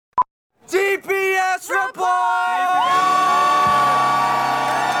TPS Report!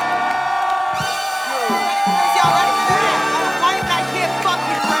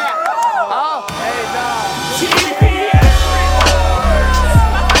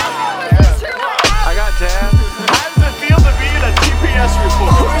 I got Jan. How does it feel to be in a TPS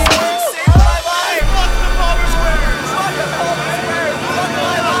report?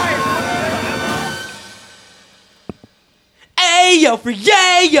 Ayo for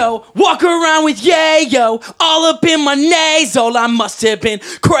yayo, walk around with yayo, all up in my nasal, I must have been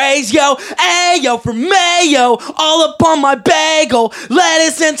crazy, yo. Ayo for mayo, all up on my bagel,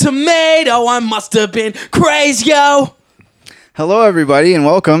 lettuce and tomato, I must have been crazy, yo. Hello, everybody, and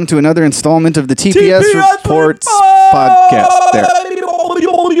welcome to another installment of the TPS Reports podcast. There.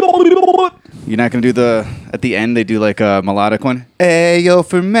 You're not going to do the, at the end, they do like a melodic one. Ayo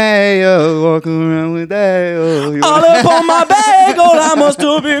for mayo, walk around with ayo. All up on my bagel, I must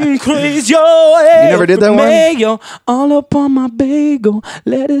have been crazy, yo. You never did that one? Mayo, all up on my bagel,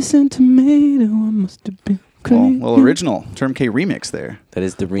 lettuce and tomato, I must have been crazy. Well, original Term K remix there. That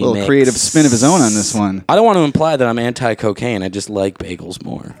is the remix. A little creative spin of his own on this one. I don't want to imply that I'm anti-cocaine. I just like bagels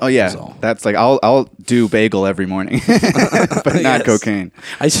more. Oh, yeah. That's like, I'll do bagel every morning, but not Yes. cocaine.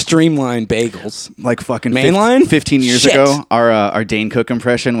 I streamline bagels. Like fucking Mainline? 15 years Shit. ago, our Dane Cook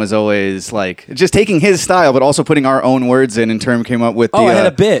impression was always like just taking his style, but also putting our own words in. And Term came up with the. Oh, I had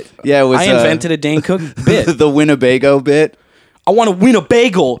a bit. Yeah, it was. I invented a Dane Cook bit. The Winnebago bit. I want to win a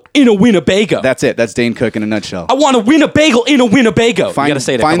bagel in a Winnebago. That's it. That's Dane Cook in a nutshell. I want to win a bagel in a Winnebago. You gotta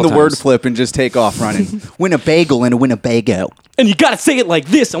say it a find couple the word times. flip and just take off running. Win a bagel in a Winnebago. And you gotta say it like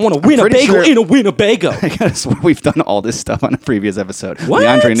this. I want to win a pretty bagel sure- in a Winnebago. I gotta swear we've done all this stuff on a previous episode. What?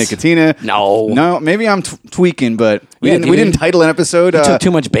 DeAndre Nicotina. No. Maybe I'm tweaking, but we Yeah, didn't dude. title an episode. You took too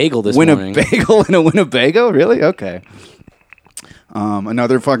much bagel this Win morning. a bagel in a Winnebago? Really? Okay.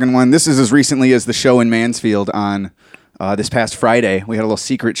 Another fucking one. This is as recently as the show in Mansfield on this past Friday. We had a little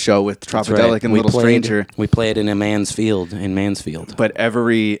secret show with That's Tropodelic right. and We Little played- Stranger. We played in a man's field in Mansfield. But I've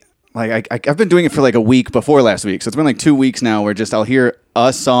been doing it for like a week before last week, so it's been like 2 weeks now where just I'll hear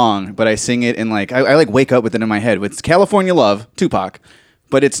a song, but I sing it in like I like wake up with it in my head. It's California Love, Tupac,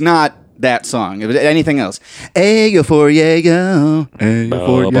 but it's not that song. It was anything else. Ayo for yayo, ayo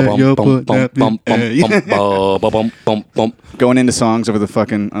for yayo, put that in- going into songs over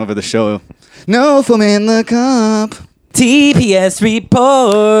the show. No foam in the cup. TPS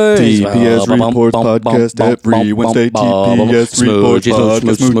Reports. TPS Reports podcast every Wednesday. TPS Reports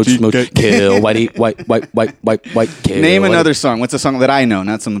podcast. Kill white kill. Name another song. What's a song that I know,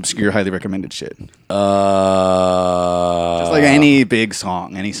 not some obscure, highly recommended shit? Just like any big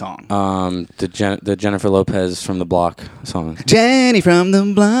song, any song. The Jennifer Lopez from the Block song. Jenny from the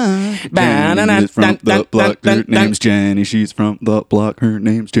block. Jenny is from the block. Her name's Jenny. She's from the block. Her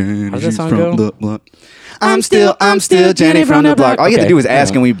name's Jenny. How does that She's song from go? the block. I'm still Jenny from the block. All you have to do is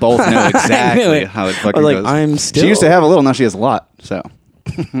ask, and we both know exactly how it fucking like, goes. I'm still. She used to have a little. Now she has a lot. So,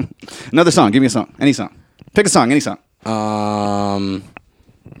 another song. Give me a song. Any song. Pick a song. Any song.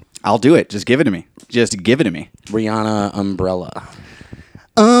 I'll do it. Just give it to me. Just give it to me. Rihanna Umbrella.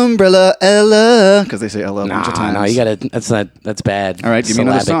 Umbrella Ella, because they say Ella a bunch of times. No, you gotta. That's bad. All right, give me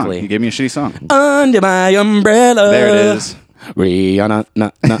another song. Syllabically. You gave me a shitty song. Under my umbrella. There it is. Rihanna,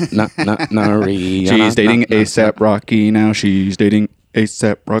 Rihanna. She's dating ASAP Rocky now. She's dating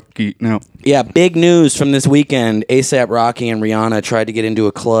ASAP Rocky now. Yeah, big news from this weekend. ASAP Rocky and Rihanna tried to get into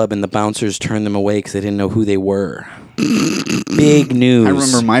a club, and the bouncers turned them away because they didn't know who they were. Big news. I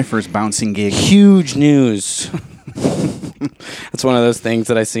remember my first bouncing gig. Huge news. That's one of those things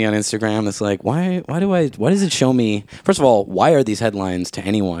that I see on Instagram. It's like, why does it show me? First of all, why are these headlines to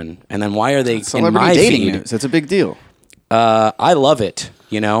anyone? And then why are they in Celebrity my dating feed? news. It's a big deal. I love it.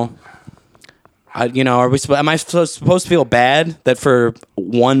 Am I supposed to feel bad that for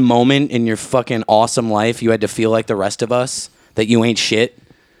one moment in your fucking awesome life you had to feel like the rest of us, that you ain't shit?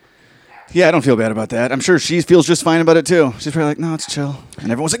 Yeah, I don't feel bad about that. I'm sure she feels just fine about it too. She's probably like, no, it's chill.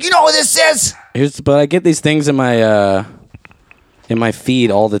 And everyone's like, you know what this is? But I get these things in my feed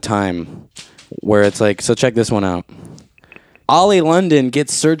all the time where it's like, so check this one out. Ollie London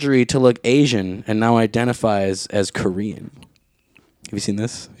gets surgery to look Asian and now identifies as Korean. Have you seen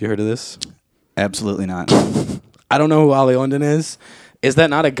this? Have you heard of this? Absolutely not. I don't know who Ollie London is. Is that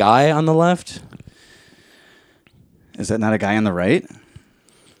not a guy on the left? Is that not a guy on the right?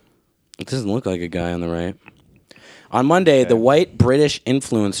 It doesn't look like a guy on the right. On Monday, the white British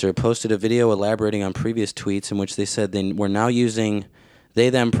influencer posted a video elaborating on previous tweets in which they said they were now using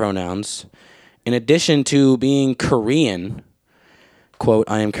they-them pronouns. In addition to being Korean, quote,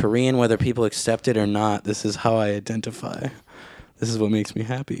 I am Korean whether people accept it or not. This is how I identify. This is what makes me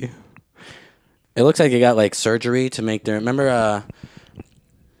happy. It looks like it got like surgery to make their. Remember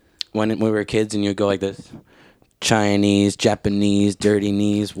when we were kids and you'd go like this? Chinese, Japanese, dirty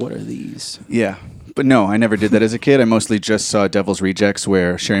knees. What are these? Yeah. But no, I never did that as a kid. I mostly just saw Devil's Rejects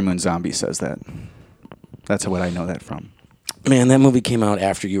where Sherry Moon Zombie says that. That's what I know that from. Man, that movie came out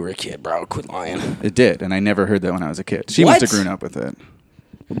after you were a kid, bro. Quit lying. It did, and I never heard that when I was a kid. She What? must have grown up with it.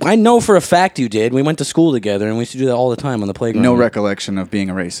 I know for a fact you did. We went to school together, and we used to do that all the time on the playground. No recollection of being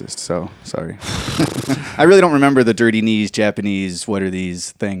a racist, so sorry. I really don't remember the dirty knees, Japanese, what are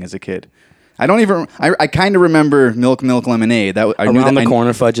these thing as a kid. I don't even. I kind of remember Milk Lemonade. That I knew Around that, the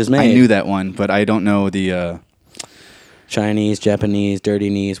corner, fudge is made. I knew that one, but I don't know the. Chinese, Japanese, dirty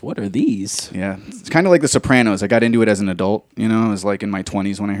knees. What are these? Yeah, it's kind of like The Sopranos. I got into it as an adult. You know, I was like in my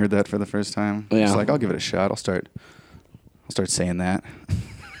 20s when I heard that for the first time. I was Yeah. like, I'll give it a shot. I'll start saying that.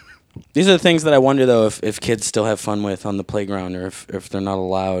 These are the things that I wonder, though, if kids still have fun with on the playground or if they're not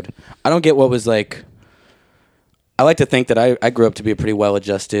allowed. I don't get what was like. I like to think that I grew up to be a pretty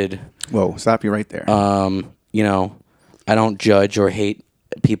well-adjusted. Whoa, stop you right there. You know, I don't judge or hate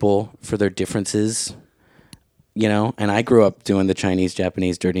people for their differences. You know, and I grew up doing the Chinese,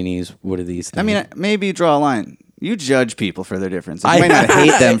 Japanese, dirty knees. What are these things? I mean, maybe you draw a line. You judge people for their differences. You might not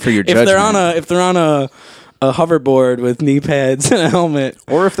hate them for your judgment. If they're on a hoverboard with knee pads and a helmet,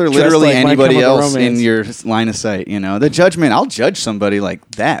 or if they're dressed literally like My anybody Chemical else in Romance. your line of sight, you know, the judgment. I'll judge somebody like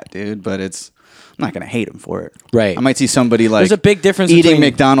that, dude, but I'm not gonna hate them for it. Right. I might see somebody like There's a big difference eating between-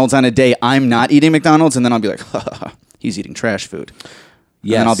 McDonald's on a day I'm not eating McDonald's, and then I'll be like, he's eating trash food.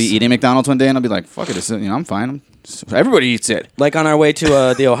 Yes. And then I'll be eating McDonald's one day, and I'll be like, fuck it, I'm fine. Everybody eats it. Like on our way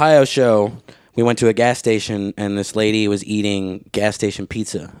to the Ohio show, we went to a gas station and this lady was eating gas station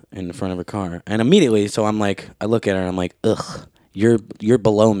pizza in the front of her car. And immediately, so I'm like, I look at her and I'm like, ugh, you're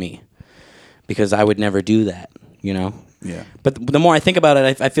below me because I would never do that, you know? Yeah. But the more I think about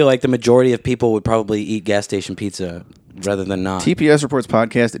it, I feel like the majority of people would probably eat gas station pizza rather than not. TPS Reports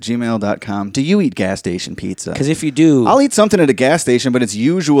Podcast at gmail.com. Do you eat gas station pizza? Because if you do, I'll eat something at a gas station, but it's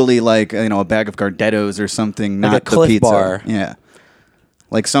usually like, you know, a bag of Gardettos or something, Like not a Cliff the pizza. Bar. Yeah.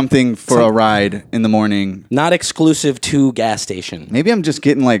 Like something for a ride in the morning. not exclusive to gas station. Maybe I'm just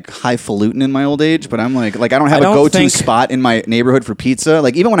getting like highfalutin in my old age, but I'm like I don't have I a don't go-to think- spot in my neighborhood for pizza.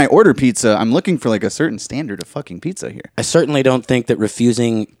 Like even when I order pizza, I'm looking for like a certain standard of fucking pizza here. I certainly don't think that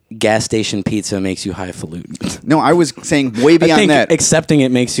refusing gas station pizza makes you highfalutin. No, I was saying way I beyond think that. accepting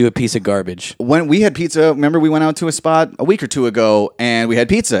it makes you a piece of garbage. When we had pizza, remember we went out to a spot a week or two ago and we had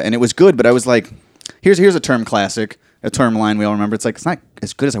pizza and it was good, but I was like, here's a term classic, a term line we all remember. It's like, it's not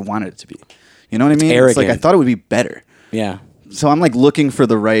as good as I wanted it to be. You know what I mean? It's like, I Arrogant. thought it would be better. Yeah. So I'm like looking for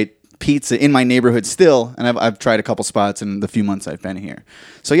the right pizza in my neighborhood still, and I've tried a couple spots in the few months I've been here.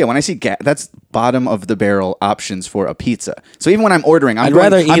 So yeah, when I see that's bottom of the barrel options for a pizza. So even when I'm ordering, I'd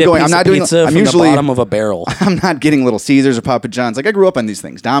rather eat a piece I'm not of doing. pizza I'm from usually the bottom of a barrel. I'm not getting Little Caesars or Papa John's. Like I grew up on these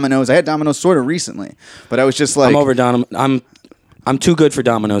things. Domino's. I had Domino's sort of recently, but I was just like, I'm over Domino's. I'm too good for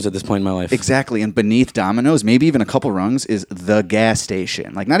Domino's at this point in my life. exactly. And beneath Domino's, maybe even a couple rungs, is the gas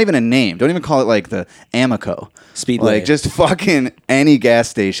station. Like not even a name. Don't even call it like the Amico. Speedway. Like just fucking any gas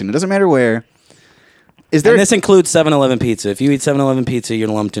station. It doesn't matter where. Is there? And this includes 7-Eleven pizza. If you eat 7-Eleven pizza, you're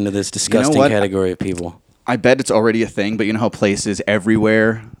lumped into this disgusting what? category of people. I bet it's already a thing, but you know how places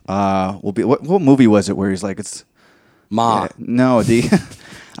everywhere will be. What movie was it where he's like, it's Ma. no the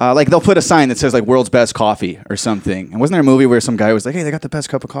like they'll put a sign that says like world's best coffee or something. And wasn't there a movie where some guy was like, hey, they got the best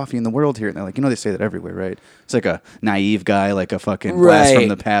cup of coffee in the world here? And they're like, you know, they say that everywhere, right? It's like a naive guy, like a fucking blast from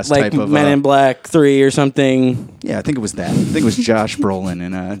the past like type of Men in Black 3 or something. Yeah, I think it was that. I think it was Josh Brolin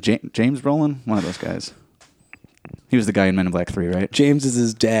and James Brolin, one of those guys. He was the guy in Men in Black 3, right? James is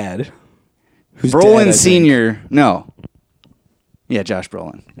his dad. Who's dad, I Brolin think. Sr. No. Yeah, Josh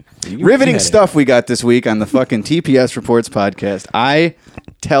Brolin. You Riveting had it. stuff we got this week on the fucking TPS Reports podcast. I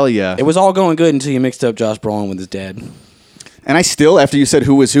tell ya. It was all going good until you mixed up Josh Brolin with his dad. And I still, after you said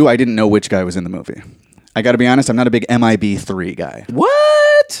who was who, I didn't know which guy was in the movie. I got to be honest, I'm not a big MIB3 guy.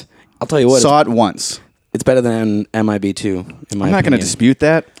 What? I'll tell you what. Saw it once. It's better than MIB2, in my I'm not going to opinion. dispute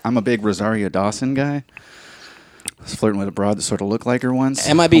that. I'm a big Rosario Dawson guy. I was flirting with a broad that sort of looked like her once.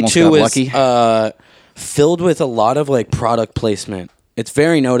 Almost MIB2 got is lucky. filled with a lot of like product placement. It's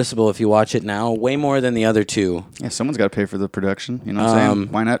very noticeable if you watch it now, way more than the other two. Yeah, someone's got to pay for the production. You know what I'm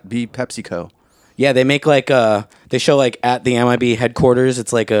saying? Why not be PepsiCo? Yeah, they make like they show like at the MIB headquarters.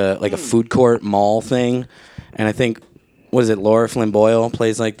 It's like a food court mall thing, and I think what is it? Laura Flynn Boyle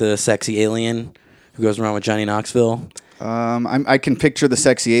plays like the sexy alien who goes around with Johnny Knoxville. I can picture the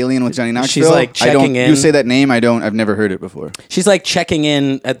sexy alien with Johnny Knoxville. She's like checking in. You say that name, I've never heard it before. She's like checking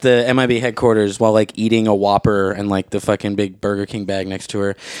in at the MIB headquarters while like eating a Whopper and like the fucking big Burger King bag next to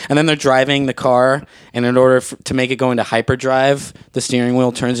her. And then they're driving the car, and in order to make it go into hyperdrive, the steering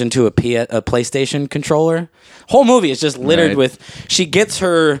wheel turns into a PlayStation controller. Whole movie is just littered with.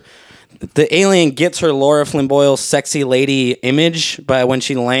 The alien gets her Laura Flynn Boyle sexy lady image by when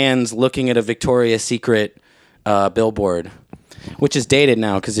she lands looking at a Victoria's Secret billboard, which is dated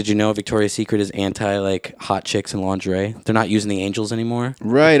now because did you know Victoria's Secret is anti like hot chicks in lingerie? They're not using the angels anymore.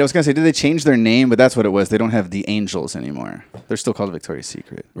 Right. I was gonna say, did they change their name? But that's what it was. They don't have the angels anymore. They're still called Victoria's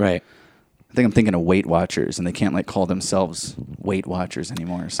Secret. Right. I think I'm thinking of Weight Watchers, and they can't like call themselves Weight Watchers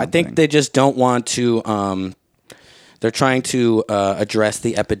anymore. Or something. I think they just don't want to. They're trying to address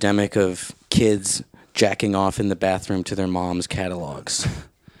the epidemic of kids jacking off in the bathroom to their mom's catalogs.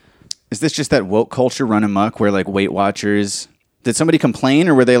 Is this just that woke culture run amok where like Weight Watchers? Did somebody complain,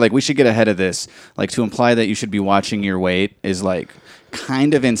 or were they like, we should get ahead of this? Like to imply that you should be watching your weight is like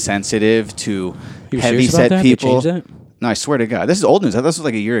kind of insensitive to heavy set people. They changed that? No, I swear to God, this is old news. I thought this was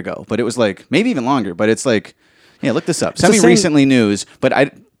like a year ago, but it was like maybe even longer. But it's like, yeah, look this up. Semi-recently news,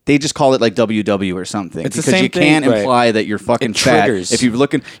 but they just call it like WW or something it's because you can't imply that you're fucking fat. If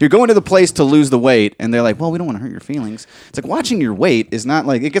you're going to the place to lose the weight, and they're like, well, we don't want to hurt your feelings. It's like watching your weight is not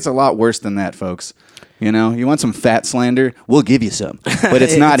like, it gets a lot worse than that, folks. You know, you want some fat slander? We'll give you some, but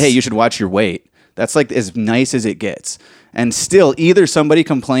it's not. Hey, you should watch your weight. That's like as nice as it gets. And still, either somebody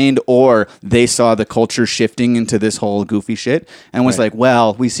complained or they saw the culture shifting into this whole goofy shit and was like,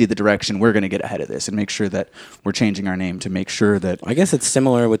 well, we see the direction. We're going to get ahead of this and make sure that we're changing our name to make sure that... I guess it's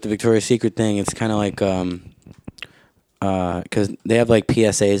similar with the Victoria's Secret thing. It's kind of like... because they have like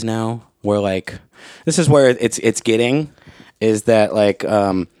PSAs now where like... This is where it's getting is that like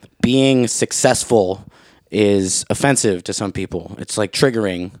being successful is offensive to some people. It's like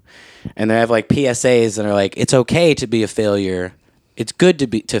triggering. And they have like PSAs that are like, it's okay to be a failure. It's good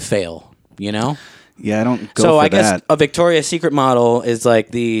to fail, you know? Yeah, I don't go so for I guess that. a Victoria's Secret model is like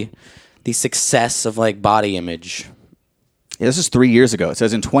the success of like body image. Yeah, this is 3 years ago. It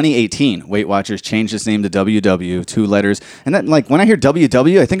says in 2018, Weight Watchers changed its name to WW, 2 letters. And that, like, when I hear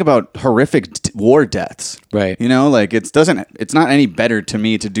WW, I think about horrific war deaths. Right. You know, like it's not any better to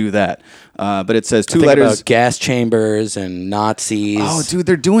me to do that. But it says 2 letters. About gas chambers and Nazis. Oh, dude,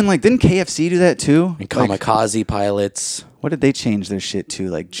 they're doing like, didn't KFC do that too? And kamikaze pilots. What did they change their shit to?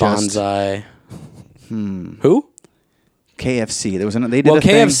 Like just Bonsai. Who? KFC. There was they did a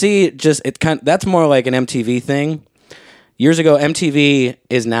KFC thing. That's more like an MTV thing. Years ago, MTV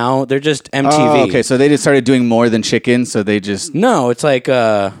is now, they're just MTV. Oh, okay, so they just started doing more than chicken, so they just... No, it's like,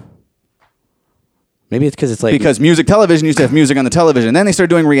 maybe it's because it's like... Because music television used to have music on the television. Then they started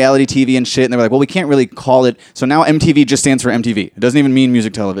doing reality TV and shit, and they were like, well, we can't really call it... So now MTV just stands for MTV. It doesn't even mean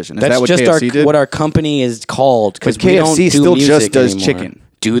music television. Is That's that what just KFC did? what our company is called. But KFC still just does chicken.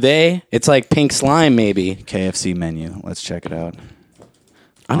 Do they? It's like pink slime, maybe. KFC menu. Let's check it out.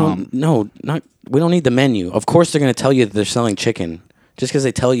 I don't know. We don't need the menu. Of course, they're going to tell you that they're selling chicken. Just because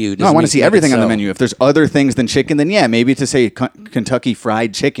they tell you. No, I want to see everything on the menu. If there's other things than chicken, then yeah, maybe to say Kentucky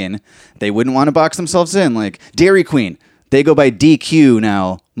Fried Chicken, they wouldn't want to box themselves in. Like Dairy Queen, they go by DQ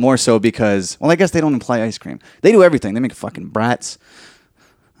now, more so because, well, I guess they don't imply ice cream. They do everything. They make fucking brats.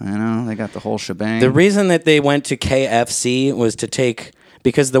 I know, they got the whole shebang. The reason that they went to KFC was to take...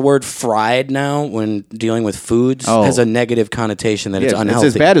 Because the word fried now, when dealing with foods, has a negative connotation that it's unhealthy.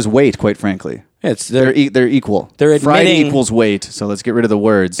 It's as bad as weight, quite frankly. They're equal. They're fried admitting... equals weight, so let's get rid of the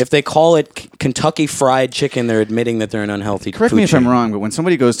words. If they call it Kentucky Fried Chicken, they're admitting that they're an unhealthy Correct food me if chain. I'm wrong, but when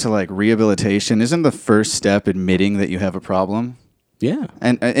somebody goes to like rehabilitation, isn't the first step admitting that you have a problem? Yeah.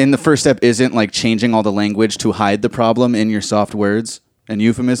 And the first step isn't like changing all the language to hide the problem in your soft words and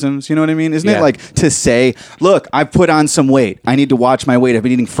euphemisms, you know what I mean? Isn't it like to say, look, I've put on some weight. I need to watch my weight. I've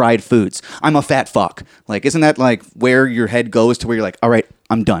been eating fried foods. I'm a fat fuck. Like, isn't that like where your head goes to where you're like, all right,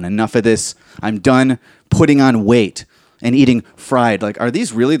 I'm done. Enough of this. I'm done putting on weight and eating fried. Like, are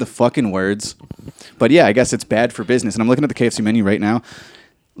these really the fucking words? But yeah, I guess it's bad for business. And I'm looking at the KFC menu right now.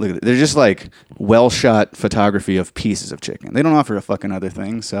 Look at it. They're just like well-shot photography of pieces of chicken. They don't offer a fucking other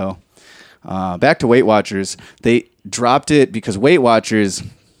thing, so... back to Weight Watchers. They dropped it because Weight Watchers,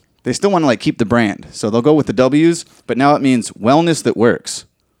 they still want to like keep the brand. So they'll go with the W's, but now it means wellness that works,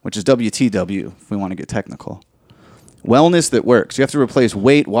 which is WTW if we want to get technical. Wellness that works. You have to replace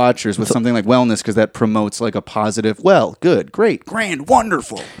Weight Watchers with something like wellness because that promotes like a positive, well, good, great, grand,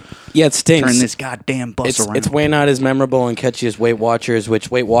 wonderful. Yeah, it stinks. Turn this goddamn bus around. It's way not as memorable and catchy as Weight Watchers,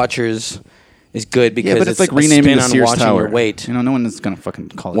 which Weight Watchers... is good because it's like renaming the Sears watching Tower. your weight. You know, no one is gonna fucking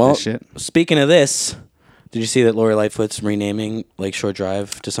call it Well, this shit. speaking of this, Did you see that Lori Lightfoot's renaming Lakeshore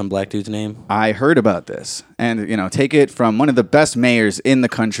Drive to some black dude's name? I heard about this, and take it from one of the best mayors in the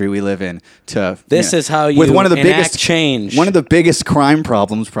country we live in to This is how you with one of the enact biggest change. One of the biggest crime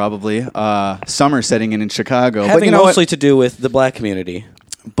problems, probably summer setting in Chicago. Having but mostly to do with the black community.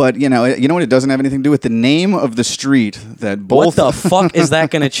 But you know what? It doesn't have anything to do with the name of the street that both. What the fuck is that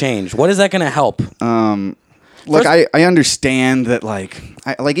going to change? What is that going to help? Look, I understand that,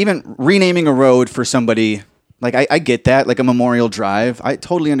 even renaming a road for somebody, I get that, like a Memorial Drive. I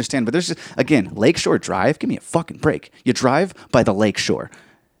totally understand. But there's just, again, Lakeshore Drive, give me a fucking break. You drive by the lakeshore.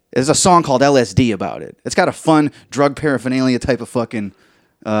 There's a song called LSD about it. It's got a fun drug paraphernalia type of fucking,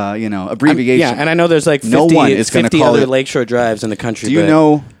 abbreviation. Yeah, and I know there's 50, no one is gonna 50 call other it, Lakeshore Drives in the country. Do you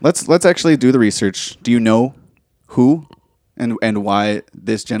know, let's actually do the research. Do you know who and why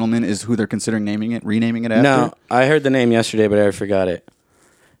this gentleman is who they're considering renaming it after? No, I heard the name yesterday, but I forgot it.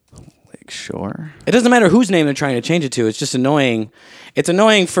 Lakeshore? It doesn't matter whose name they're trying to change it to. It's just annoying. It's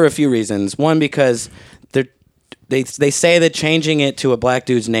annoying for a few reasons. One, because they say that changing it to a black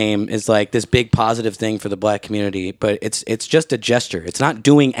dude's name is this big positive thing for the black community, but it's just a gesture. It's not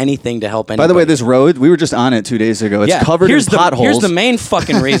doing anything to help anybody. By the way, this road, we were just on it 2 days ago. It's covered in potholes. Here's the main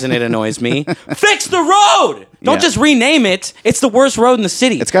fucking reason it annoys me. Fix the road! Don't just rename it. It's the worst road in the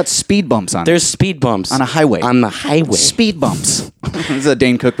city. It's got speed bumps on it. There's speed bumps. On a highway. On the highway. Speed bumps. This is a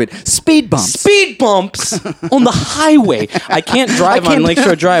Dane Cook bit. Speed bumps. Speed bumps on the highway. I can't drive on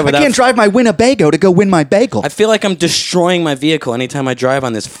Lakeshore Drive without... I can't drive my Winnebago to go win my bagel. I feel like I'm destroying my vehicle anytime I drive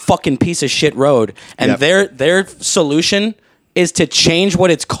on this fucking piece of shit road. And their solution is to change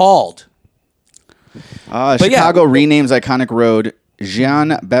what it's called. Chicago renames iconic road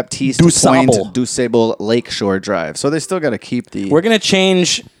Jean-Baptiste Point du Sable Lakeshore Drive. So they still got to keep the... We're going to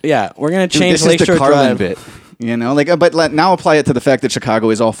change... Yeah, we're going to change this Lakeshore is the Carlin Drive. bit. But now apply it to the fact that Chicago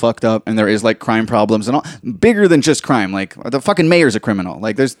is all fucked up and there is crime problems and all bigger than just crime. The fucking mayor's a criminal.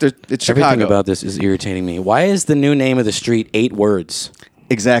 It's Chicago. Everything about this is irritating me. Why is the new name of the street 8 words?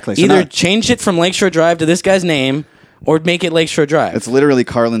 Exactly. So Either change it from Lakeshore Drive to this guy's name or make it Lakeshore Drive. It's literally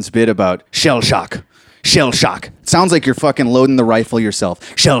Carlin's bit about shell shock. Shell shock. It sounds like you're fucking loading the rifle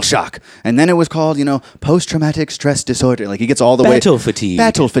yourself. Shell shock. And then it was called, post-traumatic stress disorder. He gets all the way... Battle fatigue.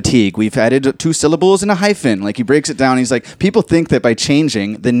 Battle fatigue. We've added 2 syllables and a hyphen. He breaks it down. He's like, people think that by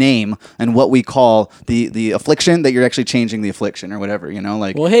changing the name and what we call the affliction, that you're actually changing the affliction or whatever,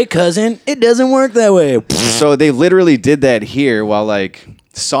 Well, hey, cousin, it doesn't work that way. So they literally did that here while,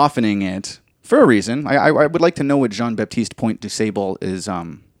 softening it for a reason. I would like to know what Jean-Baptiste Point du Sable is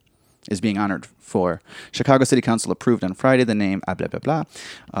being honored for. Chicago City Council approved on Friday the name blah blah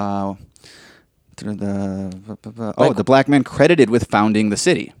blah. The black man credited with founding the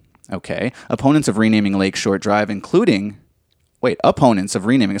city. Okay. Opponents of renaming Lakeshore Drive, opponents of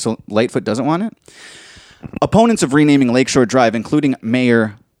renaming. So Lightfoot doesn't want it? Opponents of renaming Lakeshore Drive, including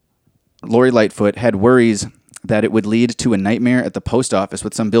Mayor Lori Lightfoot, had worries that it would lead to a nightmare at the post office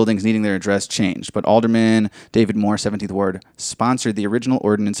with some buildings needing their address changed. But Alderman David Moore, 17th Ward, sponsored the original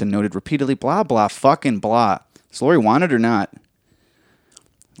ordinance and noted repeatedly, blah, blah, fucking blah. Does Lori want it or not?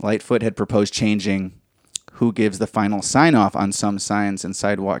 Lightfoot had proposed changing who gives the final sign-off on some signs and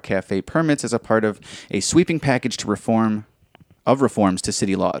sidewalk cafe permits as a part of a sweeping package to reforms to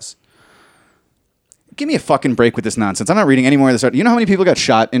city laws. Give me a fucking break with this nonsense. I'm not reading any more of this. You know how many people got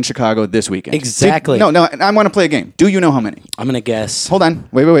shot in Chicago this weekend? Exactly. No, I want to play a game. Do you know how many? I'm going to guess. Hold on.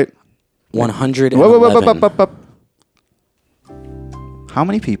 Wait. 111. How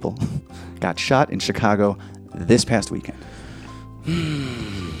many people got shot in Chicago this past weekend?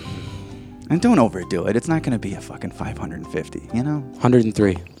 And don't overdo it. It's not going to be a fucking 550,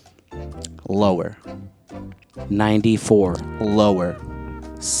 103. Lower. 94. Lower.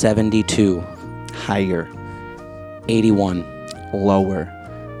 72. Higher. 81. Lower.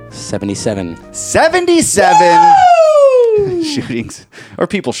 77. 77 shootings, or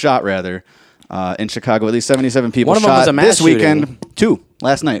people shot rather, in Chicago. At least 77 people One of them shot was a mass this weekend. shooting. 2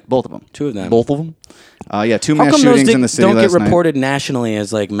 last night. Both of them. 2 of them. Both of them. 2 How mass come shootings those in the city don't last get night. reported nationally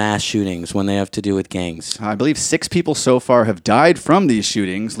as mass shootings when they have to do with gangs? I believe 6 people so far have died from these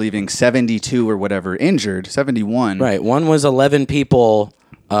shootings, leaving 72 or whatever injured. 71. Right. One was 11 people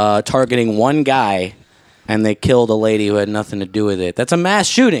targeting one guy, and they killed a lady who had nothing to do with it. That's a mass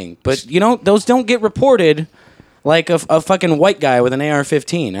shooting, but those don't get reported like a fucking white guy with an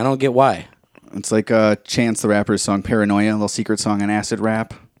AR-15. I don't get why. It's like Chance the Rapper's song Paranoia, a little secret song on acid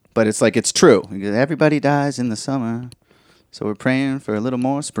rap. But it's it's true. Everybody dies in the summer, so we're praying for a little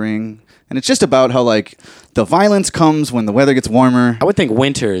more spring. And it's just about how, the violence comes when the weather gets warmer. I would think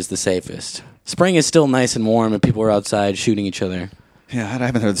winter is the safest. Spring is still nice and warm, and people are outside shooting each other. Yeah, I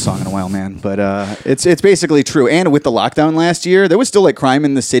haven't heard the song in a while, man. But it's basically true. And with the lockdown last year, there was still like crime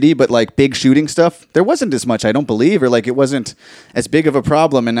in the city, but like big shooting stuff, there wasn't as much, I don't believe, or like it wasn't as big of a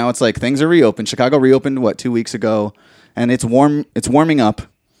problem. And now it's like things are reopened. Chicago reopened 2 weeks ago, and it's warming up.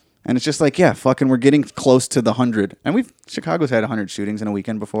 And it's just like, yeah, fucking, we're getting close to the 100. And Chicago's had 100 shootings in a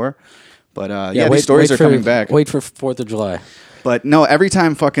weekend before. But these stories are coming back. Wait for 4th of July. But no, every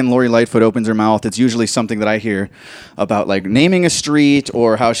time fucking Lori Lightfoot opens her mouth, it's usually something that I hear about, like naming a street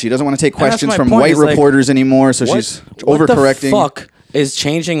or how she doesn't want to take questions from white reporters anymore. So she's overcorrecting. What the fuck is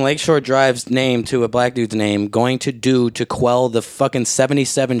changing Lakeshore Drive's name to a black dude's name going to do to quell the fucking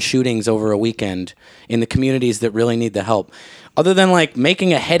 77 shootings over a weekend in the communities that really need the help? Other than like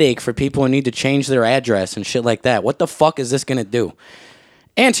making a headache for people who need to change their address and shit like that. What the fuck is this going to do?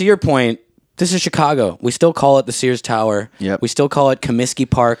 And to your point, this is Chicago. We still call it the Sears Tower. Yep. We still call it Comiskey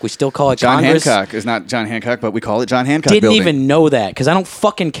Park. We still call it John Congress. Hancock is not John Hancock, but we call it John Hancock Didn't Building. even know that because I don't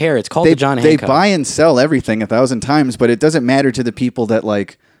fucking care. It's called the John Hancock. They buy and sell everything 1,000 times, but it doesn't matter to the people that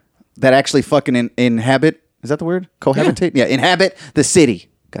that actually fucking inhabit. Is that the word? Cohabitate? Yeah, inhabit the city.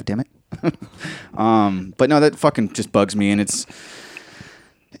 God damn it. But no, that fucking just bugs me, and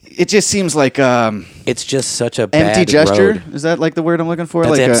it just seems like it's just such a bad empty gesture. road. Is that like the word I'm looking for?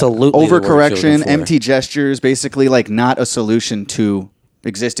 That's like absolutely the word you're overcorrection, looking for. empty gestures, basically like not a solution to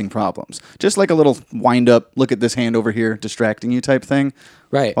existing problems. Just like a little wind up, look at this hand over here, distracting you type thing.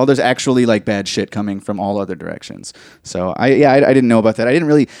 Right. Well, there's actually like bad shit coming from all other directions. So I didn't know about that. I didn't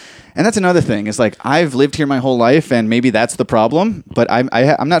really, and that's another thing. Is like I've lived here my whole life, and maybe that's the problem. But I'm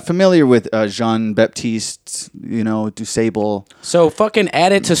not familiar with Jean Baptiste, Dusable. So fucking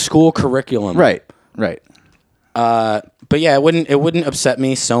add it to school curriculum. Right. But yeah, it wouldn't upset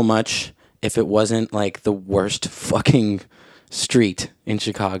me so much if it wasn't like the worst fucking street in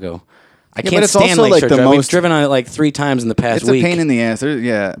Chicago. I can't but it's stand also like Lakeshore the Drive. We've most driven on it like 3 times in the past It's week. a pain in the ass.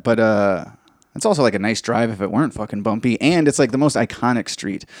 But it's also like a nice drive if it weren't fucking bumpy, and it's like the most iconic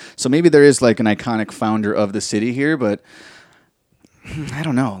street. So maybe there is like an iconic founder of the city here, but I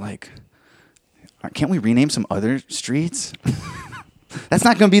don't know. Like, can't we rename some other streets? That's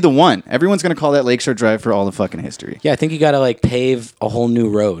not going to be the one. Everyone's going to call that Lakeshore Drive for all the fucking history. Yeah, I think you got to like pave a whole new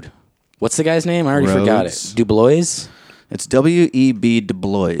road. What's the guy's name? I already forgot it. Dubois? It's W.E.B. Du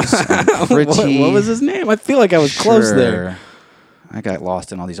Bois. What was his name? I feel like I was close there. I got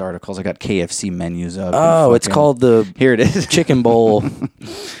lost in all these articles. I got KFC menus up. Oh, it's called the Here it is. Chicken Bowl.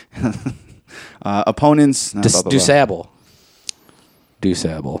 Opponents. Dusable.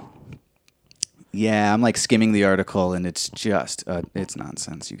 Yeah, I'm like skimming the article, and it's just it's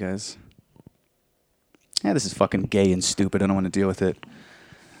nonsense, you guys. Yeah, this is fucking gay and stupid. I don't want to deal with it.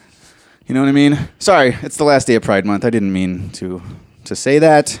 You know what I mean? Sorry, it's the last day of Pride Month. I didn't mean to say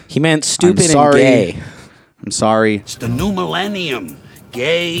that. He meant stupid and sorry. gay. I'm sorry. It's the new millennium.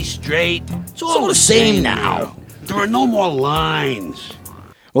 Gay, straight, it's all the same now. There are no more lines.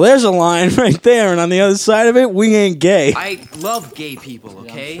 Well, there's a line right there, and on the other side of it, we ain't gay. I love gay people,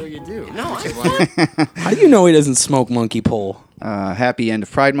 okay? Yeah, I'm sure you do. No, I How do you know he doesn't smoke monkey pole? Happy end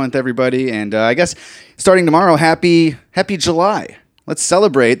of Pride Month, everybody. And I guess starting tomorrow, happy July. Let's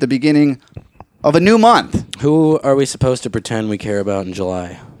celebrate the beginning of a new month. Who are we supposed to pretend we care about in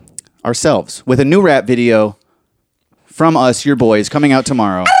July? Ourselves. With a new rap video from us, your boys, coming out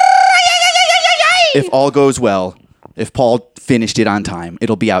tomorrow. If all goes well, if Paul finished it on time,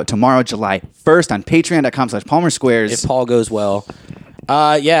 it'll be out tomorrow, July 1st on patreon.com/PalmerSquares. If Paul goes well.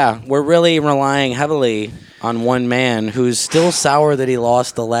 Yeah, we're really relying heavily on one man who's still sour that he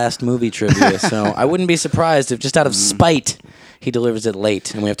lost the last movie trivia. So I wouldn't be surprised if just out of spite, he delivers it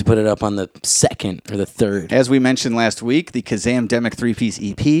late and we have to put it up on the 2nd or the 3rd. As we mentioned last week, the Kazam Demic 3-piece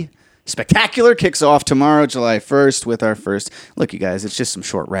EP, Spectacular, kicks off tomorrow, July 1st, with our first... Look, you guys, it's just some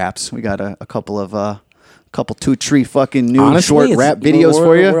short raps. We got a couple of... couple 2-3 fucking new Honestly, short rap videos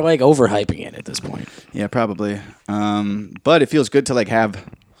for you. We're like overhyping it at this point. Yeah, probably. But it feels good to like have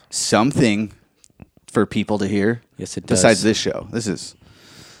something for people to hear. Yes, it does. Besides this show. This is,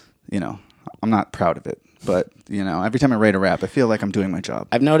 I'm not proud of it. But, every time I write a rap, I feel like I'm doing my job.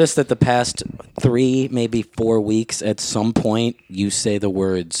 I've noticed that the past 3, maybe 4 weeks, at some point, you say the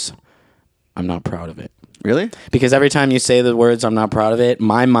words, I'm not proud of it. Really? Because every time you say the words, I'm not proud of it,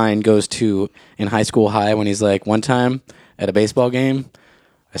 my mind goes to in high school high when he's like, one time at a baseball game,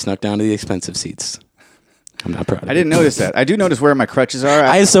 I snuck down to the expensive seats. I'm not proud of it. I didn't notice that. I do notice where my crutches are.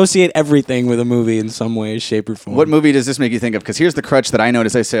 I associate everything with a movie in some way, shape, or form. What movie does this make you think of? Because here's the crutch that I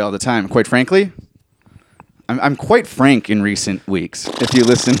notice I say all the time. Quite frankly, I'm quite frank in recent weeks, if you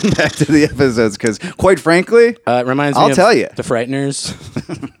listen back to the episodes. Because quite frankly, it reminds me I'll of tell you. The Frighteners.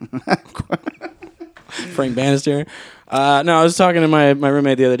 Frank Bannister. No, I was talking to my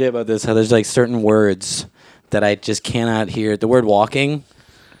roommate the other day about this. How there's like certain words that I just cannot hear. The word walking.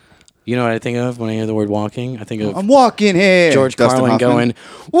 You know what I think of when I hear the word walking? I think of I'm walking here. George Dustin Carlin Hoffman. going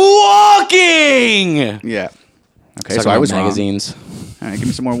walking. Yeah. Okay, Talking so I about was wrong. magazines. All right, give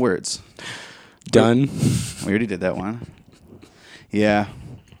me some more words. Done. We already did that one. Yeah.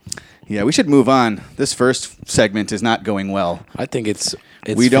 Yeah, we should move on. This first segment is not going well. I think it's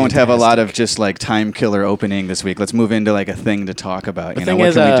we don't have a lot fantastic. of just like time killer opening this week. Let's move into like a thing to talk about. The You know, thing what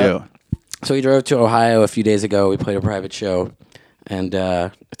is, can we do? So we drove to Ohio a few days ago. We played a private show, and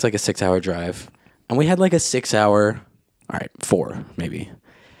it's like a 6-hour drive. And we had like a 6-hour, all right, 4 maybe.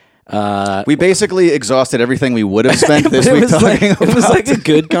 We basically exhausted everything we would have spent this But week talking about. It was like a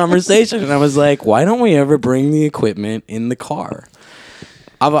good conversation, and I was like, why don't we ever bring the equipment in the car?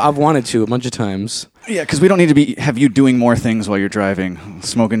 I've wanted to a bunch of times. Yeah, because we don't need to have you doing more things while you're driving,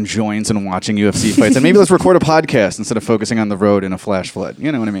 smoking joints and watching UFC fights. And maybe let's record a podcast instead of focusing on the road in a flash flood.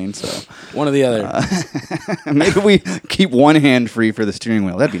 You know what I mean? So One or the other. maybe we keep one hand free for the steering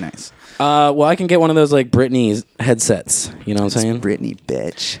wheel. That'd be nice. Well, I can get one of those like Britney headsets. You know what I'm saying? Britney,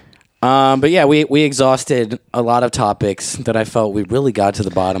 bitch. But yeah, we exhausted a lot of topics that I felt we really got to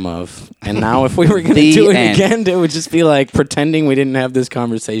the bottom of. And now if we were going to The do it end. again, it would just be like pretending we didn't have this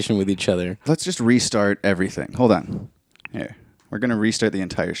conversation with each other. Let's just restart everything. Hold on. Here. We're going to restart the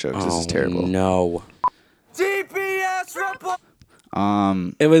entire show because this is terrible. No. GPS report.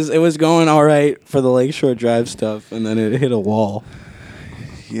 It was going all right for the Lakeshore Drive stuff, and then it hit a wall.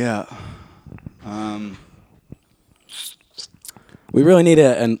 Yeah. We really need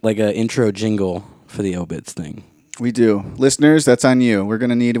an intro jingle for the Obits thing. We do. Listeners, that's on you. We're going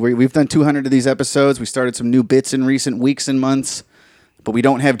to need... We've done 200 of these episodes. We started some new bits in recent weeks and months, but we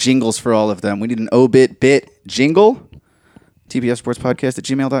don't have jingles for all of them. We need an Obit bit jingle.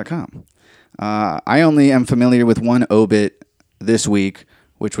 tpsportspodcast@gmail.com. I only am familiar with one Obit this week,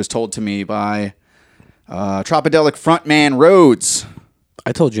 which was told to me by Tropodelic frontman Rhodes.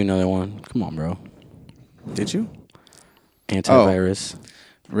 I told you another one. Come on, bro. Did you? Antivirus.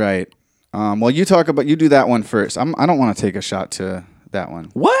 Right. Well, you do that one first. I don't want to take a shot to that one.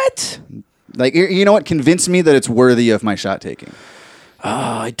 What? Like, you know what? Convince me that it's worthy of my shot taking.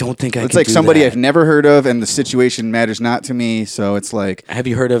 I don't think I It's can like do somebody that. I've never heard of, and the situation matters not to me. So it's like, Have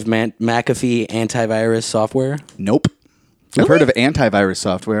you heard of McAfee antivirus software? nope. I've heard of antivirus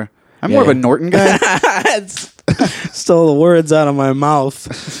software. I'm Yeah. more of a Norton guy. Stole the words out of my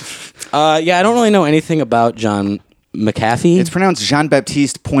mouth. Yeah, I don't really know anything about John McAfee. It's pronounced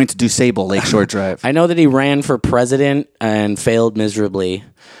Jean-Baptiste Point du Sable, Lakeshore Drive. I know that he ran for president and failed miserably,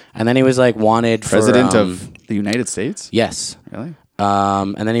 and then he was like wanted President for of the United States? yes, Really?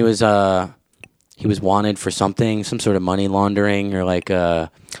 and then he was wanted for some sort of money laundering or like it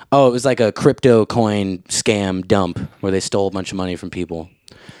was like a crypto coin scam dump where they stole a bunch of money from people.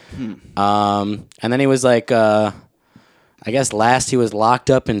 And then he was like, I guess last he was locked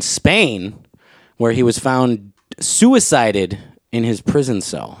up in Spain, where he was found suicided in his prison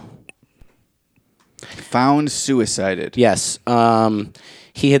cell. Found suicided. Yes.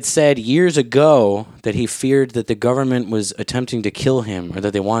 He had said years ago that he feared that the government was attempting to kill him or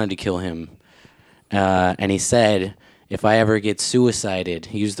that they wanted to kill him. And he said, if I ever get suicided,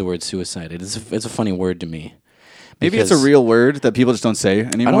 he used the word suicided. It's a funny word to me. Maybe it's a Because- real word that people just don't say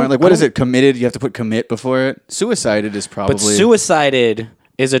anymore. Like, what is it? Committed? You have to put commit before it. Suicided is probably... But suicided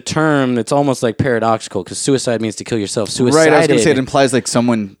is a term that's almost like paradoxical because suicide means to kill yourself. Suicided, Right, I was going to say it implies like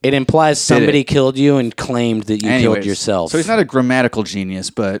someone... it implies somebody it. killed you and claimed that you Anyways. killed yourself. So he's not a grammatical genius,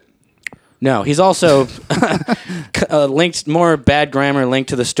 but... No, he's also linked, more bad grammar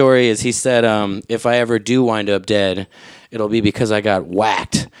linked to the story is he said, if I ever do wind up dead, it'll be because I got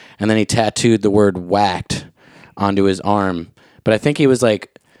whacked. And then he tattooed the word whacked onto his arm. But I think he was like,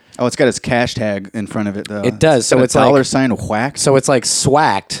 Oh, it's got his cash tag in front of it, though. It does, so got a it's like- dollar sign whack. so it's like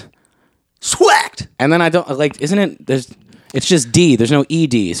swacked. Swacked! And then I don't, like, isn't it, it's just D. There's no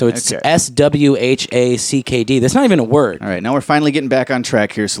ED. So it's Okay. SWHACKD. That's not even a word. All right, now we're finally getting back on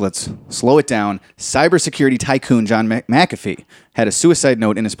track here, so let's slow it down. Cybersecurity tycoon John McAfee had a suicide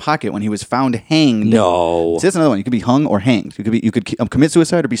note in his pocket when he was found hanged. No. See, that's another one. You could be hung or hanged. You could commit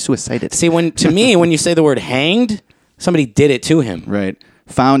suicide or be suicided. See, to me, when you say the word hanged, somebody did it to him. Right.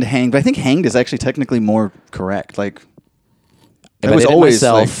 Found hanged. But I think hanged is actually technically more correct. Like, If that I was did it always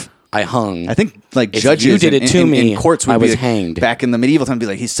myself, I hung. I think like If judges you did it in, to in, me, in courts would I be was like, hanged. back in the medieval time, be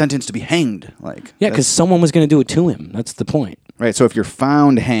like he's sentenced to be hanged. Like Yeah, that's- because someone was going to do it to him. That's the point. right. So if you're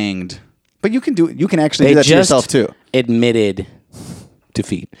found hanged, but you can actually They do that to just yourself too. admitted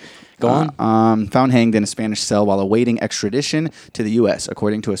defeat. Go on. Found hanged in a Spanish cell while awaiting extradition to the U.S.,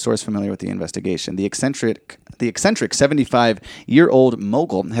 according to a source familiar with the investigation. The eccentric 75-year-old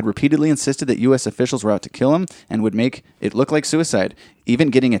mogul had repeatedly insisted that U.S. officials were out to kill him and would make it look like suicide, even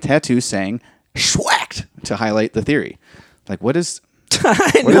getting a tattoo saying "schwacked" to highlight the theory. Like, what is...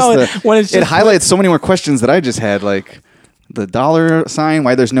 It highlights so many more questions that I just had, like the dollar sign,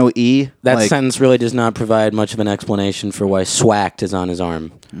 why there's no E. That sentence really does not provide much of an explanation for why "swacked" is on his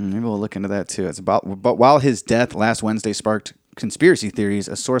arm. Maybe we'll look into that too. It's about, but while his death last Wednesday sparked conspiracy theories,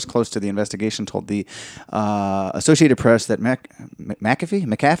 a source close to the investigation told the Associated Press that McAfee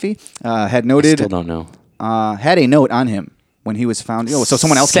had noted. I still don't know. Had a note on him when he was found. So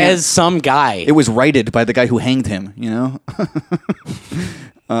someone else says some guy. It was righted by the guy who hanged him.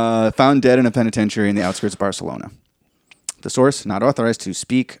 Found dead in a penitentiary in the outskirts of Barcelona. The source, not authorized to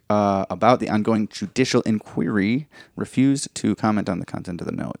speak about the ongoing judicial inquiry, refused to comment on the content of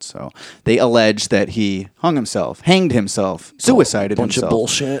the note. So they allege that he hanged himself, suicided bunch himself. Of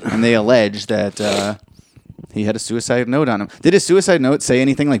bullshit. And they allege that he had a suicide note on him. Did his suicide note say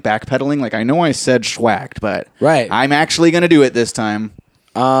anything like backpedaling? Like, I know I said schwacked, but I'm actually going to do it this time.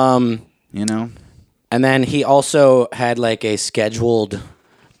 And then he also had like a scheduled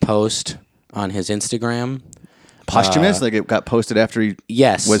post on his Instagram. Posthumous? Like it got posted after he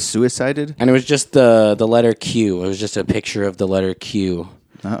was suicided? And it was just the letter Q. It was just a picture of the letter Q.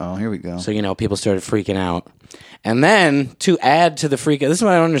 Uh-oh, here we go. So, people started freaking out. And then to add to the freak out, this is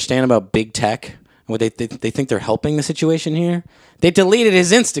what I don't understand about big tech. What they think they're helping the situation here. They deleted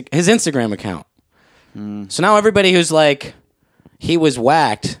his Instagram account. So now everybody who's like, he was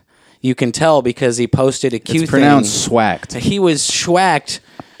whacked, you can tell because he posted a Q thing. It's pronounced swacked. He was schwacked,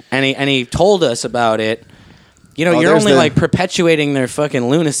 and he told us about it. You're only like perpetuating their fucking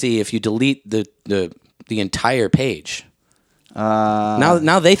lunacy if you delete the entire page.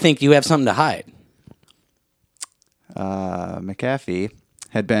 Now they think you have something to hide. McAfee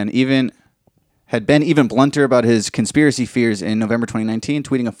had been even blunter about his conspiracy fears in November 2019,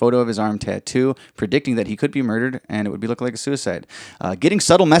 tweeting a photo of his arm tattoo, predicting that he could be murdered and it would look like a suicide. Getting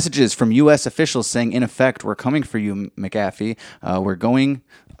subtle messages from U.S. officials saying, in effect, "We're coming for you, McAfee.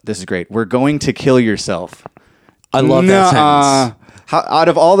 This is great. We're going to kill yourself." I love that sentence. Out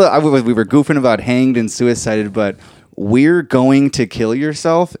of all we were goofing about hanged and suicided, but "we're going to kill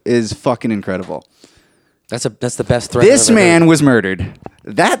yourself" is fucking incredible. That's the best threat. This man was murdered.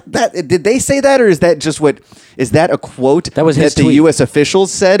 That did they say that, or is that just what? Is that a quote that was his the tweet. U.S. officials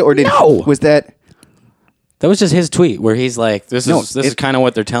said, or was that? That was just his tweet where he's like, "This is kind of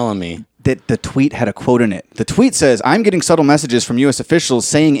what they're telling me." That the tweet had a quote in it. The tweet says, "I'm getting subtle messages from U.S. officials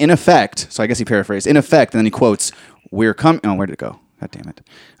saying, in effect." So I guess he paraphrased, "in effect," and then he quotes, "We're coming." Oh, where did it go? God damn it!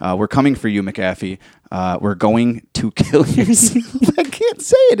 "We're coming for you, McAfee. We're going to kill yourself." I can't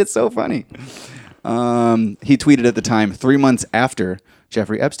say it. It's so funny. He tweeted at the time, 3 months after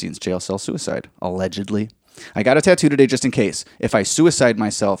Jeffrey Epstein's jail cell suicide, allegedly. "I got a tattoo today just in case. If I suicide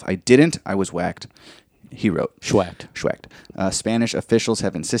myself, I didn't. I was whacked." He wrote. Schwacked. Spanish officials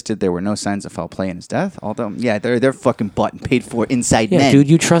have insisted there were no signs of foul play in his death. Although, they're fucking bought and paid for inside men. Yeah, dude,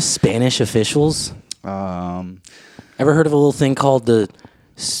 you trust Spanish officials? Ever heard of a little thing called the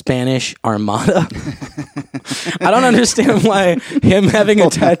Spanish Armada? I don't understand why him having a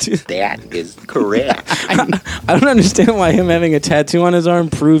tattoo. That is correct. I don't understand why him having a tattoo on his arm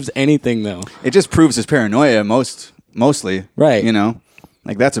proves anything, though. It just proves his paranoia, mostly. Right.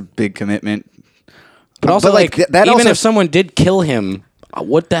 Like that's a big commitment. But also, that even if someone did kill him,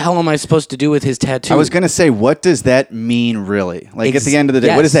 what the hell am I supposed to do with his tattoo? I was going to say, what does that mean, really? Like, at the end of the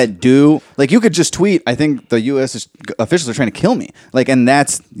day, what does that do? Like, you could just tweet, "I think the U.S. officials are trying to kill me." Like, and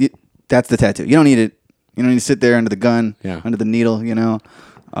that's the tattoo. You don't need it. You don't need to sit there under the gun, under the needle,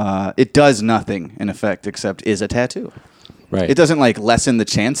 It does nothing, in effect, except is a tattoo. Right. It doesn't, lessen the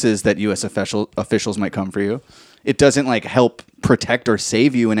chances that U.S. officials might come for you. It doesn't, help protect or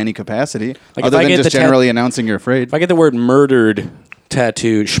save you in any capacity, other than just generally announcing you're afraid. If I get the word murdered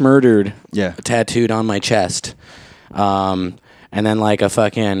schmurdered tattooed on my chest, and then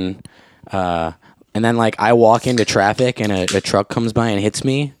I walk into traffic and a truck comes by and hits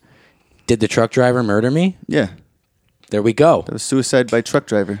me, did the truck driver murder me? Yeah. There we go. That was suicide by truck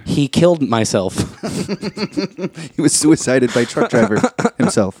driver. He killed myself. He was suicided by truck driver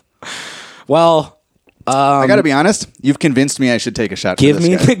himself. Well... I got to be honest. You've convinced me I should take a shot for this guy. Give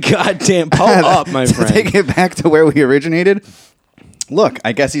me the goddamn pull up, my friend. Take it back to where we originated. Look,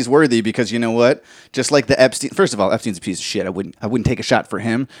 I guess he's worthy because you know what? Just like the Epstein. First of all, Epstein's a piece of shit. I wouldn't take a shot for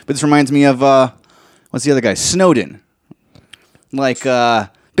him. But this reminds me of what's the other guy? Snowden.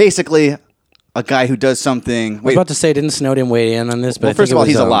 Basically, a guy who does something. I was about to say, didn't Snowden weigh in on this? But Well, I think first of all, it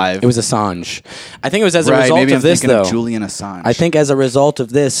was, he's alive. It was Assange. I think it was as a right, result maybe of I'm this, thinking though. of Julian Assange. I think as a result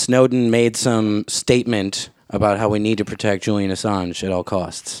of this, Snowden made some statement about how we need to protect Julian Assange at all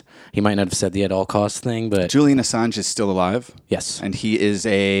costs. He might not have said the at all costs thing, but Julian Assange is still alive. yes. And he is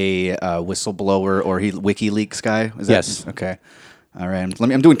a whistleblower, or he WikiLeaks guy. Is that, Yes. Okay. All right.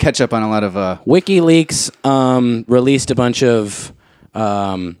 I'm doing catch up on a lot of. WikiLeaks released a bunch of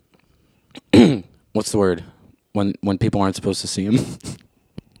what's the word when people aren't supposed to see them?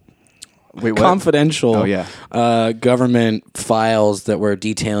 Wait, what? Confidential. Oh, yeah. Government files that were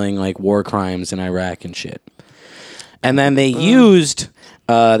detailing like war crimes in Iraq and shit. And then they used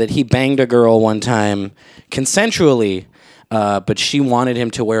that he banged a girl one time consensually, but she wanted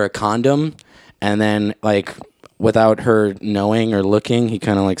him to wear a condom, and then like without her knowing or looking, he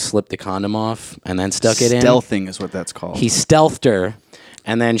kind of like slipped the condom off and then stuck it in. Stealthing is what that's called. He stealthed her,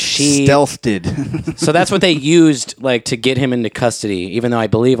 and then she stealthed. So that's what they used like to get him into custody, even though I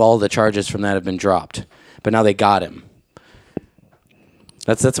believe all the charges from that have been dropped. But now they got him.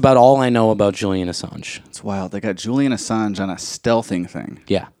 That's about all I know about Julian Assange. It's wild. They got Julian Assange on a stealthing thing.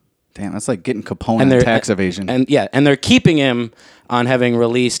 Yeah. Damn, that's like getting Capone and tax evasion. And they're keeping him on having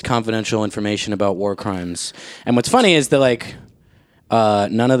released confidential information about war crimes. And what's funny is that like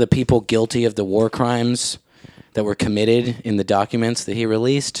none of the people guilty of the war crimes that were committed in the documents that he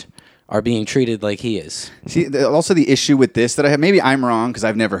released are being treated like he is. See, also the issue with this that I have, maybe I'm wrong because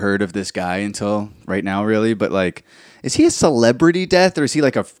I've never heard of this guy until right now, really, but like, is he a celebrity death or is he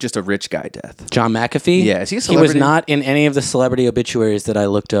like just a rich guy death? John McAfee? Yeah, is he a He celebrity? was not in any of the celebrity obituaries that I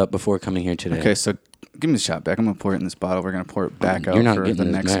looked up before coming here today. Okay, so give me the shot back. I'm going to pour it in this bottle. We're going to pour it back out You're not for getting the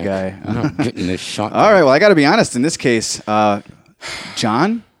this next back. guy. You're not getting this shot. All right, well, I got to be honest. In this case,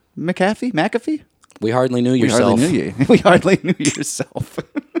 John McAfee? We hardly knew We yourself. hardly knew you. We hardly knew yourself.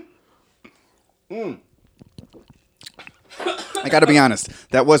 I got to be honest.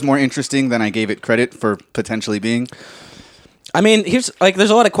 That was more interesting than I gave it credit for potentially being. I mean, there's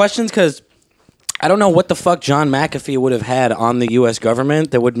a lot of questions because I don't know what the fuck John McAfee would have had on the U.S.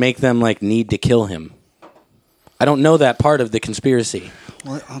 government that would make them like need to kill him. I don't know that part of the conspiracy.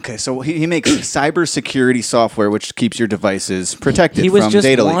 Well, okay, so he makes cybersecurity software which keeps your devices protected He was from just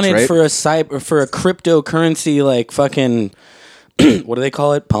data wanted leaks, right? for a cryptocurrency like fucking what do they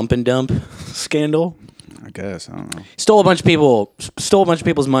call it? Pump and dump scandal. I guess I don't know. Stole a bunch of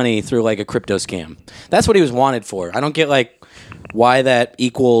people's money through like a crypto scam. That's what he was wanted for. I don't get like why that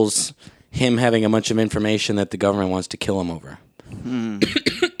equals him having a bunch of information that the government wants to kill him over. And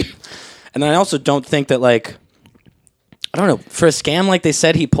I also don't think that like I don't know, for a scam like they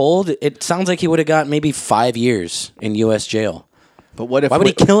said he pulled, it sounds like he would have got maybe 5 years in U.S. jail. But what if Why would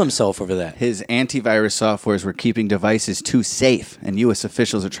he kill himself over that? his antivirus softwares were keeping devices too safe, and U.S.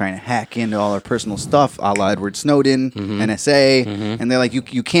 officials are trying to hack into all our personal stuff, a la Edward Snowden, NSA, and they're like,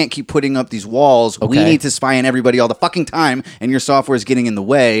 you can't keep putting up these walls. We Okay. need to spy on everybody all the fucking time, and your software is getting in the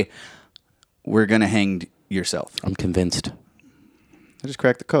way. We're going to hang yourself. I'm convinced. I just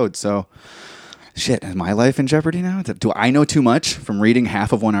cracked the code, so... Shit, is my life in jeopardy now? Do I know too much from reading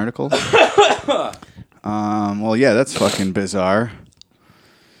half of one article? Well, yeah, that's fucking bizarre.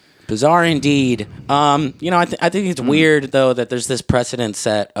 Bizarre indeed. I think it's weird though that there's this precedent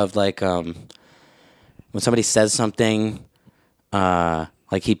set of like when somebody says something,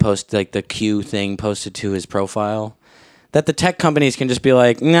 like he posts like the Q thing posted to his profile, that the tech companies can just be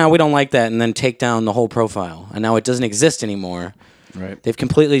like, no, we don't like that, and then take down the whole profile, and now it doesn't exist anymore. Right. They've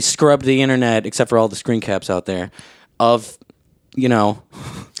completely scrubbed the internet, except for all the screen caps out there, of,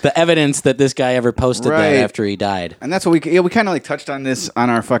 the evidence that this guy ever posted Right. that after he died. And that's what we kind of like touched on this on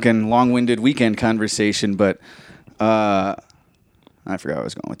our fucking long-winded weekend conversation, but I forgot where I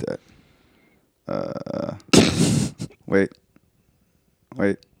was going with that. Wait.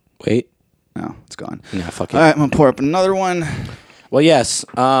 Wait. No, it's gone. Nah, fuck it. All right, I'm going to pour up another one. Well, yes.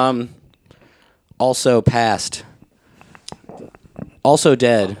 Also passed. Also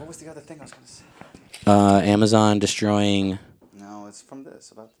dead. What was the other thing I was going to say? Amazon destroying No, it's from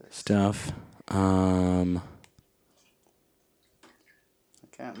this, about this. stuff. I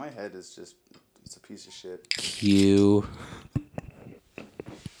can't. My head is just, it's a piece of shit. Q.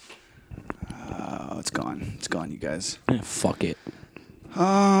 Oh, it's gone. It's gone, you guys. Fuck it.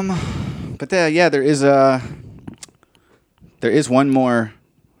 But there is one more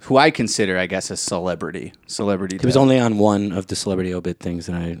who I consider, I guess, a celebrity. Celebrity. He was only on one of the celebrity obit things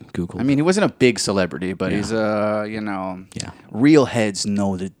that I Googled. I mean, he wasn't a big celebrity, but Yeah. he's yeah. real heads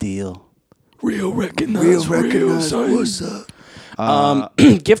know the deal. Real recognize, what's up?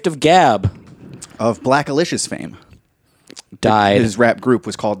 Gift of Gab. Of Blackalicious fame. died. His rap group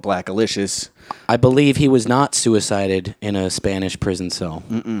was called Black Alicious. I believe he was not suicided in a Spanish prison cell.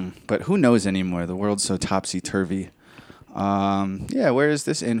 But who knows anymore? The world's so topsy-turvy. Where is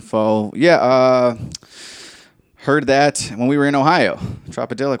this info? Heard that when we were in Ohio.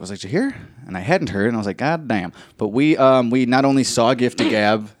 Tropodelic was like, did you hear? And I hadn't heard, and I was like, God damn. But we not only saw Gift of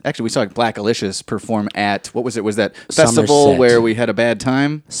Gab, actually we saw Black Alicious perform at, what was it? Was that festival Somerset. where we had a bad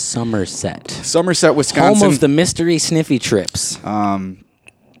time? Somerset, Wisconsin. home of the mystery sniffy trips.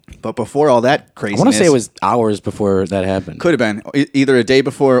 But before all that I craziness. want to say it was hours before that happened. Could have been either a day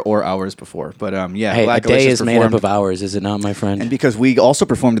before or hours before. But Hey, Black a day Alicious is made up performed. of hours, is it not, my friend? And because we also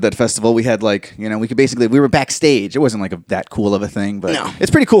performed at that festival, we had we were backstage. It wasn't like that cool of a thing, but No. it's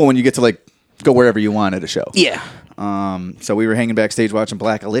pretty cool when you get to go wherever you want at a show. Yeah. So we were hanging backstage watching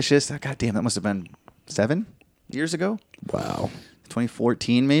Black Alicious. God damn, that must have been 7 years ago. Wow.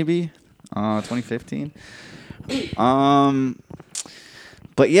 2014 maybe, 2015.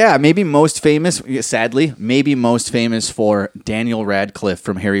 But yeah, maybe most famous, sadly, for Daniel Radcliffe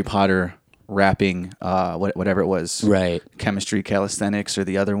from Harry Potter rapping whatever it was. Right. Chemistry Calisthenics or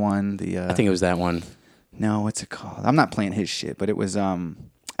the other one. I think it was that one. No, what's it called? I'm not playing his shit, but it was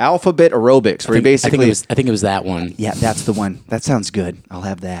Alphabet Aerobics, where he basically... I think it was that one. Yeah, that's the one. That sounds good. I'll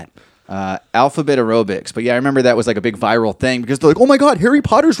have that. Alphabet Aerobics. But yeah, I remember that was like a big viral thing because they're like, oh my God, Harry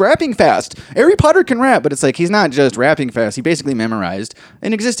Potter's rapping fast. Harry Potter can rap. But it's like, he's not just rapping fast. He basically memorized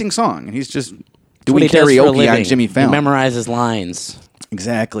an existing song. And he's just doing What he does for a karaoke living. on Jimmy Fallon. He memorizes lines.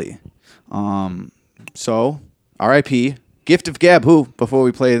 Exactly. So, R.I.P. Gift of Gab, who, before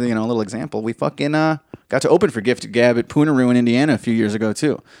we play a little example, we fucking got to open for Gift of Gab at Poonaroo in Indiana a few years ago,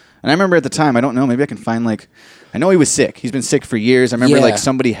 too. And I remember at the time, I don't know, maybe I can find I know he was sick. He's been sick for years. I remember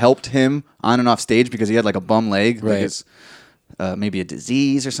somebody helped him on and off stage because he had a bum leg. Right. Maybe a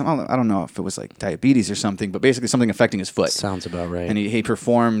disease or something. I don't know if it was diabetes or something, but basically something affecting his foot. Sounds about right. And he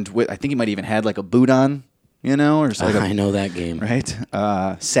performed with, I think he might even had a boot on, or something. I know that game. Right?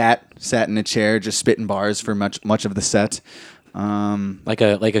 Sat in a chair, just spitting bars for much of the set. Like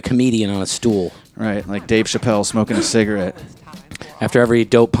a comedian on a stool. Right, like Dave Chappelle smoking a cigarette. After every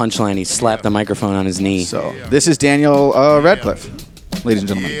dope punchline, he slapped the microphone on his knee. So this is Daniel Radcliffe, ladies and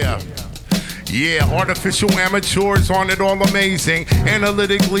gentlemen. Yeah, artificial amateurs aren't it all amazing?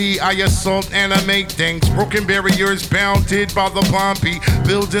 Analytically, I assault, animate things. Broken barriers bounded by the bumpy.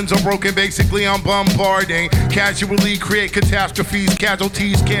 Buildings are broken, basically I'm bombarding. Casually create catastrophes,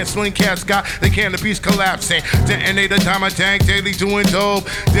 casualties, canceling cats got the canopies collapsing. Detonate a time tank, daily doing dope.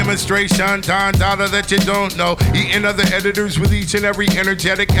 Demonstration, data that you don't know. Eating other editors with each and every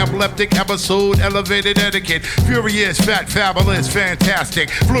energetic, epileptic episode. Elevated etiquette, furious, fat, fabulous, fantastic.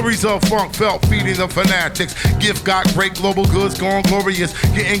 Flurries of funk felt. Feeding the fanatics. Gift got great global goods going glorious.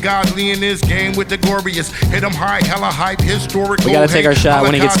 Getting godly in this game with the glorious. Hit 'em high, hella hype, historical. We gotta take our shot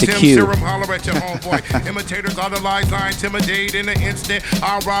when he gets to Q. Serum, holler at your homeboy. Imitators are the lies, I intimidate in an instant.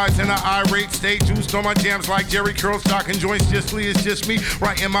 I rise in an irate state. Juiced on my jams like Jerry Curl, stocking joints. It's just me,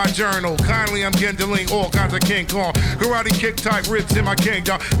 right in my journal. Kindly, I'm kindling all kinds of King Kong. Karate kick type rips in my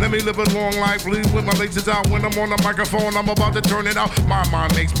kingdom. Let me live a long life, leave with my laces out. When I'm on the microphone, I'm about to turn it out. My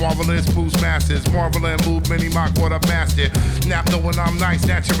mind makes marvelous moves, masses. Marvel and move, many mock what I've mastered. Nap knowing I'm nice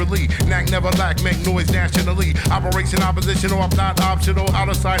naturally. Knack never lack, make noise nationally. Operation opposition, or I'm not optional. Out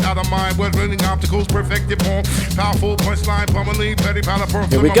of sight, out of mind. We're running obstacles, perfected form. Powerful punchline, pummeling, petty powder,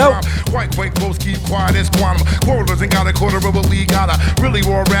 perfect. Here we go. Quite close, keep quiet as quantum. Quarters ain't got a quarter of what we gotta. Really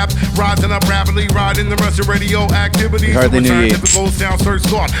raw rap, rising up rapidly, riding the rest of radio activities. Hardly knew you. Typical sound search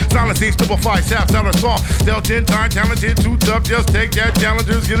thought. Silence ain't stupefy, saps out of soft. Dealt 10 times, talented, too tough. Just take that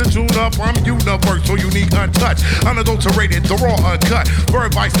challengers, get a tune up. I'm universe, so unique, untouched. Unadulterated, the raw, uncut.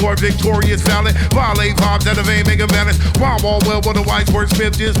 Bird vice lord, victorious, valid. Violate vibes that evade, make a vanish. Wild wall, well, what a wise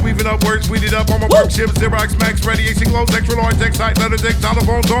wordsmith. Just weaving up words, weeded up on my workship. Xerox, Max, radiation glows, extra large, excite, letters,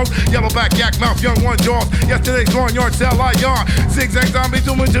 telephone tones. Yellowback, yak mouth, young one jaws. Yesterday's lawn yard, sell I yarn. Zigzag zombie,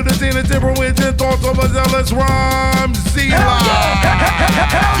 zooming to the scene of different winds and thoughts of a zealous rhyme. See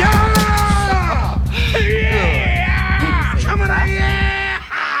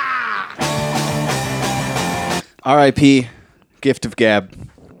R.I.P. Gift of Gab.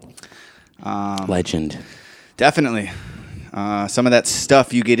 Legend. Definitely. Some of that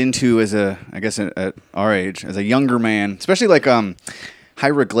stuff you get into as at our age, as a younger man, especially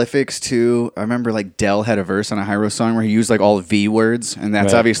hieroglyphics too. I remember Del had a verse on a Hyro song where he used all V words, and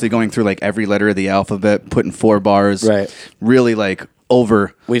that's Right. obviously going through every letter of the alphabet, putting 4 bars. Right. Really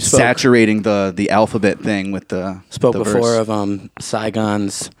over We spoke- saturating the alphabet thing with the Spoke the before verse. of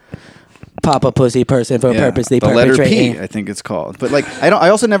Saigon's Papa Pussy person for purposely the letter perpetrating. P, I think it's called. But I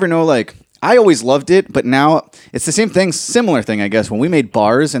also never know I always loved it, but now it's the same thing, similar thing, I guess. When we made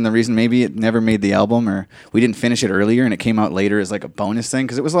Bars, and the reason maybe it never made the album, or we didn't finish it earlier and it came out later as like a bonus thing,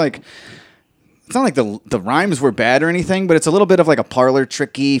 because it was like, it's not like the rhymes were bad or anything, but it's a little bit of like a parlor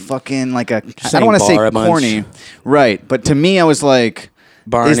tricky fucking like a, I don't want to say corny. Right. But to me, I was like,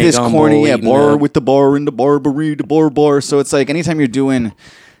 Barney is this Gumble corny? Yeah, eating bar up. with the bar and the barbary, the bar. So it's like anytime you're doing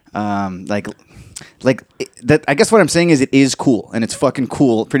like that, I guess what I'm saying is it is cool, and it's fucking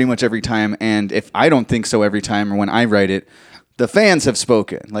cool pretty much every time. And if I don't think so every time, or when I write it, the fans have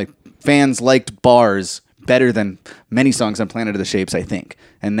spoken. Like fans liked Bars better than many songs on Planet of the Shapes, I think.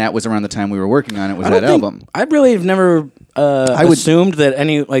 And that was around the time we were working on it. Was that album? I really have never assumed that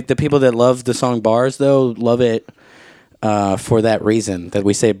any like the people that love the song Bars though love it for that reason that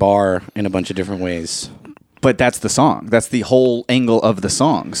we say bar in a bunch of different ways. But that's the song. That's the whole angle of the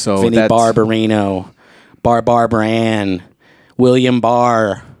song. So Vinnie Barbarino, Barbran, William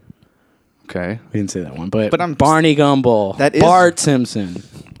Barr. Okay. We didn't say that one, but I'm Barney Gumble, That is- Bart Simpson.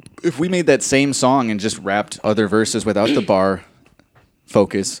 If we made that same song and just rapped other verses without the bar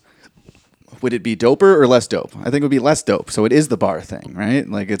focus, would it be doper or less dope? I think it would be less dope. So it is the bar thing, right?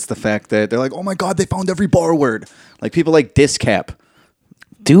 Like it's the fact that they're like, oh my God, they found every bar word. Like people like Discap.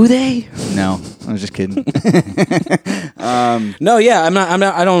 Do they? No, I was just kidding. No, yeah,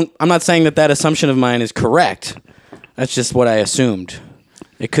 I'm not saying that assumption of mine is correct. That's just what I assumed.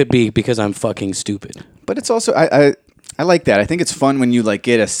 It could be because I'm fucking stupid. But it's also I like that. I think it's fun when you like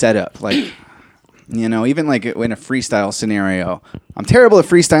get a setup, like you know, even like in a freestyle scenario. I'm terrible at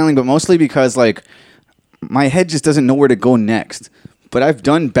freestyling, but mostly because like my head just doesn't know where to go next. But I've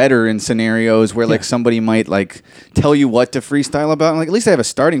done better in scenarios where like somebody might like tell you what to freestyle about. And, like at least I have a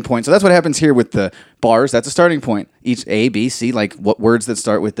starting point. So that's what happens here with the bars. That's a starting point. Each A, B, C, like what words that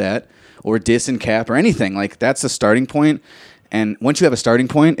start with that, or dis and cap or anything. Like that's a starting point. And once you have a starting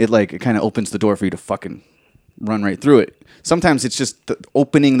point, it kind of opens the door for you to fucking run right through it. Sometimes it's just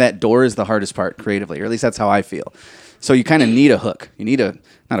opening that door is the hardest part creatively, or at least that's how I feel. So you kind of need a hook. You need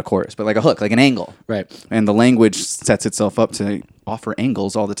not a chorus, but like a hook, like an angle. Right. And the language sets itself up to offer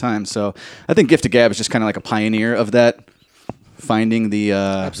angles all the time. So I think Gift of Gab is just kind of like a pioneer of that, finding the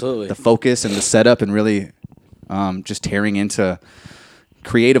Absolutely. the focus and the setup and really just tearing into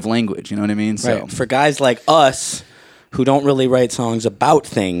creative language. You know what I mean? So Right. For guys like us who don't really write songs about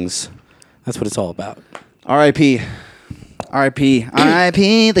things, that's what it's all about. R.I.P. R.I.P.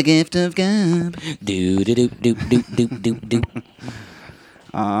 R.I.P. The Gift of Gab. Do do do do do do do do.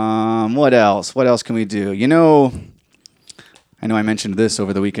 What else? What else can we do? You know, I know I mentioned this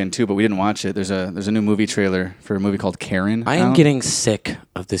over the weekend too, but we didn't watch it. There's a new movie trailer for a movie called Karen. I am out. getting sick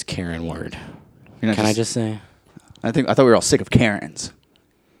of this Karen word. You're not Can I just say? I thought we were all sick of Karens.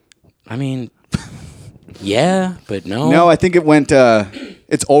 I mean, yeah, but no. No, I think it went.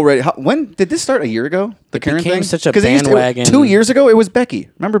 It's already. When did this start? A year ago? The Karen became thing. such a 'Cause it used to- bandwagon. 2 years ago, it was Becky.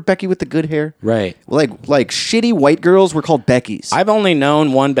 Remember Becky with the good hair? Right. Like shitty white girls were called Beckys. I've only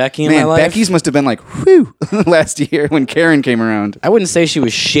known one Becky in my Man, life. Becky's must have been like whew last year when Karen came around. I wouldn't say she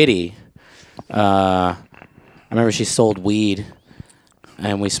was shitty. I remember she sold weed,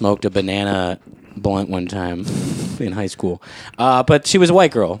 and we smoked a banana blunt one time in high school. But she was a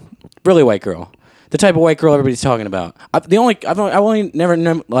white girl, really white girl, the type of white girl everybody's talking about. I've only never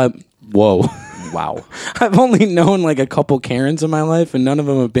whoa, wow. I've only known like a couple Karens in my life, and none of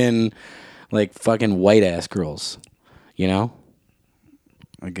them have been like fucking white ass girls. You know?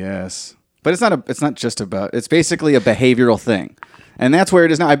 I guess. But it's not just about, it's basically a behavioral thing. And that's where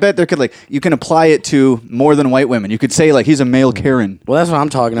it is now. I bet you can apply it to more than white women. You could say like, he's a male Karen. Well, that's what I'm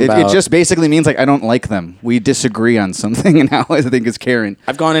talking It about. just basically means like, I don't like them. We disagree on something, and now I think it's Karen.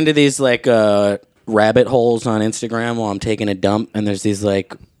 I've gone into these like rabbit holes on Instagram while I'm taking a dump, and there's these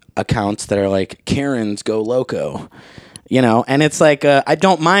like accounts that are like Karens go loco, you know, and it's like I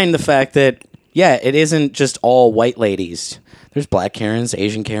don't mind the fact that it isn't just all white ladies. There's black Karens,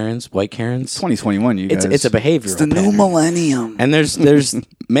 Asian Karens, white Karens. 2021, you guys. It's a behavioral. It's the new pattern. millennium. And there's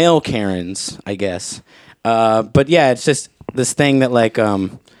male Karens, I guess. But yeah, it's just this thing that like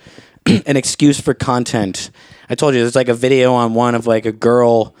an excuse for content. I told you there's like a video on one of like a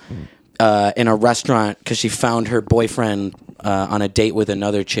girl in a restaurant because she found her boyfriend on a date with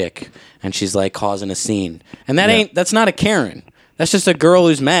another chick, and she's like causing a scene. And that's not a Karen. That's just a girl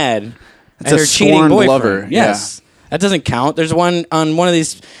who's mad at a her cheating sworn boyfriend. lover, Yes. That doesn't count. There's one on one of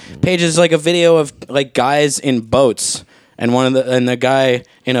these pages, like a video of like guys in boats, and the guy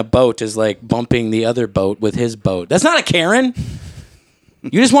in a boat is like bumping the other boat with his boat. That's not a Karen.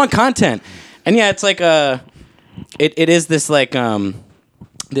 You just want content, and yeah, it's like it is this like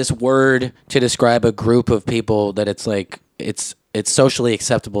this word to describe a group of people that it's like it's socially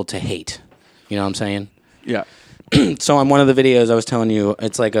acceptable to hate. You know what I'm saying? Yeah. So on one of the videos I was telling you,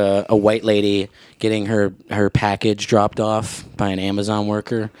 it's like a white lady getting her package dropped off by an Amazon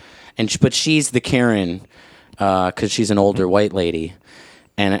worker, but she's the Karen because she's an older white lady,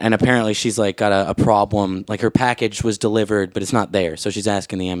 and apparently she's like got a problem. Like her package was delivered, but it's not there, so she's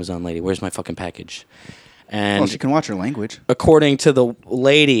asking the Amazon lady, "Where's my fucking package?" And Well, she can watch her language. according to the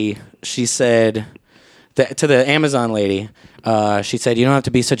lady, she said to the Amazon lady, she said, "You don't have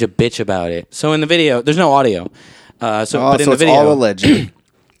to be such a bitch about it." So in the video, there's no audio. But in so the it's video, all alleged.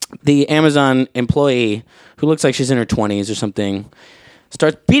 the Amazon employee, who looks like she's in her 20s or something,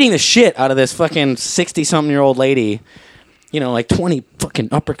 starts beating the shit out of this fucking 60-something-year-old lady. You know, like 20 fucking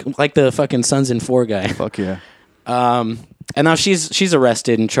like the fucking Sons in 4 guy. Fuck yeah. And now she's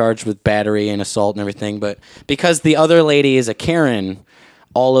arrested and charged with battery and assault and everything. But because the other lady is a Karen,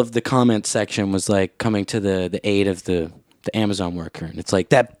 all of the comment section was like coming to the aid of the Amazon worker. And it's like,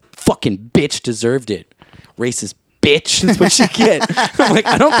 that fucking bitch deserved it. Racist bitch. That's what she get. I'm like,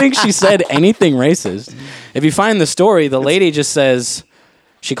 I don't think she said anything racist. If you find the story, the lady just says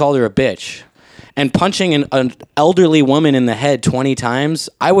she called her a bitch. And punching an elderly woman in the head 20 times,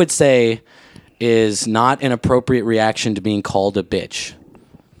 I would say, is not an appropriate reaction to being called a bitch.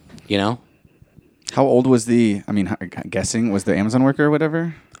 You know? How old was I'm guessing, was the Amazon worker or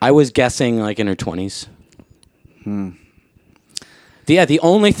whatever? I was guessing like in her 20s. The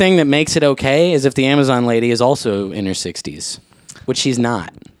only thing that makes it okay is if the Amazon lady is also in her 60s, which she's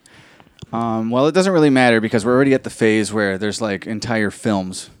not. Well, it doesn't really matter because we're already at the phase where there's like entire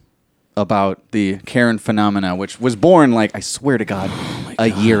films about the Karen phenomena, which was born, like, I swear to God, a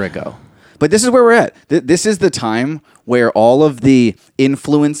year ago. But this is where we're at. This is the time where all of the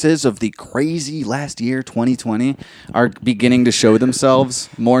influences of the crazy last year, 2020, are beginning to show themselves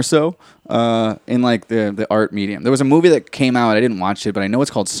more so in like the art medium. There was a movie that came out. I didn't watch it, but I know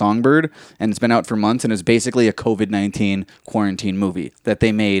it's called Songbird, and it's been out for months, and it's basically a COVID-19 quarantine movie that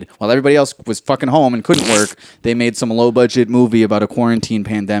they made while everybody else was fucking home and couldn't work. They made some low-budget movie about a quarantine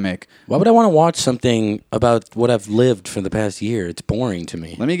pandemic. Why would I want to watch something about what I've lived for the past year? It's boring to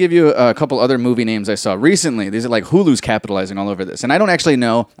me. Let me give you a couple other movie names I saw recently. These are like Hulu's capitalizing all over this. And I don't actually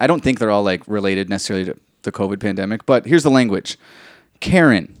know. I don't think they're all like related necessarily to the COVID pandemic. But here's the language.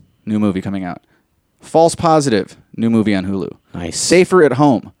 Karen, new movie coming out. False Positive, new movie on Hulu. Nice. Safer at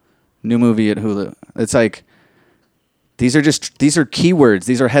Home, new movie at Hulu. It's like, these are keywords.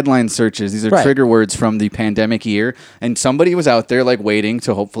 These are headline searches. These are Right. trigger words from the pandemic year. And somebody was out there like waiting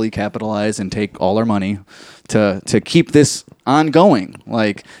to hopefully capitalize and take all our money to keep this ongoing,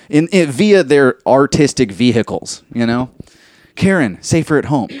 like in via their artistic vehicles, you know? Karen, Safer at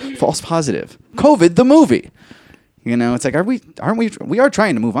Home, False Positive, COVID the movie. You know, it's like, we are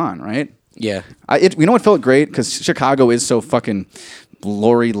trying to move on, right? Yeah. You know what felt great? Because Chicago is so fucking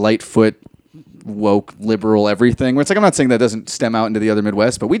Lori Lightfoot, woke, liberal, everything. Where it's like, I'm not saying that doesn't stem out into the other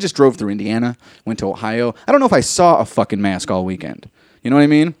Midwest, but we just drove through Indiana, went to Ohio. I don't know if I saw a fucking mask all weekend. You know what I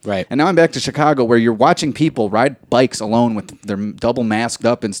mean? Right. And now I'm back to Chicago where you're watching people ride bikes alone with their double masked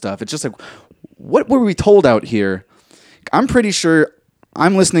up and stuff. It's just like, what were we told out here? I'm pretty sure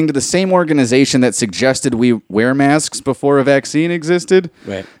I'm listening to the same organization that suggested we wear masks before a vaccine existed.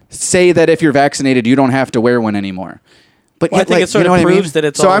 Right. Say that if you're vaccinated, you don't have to wear one anymore. But Well, I yet, think like, it sort you know of what I mean? proves that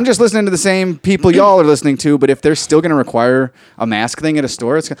it's so all- I'm just listening to the same people y'all are listening to, but if they're still going to require a mask thing at a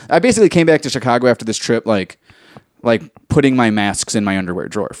store, I basically came back to Chicago after this trip, like putting my masks in my underwear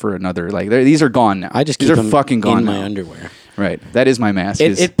drawer for another. Like these are gone now. I just these keep are them fucking gone in now. my underwear. Right. That is my mask.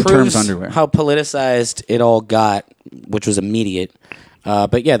 It Terms proves underwear. how politicized it all got, which was immediate.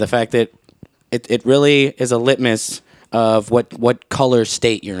 But yeah, the fact that it really is a litmus of what color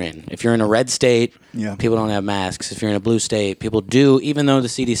state you're in. If you're in a red state, Yeah. people don't have masks. If you're in a blue state, people do, even though the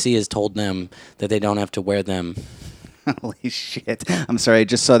CDC has told them that they don't have to wear them. Holy shit. I'm sorry, I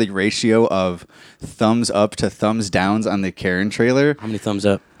just saw the ratio of thumbs up to thumbs downs on the Karen trailer. How many thumbs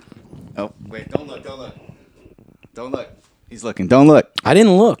up? Oh, wait, don't look. Don't look. He's looking. Don't look. I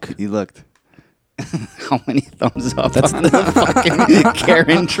didn't look. He looked. How many thumbs up on the fucking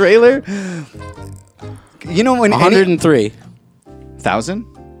Karen trailer? You know when 103.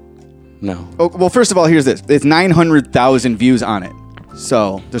 1,000? No. Oh, well, first of all, here's this. It's 900,000 views on it.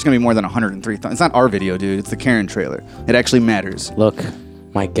 So there's going to be more than 103,000. It's not our video, dude. It's the Karen trailer. It actually matters. Look,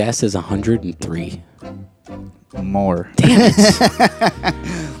 my guess is 103. More.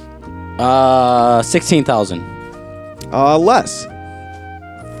 16,000. Less.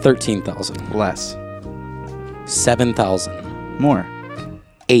 13,000. Less. 7,000. More.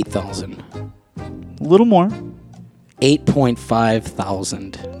 8,000. A little more. 8.5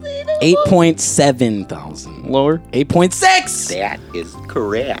 thousand. 8.7 thousand. Lower. 8.6. That is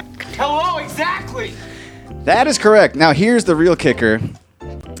correct. Hello, exactly. That is correct. Now here's the real kicker.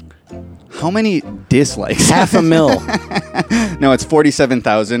 How many dislikes? 500,000. No, it's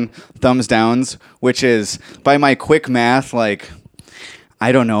 47,000 thumbs downs, which is, by my quick math, like,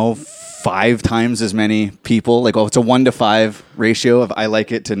 I don't know, 5 times as many people. Like, it's a 1 to 5 ratio of I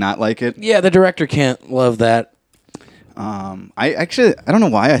like it to not like it. Yeah, the director can't love that. I don't know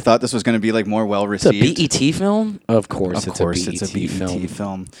why I thought this was going to be like more well It's a received. BET film? Of course, Of course, it's it's a a BET BET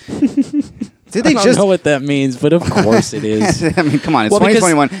film. film. Did I they don't just? know what that means, but of course it is. I mean, come on, it's Well, because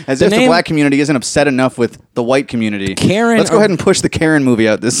 2021. As the if the name- black community isn't upset enough with the white community. Karen- Let's go ahead and push the Karen movie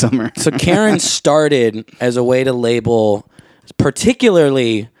out this summer. So Karen started as a way to label,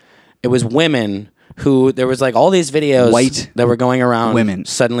 particularly, it was women who, there was like all these videos White that were going around, women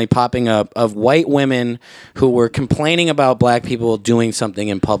suddenly popping up of white women who were complaining about black people doing something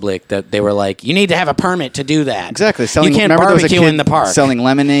in public that they were like, you need to have a permit to do that. Exactly. You can't remember there was a barbecue kid in the park. selling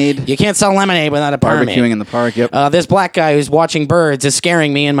lemonade, You can't sell lemonade without a permit. barbecuing in the park. Yep. This black guy who's watching birds is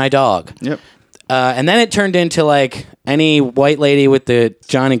scaring me and my dog. Yep. And then it turned into like any white lady with the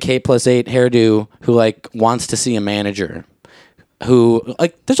John and Kate plus 8 hairdo who like wants to see a manager. Who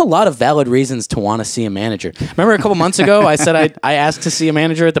like? There's a lot of valid reasons to want to see a manager. Remember a couple months ago, I said I asked to see a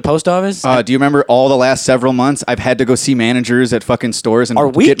manager at the post office. Do you remember all the last several months I've had to go see managers at fucking stores and Are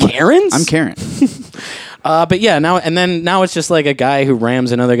we get Karens? I'm Karen. But yeah, now it's just like a guy who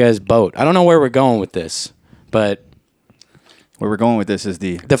rams another guy's boat. I don't know where we're going with this, but Where we're going with this is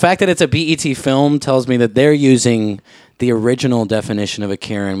the fact that it's a BET film tells me that they're using the original definition of a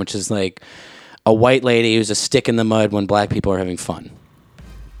Karen, which is like a white lady who's a stick in the mud when black people are having fun.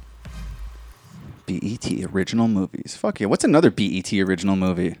 BET original movies. Fuck yeah. What's another BET original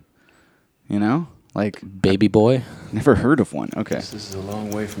movie? You know? Like, Baby Boy, never heard of one. Okay. This is a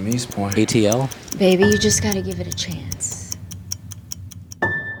long way from East Point. ATL. Baby, you just gotta give it a chance.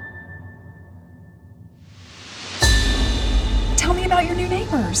 Tell me about your new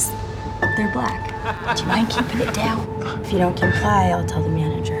neighbors. They're black. Do you mind keeping it down? If you don't comply, I'll tell the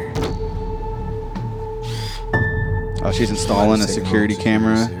manager. Oh, she's installing a security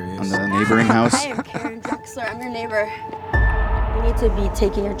camera on the neighboring house. Hi, I'm Karen Drexler. I'm your neighbor. You need to be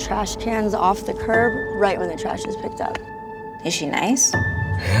taking your trash cans off the curb right when the trash is picked up. Is she nice?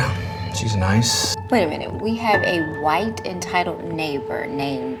 Yeah, she's nice. Wait a minute. We have a white entitled neighbor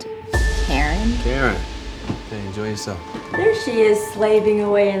named Karen. Karen, hey, enjoy yourself. There she is, slaving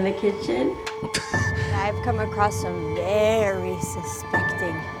away in the kitchen. I've come across some very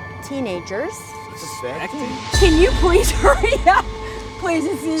suspecting teenagers. Suspecting? Can you please hurry up? Please,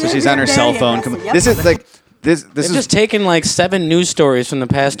 it's So she's on her cell phone. Yep. This is like this They've is just taken like 7 news stories from the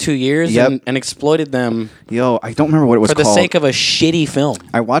past 2 years Yep. and exploited them yo. I don't remember what it was for the called. sake of a shitty film.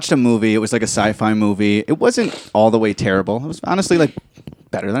 I watched a movie. It was like a sci-fi movie. It wasn't all the way terrible. It was honestly like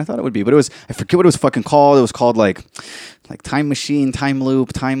better than I thought it would be. But it was, I forget what it was fucking called. It was called like Time Machine, Time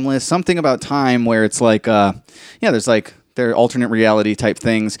Loop, Timeless, something about time where it's like there's like they're alternate reality type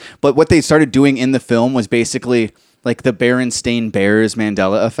things. But what they started doing in the film was basically like the Berenstain Bears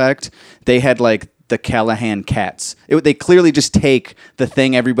Mandela effect. They had like the Callahan cats. They clearly just take the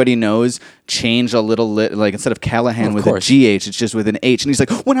thing everybody knows, change a little like instead of Callahan Of with course. a GH, it's just with an H. And he's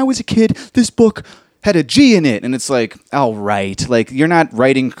like, when I was a kid, this book had a G in it. And it's like, all right. Like, you're not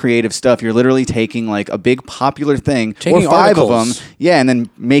writing creative stuff. You're literally taking like a big popular thing Taking or 5 of articles. them. Yeah. And then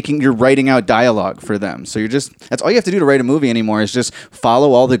you're writing out dialogue for them. So that's all you have to do to write a movie anymore is just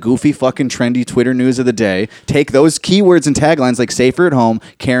follow all the goofy fucking trendy Twitter news of the day. Take those keywords and taglines like safer at home,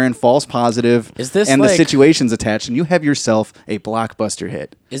 Karen, false positive, Is this and like- the situations attached. And you have yourself a blockbuster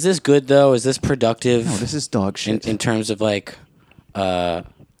hit. Is this good though? Is this productive? No, this is dog shit. in terms of like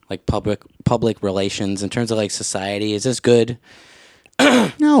public relations, in terms of like society. Is this good?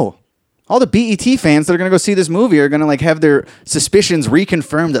 No. All the BET fans that are going to go see this movie are going to like have their suspicions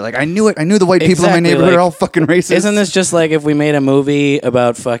reconfirmed that like I knew it. I knew the white people in my Exactly, neighborhood like, are all fucking racist. Isn't this just like if we made a movie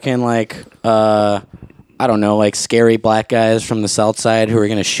about fucking like I don't know, like scary black guys from the South Side who are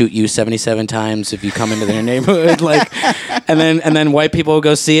gonna shoot you 77 times if you come into their neighborhood, like, and then white people will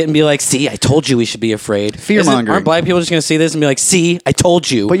go see it and be like, "See, I told you we should be afraid." Fear-mongering. Aren't black people just gonna see this and be like, "See, I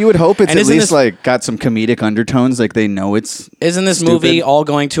told you"? But you would hope it's And at isn't least this- like got some comedic undertones, like they know it's. Isn't this stupid. movie all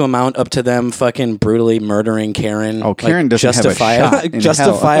going to amount up to them fucking brutally murdering Karen? Oh, Karen doesn't have a shot in hell.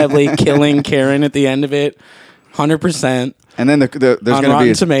 justifiably killing Karen at the end of it, 100%. And then there's On going to Rotten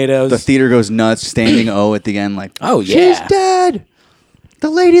be Tomatoes. the theater goes nuts, standing O at the end, like, Oh, yeah. she's dead. The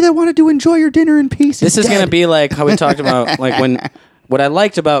lady that wanted to enjoy your dinner in peace. This is dead. going to be like how we talked about, like what I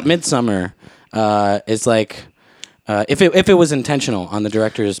liked about Midsummer is like. If it was intentional on the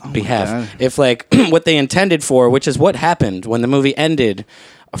director's behalf, God. if like what they intended for, which is what happened when the movie ended,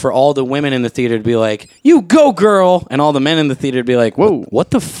 for all the women in the theater to be like, "You go, girl," and all the men in the theater to be like, "Whoa,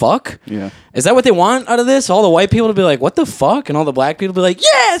 what the fuck?" Yeah. Is that what they want out of this? All the white people to be like, "What the fuck?" and all the black people to be like,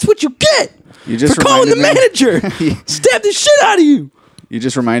 "Yeah, that's what you get You just for calling the reminded manager. Stab the shit out of you." You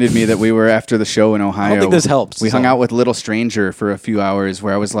just reminded me that we were after the show in Ohio. I don't think this helps. We hung out with Little Stranger for a few hours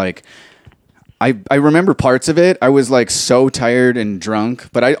where I was like, I remember parts of it. I was like so tired and drunk,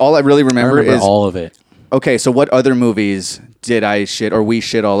 but all I really remember is all of it. Okay, so what other movies did I shit or we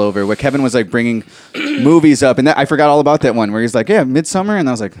shit all over? Where Kevin was like bringing movies up, and I forgot all about that one where he's like, "Yeah, Midsummer," and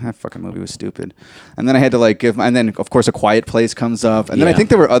I was like, "That fucking movie was stupid." And then I had to like and then of course A Quiet Place comes up, and then I think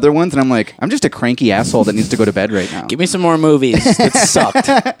there were other ones, and I'm like, I'm just a cranky asshole that needs to go to bed right now. Give me some more movies. It sucked.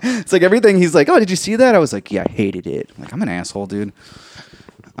 It's like everything. He's like, "Oh, did you see that?" I was like, "Yeah, I hated it." I'm like, I'm an asshole, dude.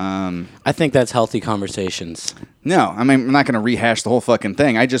 I think that's healthy conversations. No, I mean, I'm not going to rehash the whole fucking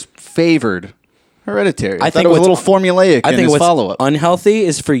thing. I just favored Hereditary. I think thought it was a what's- little formulaic I in think his what's follow-up. unhealthy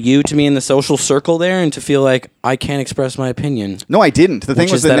is for you to be in the social circle there and to feel like I can't express my opinion. No, I didn't. The thing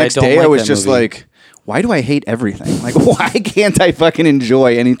Which was is the that I next don't day like I was that just movie. like, why do I hate everything? Like, why can't I fucking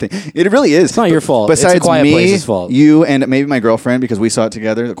enjoy anything? It really is. It's not your fault. It's A Besides Quiet me, Place's fault. you, and maybe my girlfriend, because we saw it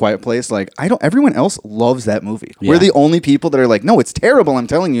together, The Quiet Place, like, everyone else loves that movie. Yeah. We're the only people that are like, no, it's terrible, I'm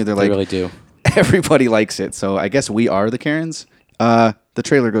telling you. They're They like, really do. everybody likes it. So I guess we are the Karens. The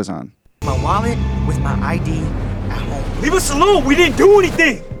trailer goes on. My wallet with my ID at home. Leave us alone. We didn't do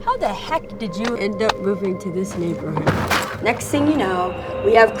anything. How the heck did you end up moving to this neighborhood? Next thing you know,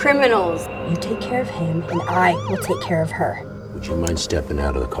 we have criminals. You take care of him, and I will take care of her. Would you mind stepping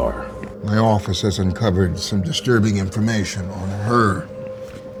out of the car? My office has uncovered some disturbing information on her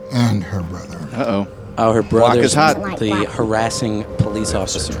and her brother. Uh-oh. Oh, her brother is hot. The harassing police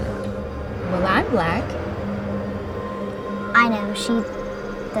officer. Well, I'm black. I know, she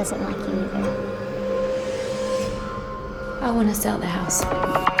doesn't like you either. I want to sell the house.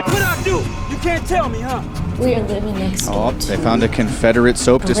 What I do? You can't tell me, huh? We are living next door. Oh, they found a Confederate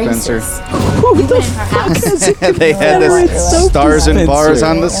soap dispenser. We went in her house. They had the stars and bars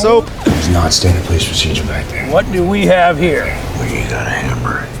on the soap. There's not standard police procedure back there. What do we have here? We got a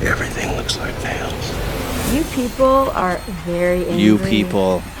hammer. Everything looks like nails. You people are very angry. You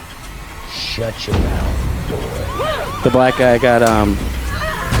people. Shut your mouth, boy. The black guy got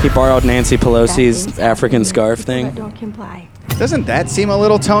he borrowed Nancy Pelosi's African scarf But thing. don't comply. Doesn't that seem a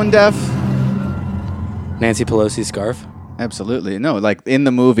little tone deaf? Nancy Pelosi's scarf. Absolutely. No, like in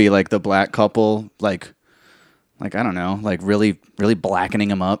the movie, like the black couple, like I don't know, like really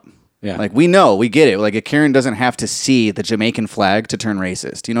blackening him up. Yeah. Like we get it. Like a Karen doesn't have to see the Jamaican flag to turn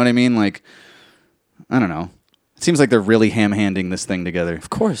racist. You know what I mean? Like, I don't know. It seems like they're really ham-handing this thing together. Of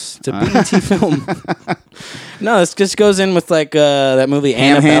course, it's a BET film. No, this just goes in with like that movie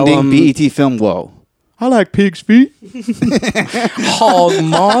Ham-handing Annabelle. BET film. Whoa. I like pig's feet. Hog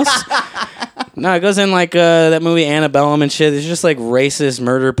moss. No, it goes in like that movie Annabellum and shit. It's just like racist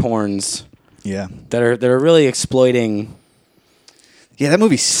murder porns. Yeah. That are really exploiting. Yeah, that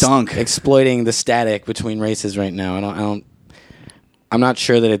movie stunk. Exploiting the static between races right now. I'm not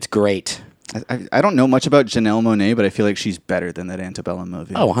sure that it's great. I don't know much about Janelle Monáe, but I feel like she's better than that Antebellum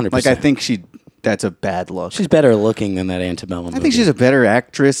movie. Oh, 100%. Like I think that's a bad look. She's better looking than that Antebellum movie. I think she's a better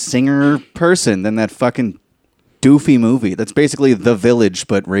actress, singer, person than that fucking doofy movie. That's basically The Village,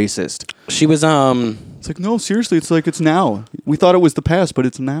 but racist. She was It's like, no, seriously, it's now. We thought it was the past, but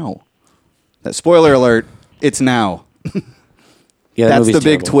it's now. That spoiler alert, it's now. Yeah, that's the movie's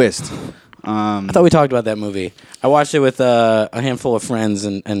big terrible. twist. I thought we talked about that movie. I watched it with a handful of friends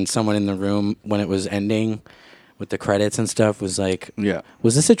and someone in the room when it was ending with the credits and stuff was like, yeah,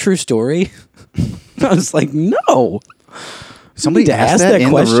 was this a true story? I was like, no. Somebody to asked ask that that in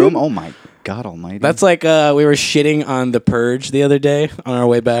question? the room? Oh my God almighty. That's like we were shitting on The Purge the other day on our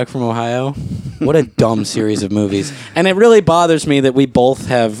way back from Ohio. What a dumb series of movies. And it really bothers me that we both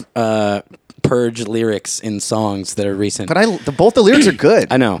have Purge lyrics in songs that are recent. But both the lyrics are good.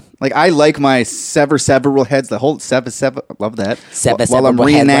 I know. Like I like my several heads. The whole sever. Love that. While I'm several heads, while I'm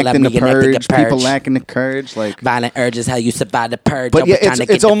reenacting the reenacting the purge, people purge. lacking the courage. Like Violent urges, how you survive the purge. But yeah, Always trying to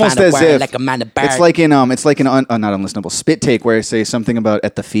get it's the almost final as word if like a man of bird. it's like in not unlistenable spit take where I say something about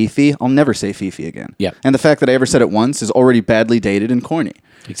at the Fifi. I'll never say Fifi again. Yeah. And the fact that I ever said it once is already badly dated and corny.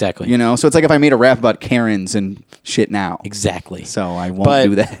 Exactly. You know, so it's like if I made a rap about Karens and shit now. Exactly. So I won't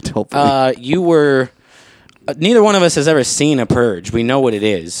do that. Hopefully, you were. Neither one of us has ever seen a Purge. We know what it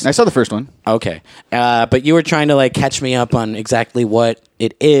is. I saw the first one. Okay, but you were trying to like catch me up on exactly what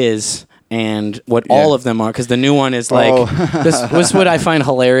it is and what all of them are, because the new one is like this was what I find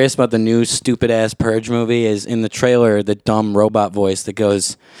hilarious about the new stupid ass Purge movie is in the trailer the dumb robot voice that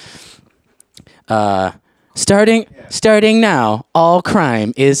goes, Starting now, all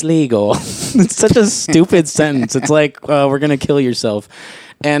crime is legal. It's such a stupid sentence. It's like, we're going to kill yourself.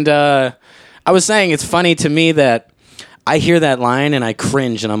 And I was saying it's funny to me that I hear that line and I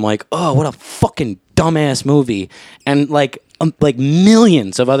cringe and I'm like, oh, what a fucking dumbass movie. And like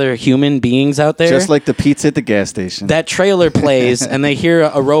millions of other human beings out there. Just like the pizza at the gas station. That trailer plays and they hear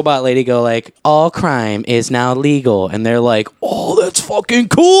a robot lady go like, all crime is now legal. And they're like, oh, that's fucking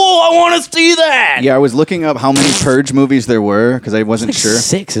cool. I want to see that. Yeah, I was looking up how many Purge movies there were because I wasn't sure.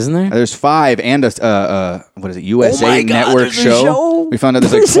 6, isn't there? There's 5 and a what is it, USA Oh my God, Network there's a show. We found out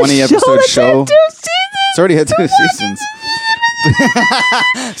there's like 20 episode show. It's already had 2 seasons.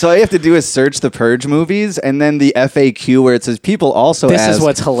 So all you have to do is search the Purge movies and then the FAQ where it says people also This ask, is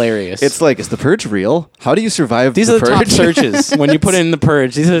what's hilarious. It's like, is the Purge real? How do you survive These the are the top Purge? searches. When you put in the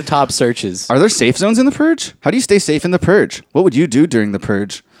Purge, these are the top searches. Are there safe zones in the Purge? How do you stay safe in the Purge? What would you do during the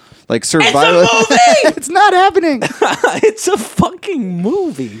Purge? Like survival? It's a movie! It's not happening. It's a fucking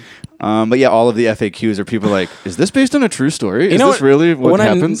movie. But yeah, all of the FAQs are people like, is this based on a true story? Is know this really what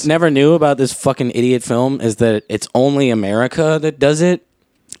happens? I never knew about this fucking idiot film is that it's only America that does it.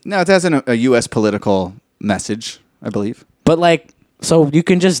 No, it has a U.S. political message, I believe. But like, so you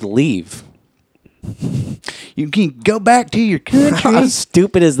can just leave. You can go back to your country. How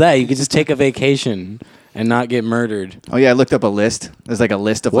stupid is that? You could just take a vacation and not get murdered. Oh yeah, I looked up a list. There's like a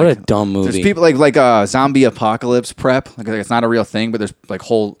list of What like a dumb movie. There's people like zombie apocalypse prep. Like it's not a real thing, but there's like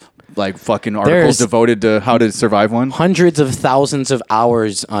whole like fucking articles devoted to how to survive one. Hundreds of thousands of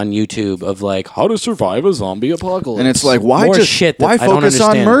hours on YouTube of like how to survive a zombie apocalypse. And it's like why More just shit that why I don't focus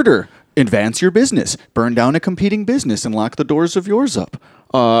on understand. murder? Advance your business. Burn down a competing business and lock the doors of yours up.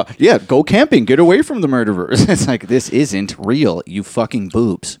 Yeah, go camping. Get away from the murderers. It's like, this isn't real, you fucking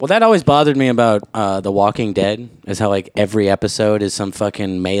boobs. Well, that always bothered me about The Walking Dead, is how like every episode is some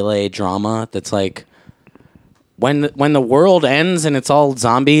fucking melee drama that's like when the world ends and it's all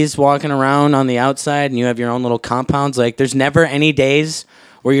zombies walking around on the outside and you have your own little compounds, like there's never any days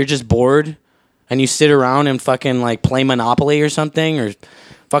where you're just bored and you sit around and fucking like play Monopoly or something or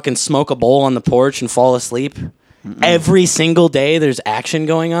fucking smoke a bowl on the porch and fall asleep. Every single day there's action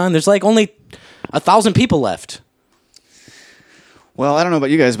going on. There's like only 1,000 people left. Well, I don't know about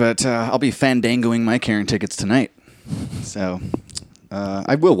you guys, but I'll be fandangoing my Karen tickets tonight. So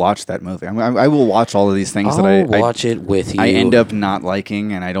I will watch that movie. I will watch all of these things that I watch it with you. I end up not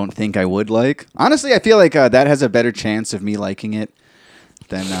liking, and I don't think I would like. Honestly, I feel like that has a better chance of me liking it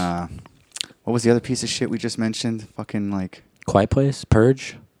than what was the other piece of shit we just mentioned? Fucking like Quiet Place,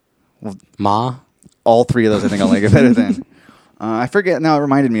 Purge, Ma. All 3 of those I think I'll like it better than. I forget now. It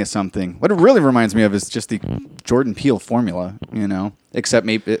reminded me of something. What it really reminds me of is just the Jordan Peele formula, you know. Except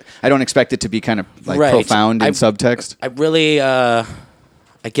maybe I don't expect it to be kind of like profound in subtext. I really, I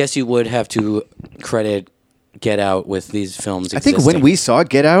guess you would have to credit Get Out with these films. I think when we saw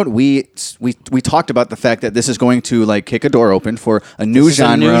Get Out, we talked about the fact that this is going to like kick a door open for a new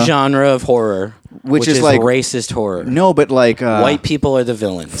genre, a new genre of horror, which is like racist horror. No, but like white people are the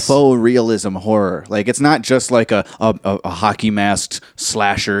villains. Faux realism horror. Like it's not just like a hockey masked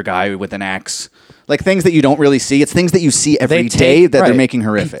slasher guy with an axe. Like things that you don't really see. It's things that you see every day that they're making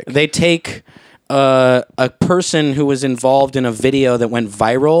horrific. They take a person who was involved in a video that went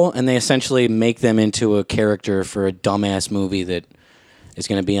viral, and they essentially make them into a character for a dumbass movie that is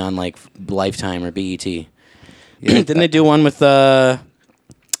going to be on like Lifetime or BET. Yeah. Didn't they do one with the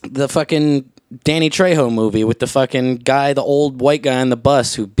fucking Danny Trejo movie with the fucking guy, the old white guy on the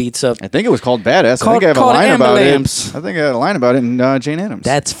bus who beats up? I think it was called Badass. I think I have a line about it. I think I had a line about it in Jane Addams.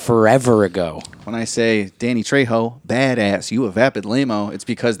 That's forever ago. When I say Danny Trejo, badass, you a vapid lame-o, it's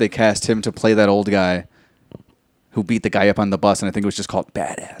because they cast him to play that old guy who beat the guy up on the bus, and I think it was just called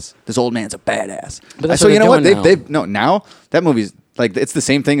Badass. This old man's a badass. But so you know what? Now that movie's like it's the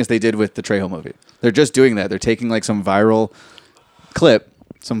same thing as they did with the Trejo movie. They're just doing that. They're taking like some viral clip,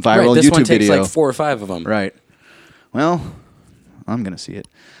 some viral this YouTube one takes video. like 4 or 5 of them. Right. Well, I'm gonna see it.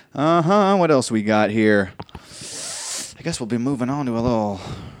 What else we got here? I guess we'll be moving on to a little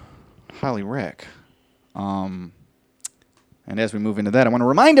Holly Rec. And as we move into that, I want to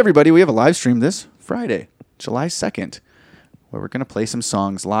remind everybody we have a live stream this Friday, July 2nd, where we're going to play some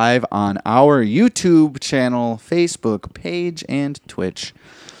songs live on our YouTube channel, Facebook page, and Twitch.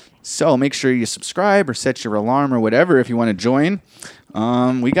 So make sure you subscribe or set your alarm or whatever if you want to join.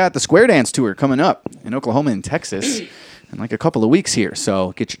 We got the Square Dance Tour coming up in Oklahoma and Texas in like a couple of weeks here.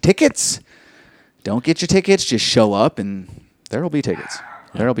 So get your tickets. Don't get your tickets. Just show up and there will be tickets.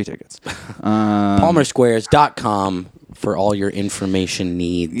 There'll be tickets. PalmerSquares.com for all your information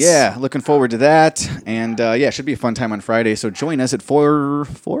needs. Yeah, looking forward to that. And it should be a fun time on Friday. So join us at 4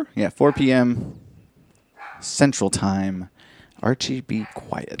 p.m. Central Time. Archie, be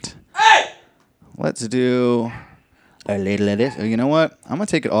quiet. Hey! Let's do a little of this. Oh, you know what? I'm going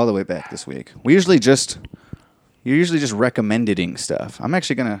to take it all the way back this week. You're usually just recommending stuff. I'm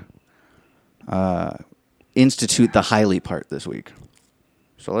actually going to institute the highly part this week.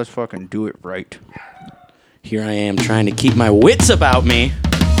 So let's fucking do it right. Here I am trying to keep my wits about me.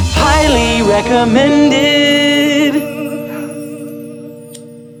 Highly recommended.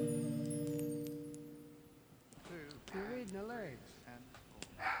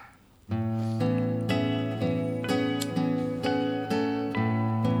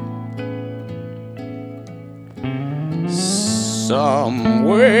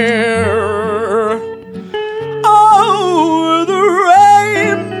 Somewhere over the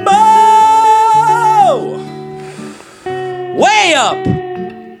rainbow, way up,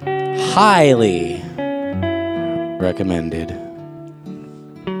 highly recommended.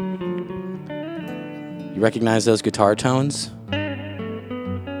 You recognize those guitar tones?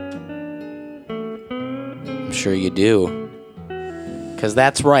 I'm sure you do. 'Cause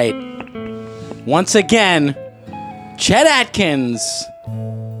that's right. Once again, Chet Atkins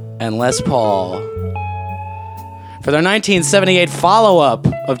and Les Paul for their 1978 follow-up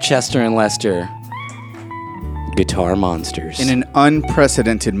of Chester and Lester, Guitar Monsters. In an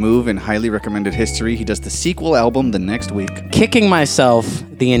unprecedented move in highly recommended history, he does the sequel album the next week. Kicking myself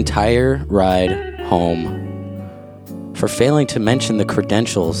the entire ride home for failing to mention the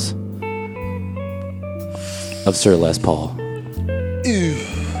credentials of Sir Les Paul. Ew.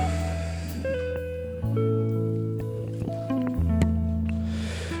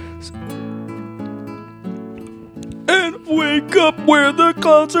 And wake up where the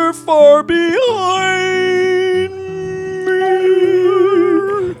clouds are far behind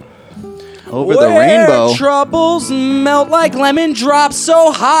me. Over the rainbow. Troubles melt like lemon drops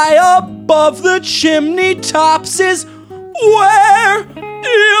so high above the chimney tops is where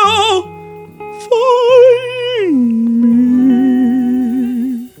you'll find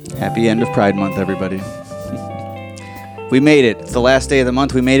me. Happy end of Pride Month, everybody. We made it. It's the last day of the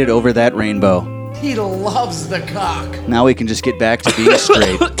month. We made it over that rainbow. He loves the cock. Now we can just get back to being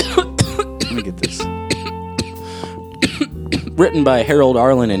straight. Let me get this. Written by Harold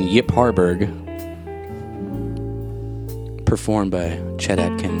Arlen and Yip Harburg. Performed by Chet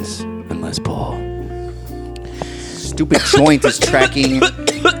Atkins and Les Paul. Stupid joint is tracking.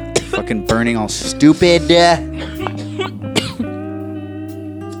 Fucking burning all stupid.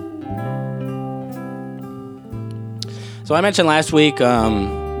 So I mentioned last week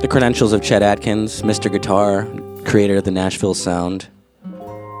the credentials of Chet Atkins, Mr. Guitar, creator of the Nashville sound.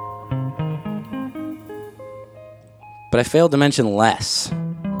 But I failed to mention Les.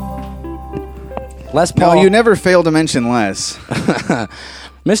 Les Paul. No, you never fail to mention Les.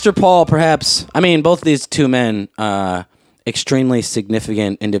 Mr. Paul, perhaps, I mean, both these two men, extremely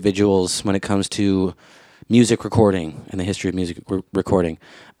significant individuals when it comes to music recording and the history of music recording.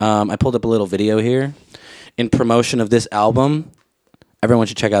 I pulled up a little video here in promotion of this album. Everyone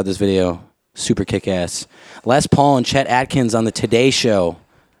should check out this video. Super kick-ass. Les Paul and Chet Atkins on the Today Show,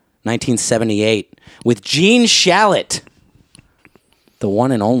 1978, with Gene Shalit, the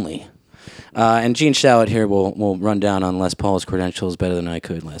one and only. And Gene Shalit here will run down on Les Paul's credentials better than I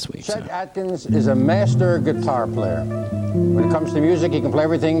could last week. Chet Atkins is a master guitar player. When it comes to music, he can play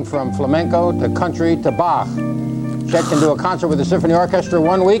everything from flamenco to country to Bach. Chet can do a concert with the symphony orchestra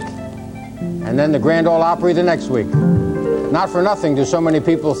one week, and then the Grand Ole Opry the next week. Not for nothing do so many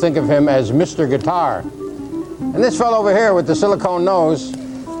people think of him as Mr. Guitar. And this fellow over here with the silicone nose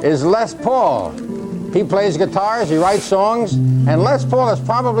is Les Paul. He plays guitars, he writes songs, and Les Paul has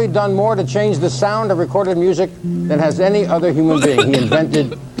probably done more to change the sound of recorded music than has any other human being. He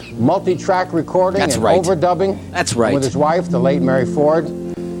invented multi-track recording and overdubbing. That's right. With his wife, the late Mary Ford.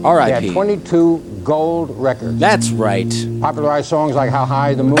 R.I.P. He had 22 gold records. That's right. Popularized songs like How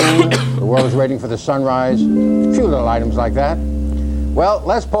High the Moon, The World is Waiting for the Sunrise, a few little items like that. Well,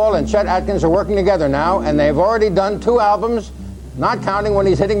 Les Paul and Chet Atkins are working together now, and they've already done 2 albums, not counting when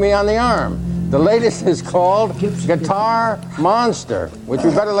he's hitting me on the arm. The latest is called Guitar Monster, which we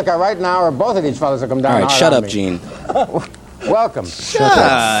better look at right now, or both of these fellas will come down. All right, hard shut on up, me. Gene. Welcome. Shut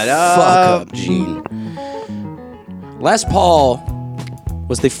up. Fuck up, Gene. Les Paul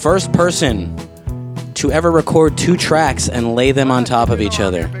was the first person to ever record 2 tracks and lay them on top of each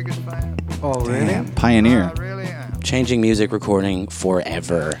other. Oh, really? Damn, pioneer. Changing music recording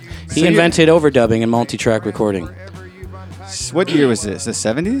forever. He invented overdubbing and multi-track recording. What year was this? The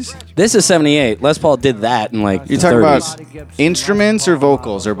 70s? This is 78. Les Paul did that in like You the talking 30s. about instruments or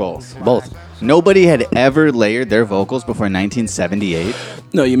vocals or both? Both. Nobody had ever layered their vocals before 1978.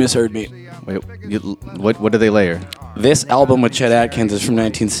 No, you misheard me. Wait, what do they layer? This album with Chet Atkins is from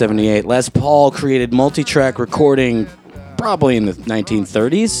 1978. Les Paul created multi-track recording probably in the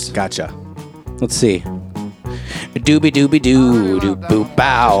 1930s. Gotcha. Let's see. Doobie doobie doo doo boop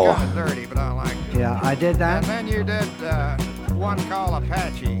bow. Dirty, but I like it. Yeah, I did that. And then you did one called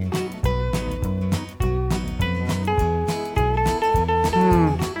Apache.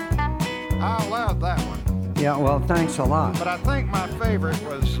 I love that one. Yeah, well, thanks a lot. But I think my favorite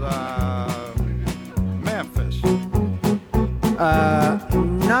was Memphis.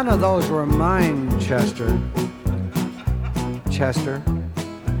 None of those were mine, Chester. Chester.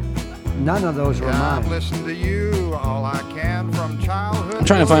 None of those were I've mine. listened to you all I can from childhood. I'm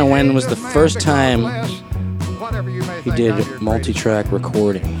trying to find when was the Man, first God time bless. Whatever you may he think, did I'm your multi-track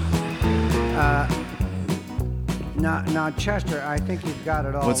recording. Now, Chester, I think you've got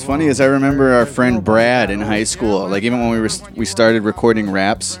it all. What's funny is I remember our friend Brad in high school. Like even when we started recording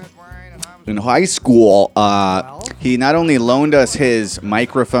raps in high school, he not only loaned us his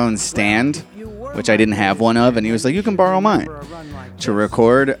microphone stand, which I didn't have one of, and he was like, "You can borrow mine to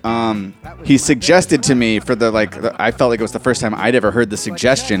record." He suggested to me for I felt like it was the first time I'd ever heard the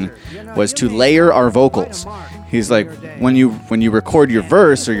suggestion was to layer our vocals. He's like, when you record your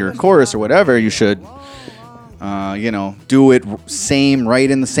verse or your chorus or whatever, you should. Do it same,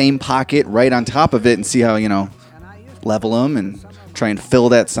 right in the same pocket, right on top of it, and see how, level them and try and fill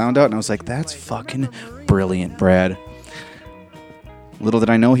that sound out. And I was like, that's fucking brilliant, Brad. Little did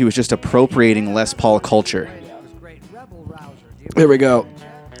I know he was just appropriating Les Paul culture. Here we go.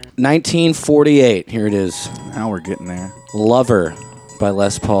 1948. Here it is. Now we're getting there. Lover by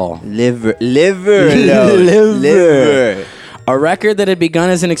Les Paul. Liver. A record that had begun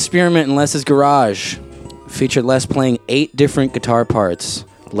as an experiment in Les's garage. Featured Les playing 8 different guitar parts,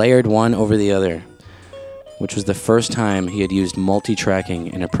 layered one over the other, which was the first time he had used multi-tracking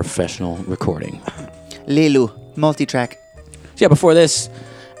in a professional recording. Lilu, multi-track. So yeah, before this,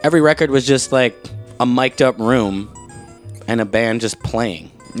 every record was just like a mic'd up room and a band just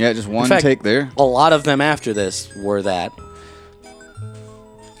playing. Yeah, just one In fact, take there. A lot of them after this were that.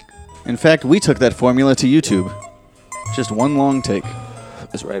 In fact, we took that formula to YouTube. Just one long take.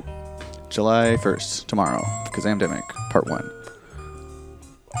 That's right. July 1st, tomorrow, Kazamdemic, part 1.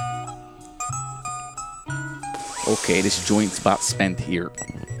 Okay, this joint spot spent here.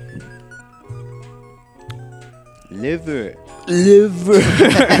 Liver.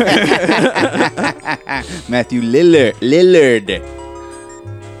 Matthew Lillard.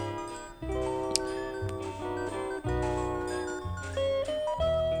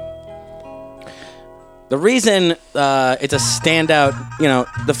 The reason it's a standout,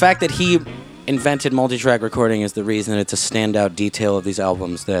 the fact that he invented multi-track recording is the reason that it's a standout detail of these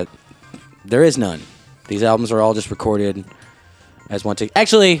albums that there is none. These albums are all just recorded as one take.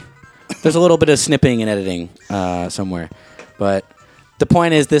 Actually, there's a little bit of snipping and editing somewhere. But the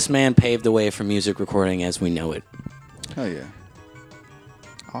point is this man paved the way for music recording as we know it. Hell yeah.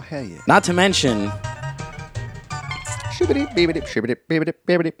 Oh, hell yeah. Not to mention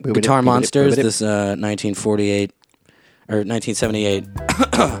Guitar Monsters, this 1948 or 1978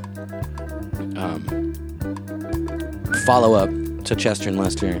 follow-up to Chester and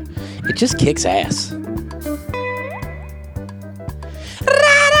Lester. It just kicks ass.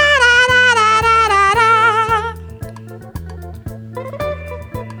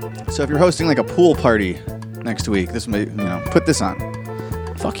 So if you're hosting like a pool party next week, this may, put this on.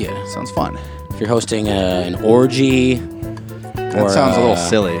 Fuck yeah. Sounds fun. If you're hosting an orgy, that sounds a little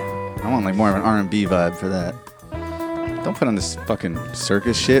silly. I want like more of an R&B vibe for that. Don't put on this fucking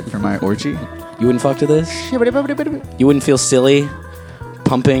circus shit for my orgy. You wouldn't fuck to this? You wouldn't feel silly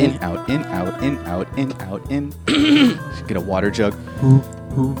pumping? In, out, in, out, in, out, in, out, in. Get a water jug.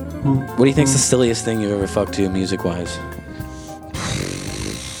 What do you think's the silliest thing you've ever fucked to music-wise?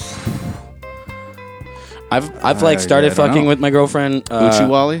 I've like started fucking with my girlfriend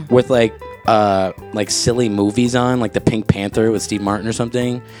Uchiwali? with like silly movies on, like the Pink Panther with Steve Martin or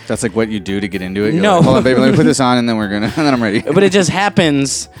something. That's like what you do to get into it. You're No. like, hold on, baby, let me put this on, and then and then I'm ready. But it just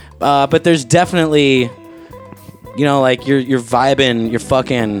happens. But there's definitely, like you're vibing, you're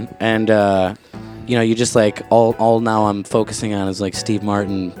fucking, and you just like all now I'm focusing on is like Steve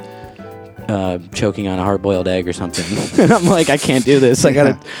Martin choking on a hard-boiled egg or something. And I'm like, I can't do this.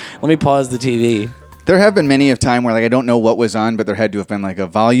 Let me pause the TV. There have been many of time where like I don't know what was on, but there had to have been like a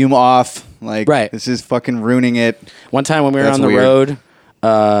volume off. Like, right. This is fucking ruining it. One time when we were That's on the weird. road,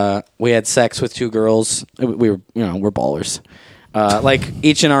 we had sex with 2 girls. We were, we're ballers. Like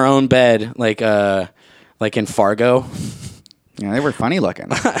each in our own bed, like in Fargo. Yeah, they were funny looking.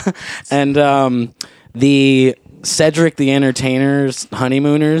 And the Cedric the Entertainer's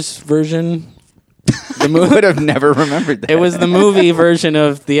Honeymooners version. I would have never remembered that. It was the movie version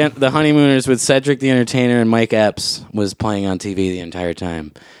of the Honeymooners with Cedric the Entertainer and Mike Epps was playing on TV the entire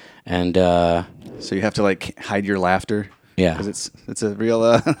time. And so you have to like hide your laughter. Yeah, because it's a real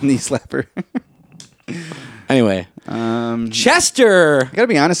knee slapper. Anyway, Chester. I gotta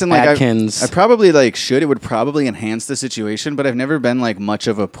be honest, and like Atkins. I probably like should. It would probably enhance the situation, but I've never been like much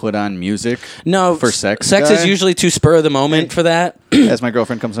of a put on music. No, for sex. Sex guy. is usually too spur of the moment for that. As my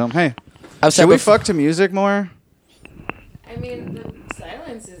girlfriend comes home, hey, should we fuck to music more? I mean, the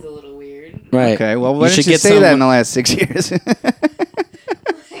silence is a little weird. Right. Okay. Well, why didn't you say that in the last 6 years? Like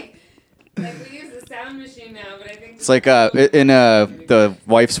we use the sound machine now, but I think It's like in the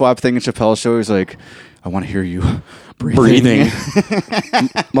wife swap thing in Chappelle's show. He's like, I want to hear you breathing.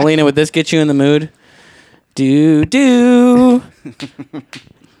 Melina, would this get you in the mood? Do do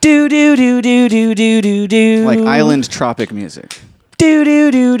do do do do do do do do. Like island tropic music. Do do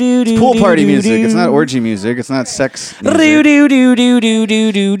do do do. It's pool party music. It's not orgy music. It's not sex music. Do do do do do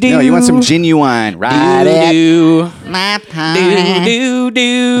do do do. No, you want some genuine. Ride it. My party. Do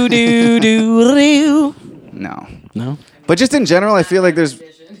do do do do. No. But just in general, I feel like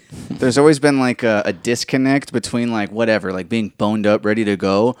there's always been like a disconnect between like whatever, like being boned up, ready to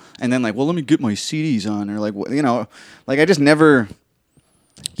go, and then like, well, let me get my CDs on, or like, like I just never.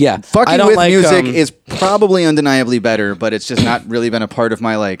 Yeah, fucking with music is probably undeniably better, but it's just not really been a part of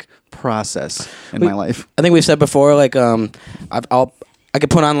my like process in my life. I think we've said before, like I could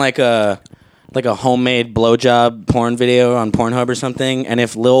put on like a homemade blowjob porn video on Pornhub or something, and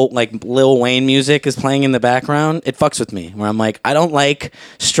if Lil Wayne music is playing in the background, it fucks with me. Where I'm like, I don't like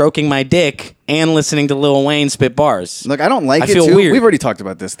stroking my dick and listening to Lil Wayne spit bars. Look, I don't like it feel too. weird. We've already talked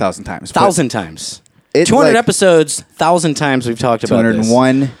about this 1,000 times. 1,000 times. 200 like, episodes, 1,000 times we've talked about this.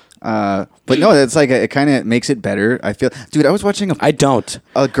 201. But no, it's like it kind of makes it better. I feel, dude. I was watching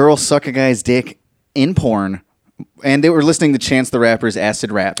a girl suck a guy's dick in porn, and they were listening to Chance the Rapper's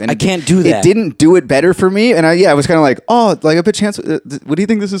acid rap. And I can't do that. It didn't do it better for me. And I was kind of like, oh, like I bet Chance. What do you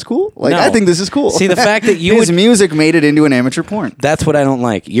think this is cool? Like No. I think this is cool. See, the fact that you his music made it into an amateur porn. That's what I don't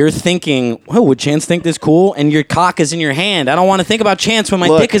like. You're thinking, oh, would Chance think this cool? And your cock is in your hand. I don't want to think about Chance when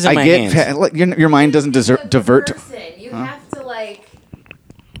my dick is in my hand. Your mind doesn't divert. you have to like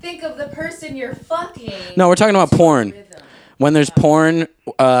think of the person you're fucking. No, we're talking about porn. When there's porn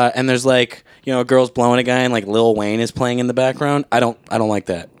and there's like, a girl's blowing a guy and like Lil Wayne is playing in the background, I don't like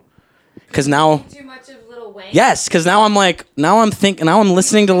that. Cuz now Too much of Lil Wayne. Yes, cuz now I'm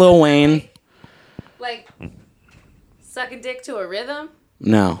listening to Lil Wayne. Like sucking dick to a rhythm?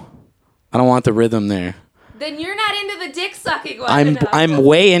 No. I don't want the rhythm there. Then you're not into the dick sucking one enough. I'm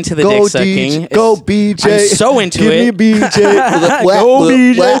way into the dick sucking. Go BJ. I'm so into Give it. me BJ. Go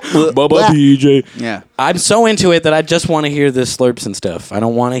BJ. Bubba BJ. Yeah. I'm so into it that I just want to hear the slurps and stuff. I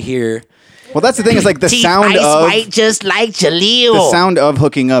don't want to hear. Well, that's the thing is like the sound of white just like Jaleel. the sound of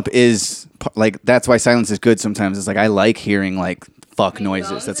hooking up is like that's why silence is good sometimes. It's like I like hearing like fuck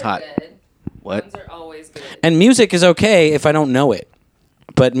noises. That's hot. What? And music is okay if I don't know it.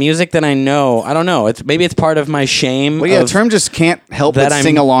 But music that I know, I don't know. Maybe it's part of my shame. Well, yeah, Term just can't help but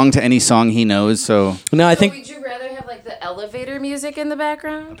sing along to any song he knows. So no, I think Would you rather have like the elevator music in the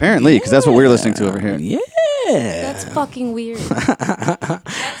background? apparently, because that's what we're listening to over here. Yeah, That's fucking weird.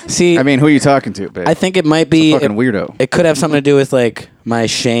 See, I mean, who are you talking to, babe? I think it might be It's a fucking weirdo. It could have something to do with like my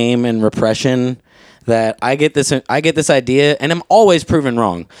shame and repression. That I get this idea, and I'm always proven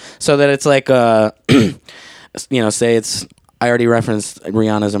wrong. So that it's like, say it's. I already referenced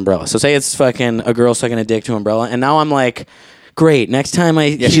Rihanna's Umbrella. So say it's fucking a girl sucking a dick to Umbrella, and now I'm like, great. Next time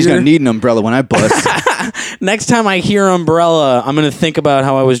she's gonna need an umbrella when I bust. Next time I hear Umbrella, I'm gonna think about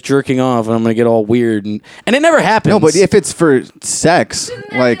how I was jerking off, and I'm gonna get all weird, and it never happens. No, but if it's for sex,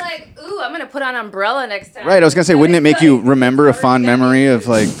 like Ooh, I'm gonna put on Umbrella next time. right, I was gonna say, wouldn't it make you remember a fond memory of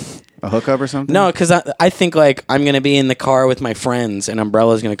like a hookup or something? No, because I think like I'm gonna be in the car with my friends, and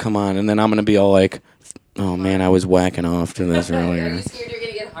Umbrella's gonna come on, and then I'm gonna be all like, oh man, I was whacking off to this earlier. Are you scared you're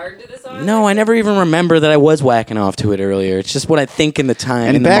gonna get hard to this song? No, I never even remember that I was whacking off to it earlier. It's just what I think in the time.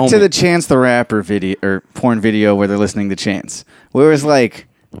 And in back the to the moment. Chance the Rapper video or porn video where they're listening to Chance, where it was like,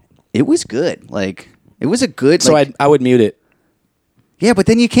 it was good. Like it was a good. So like, I would mute it. Yeah, but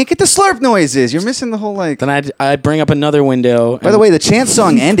then you can't get the slurp noises. You're missing the whole like. Then I bring up another window. By the way, the chance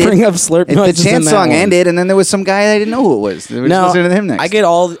song ended. Bring up slurp The noises. chance in that song one. ended, and then there was some guy I didn't know who it was. We were just listening to him next. I get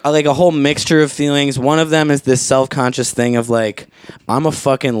all like a whole mixture of feelings. One of them is this self-conscious thing of like, I'm a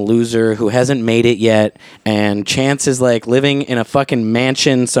fucking loser who hasn't made it yet, and Chance is like living in a fucking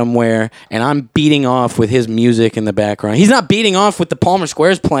mansion somewhere, and I'm beating off with his music in the background. He's not beating off with the Palmer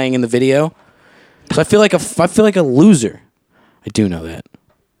Squares playing in the video, so I feel like a loser. I do know that.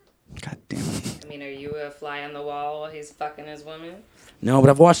 God damn it. I mean, are you a fly on the wall while he's fucking his woman? No,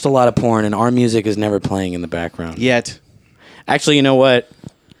 but I've watched a lot of porn, and our music is never playing in the background. Yet. Actually, you know what?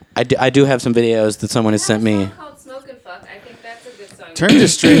 I do have some videos that someone has sent me. Called Smoke and Fuck. I think that's a good song. Turn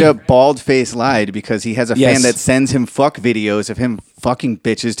just straight up bald face lied because he has a Yes. fan that sends him fuck videos of him fucking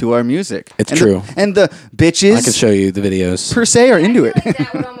bitches to our music. It's And true. And the bitches I can show you the videos. per se are into it.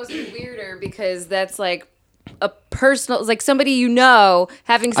 That would almost be weirder because that's like a personal, it's like somebody you know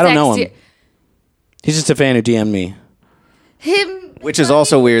having sex. I don't know him. He's just a fan who DM'd me. Him. Which is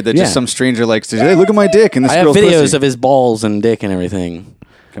also weird that Yeah. just some stranger likes to say, hey, look at my dick and this I have girl's videos pussy. of his balls and dick and everything.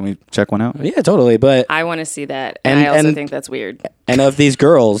 Can we check one out? Yeah, totally. But I want to see that, and I also think that's weird. And of these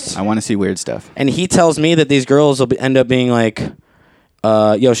girls, I want to see weird stuff. And he tells me that these girls will end up being like,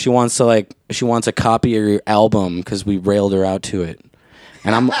 yo, she wants a copy of your album because we railed her out to it.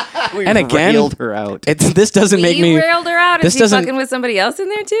 And I'm, and again, railed her out. This doesn't make me. You railed her out. This Is he doesn't. fucking with somebody else in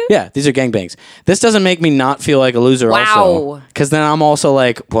there too? Yeah, these are gangbangs. This doesn't make me not feel like a loser. Wow. Also, because then I'm also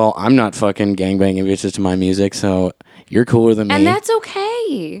like, well, I'm not fucking gangbanging bitches to my music, so you're cooler than me. And that's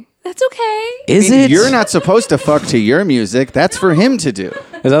okay. That's okay. Is it? You're not supposed to fuck to your music. That's for him to do.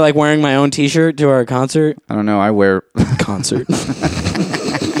 Is that like wearing my own T-shirt to our concert? I don't know. I wear concert.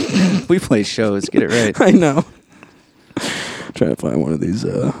 We play shows. Get it right. I know. Try to find one of these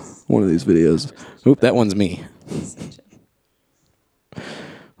videos. Oop, that one's me.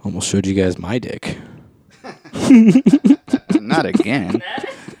 Almost showed you guys my dick. Not again.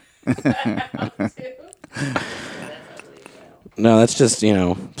 No, that's just,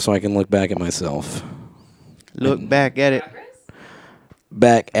 so I can look back at myself. Look back at it.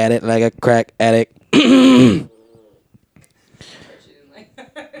 Back at it like a crack addict.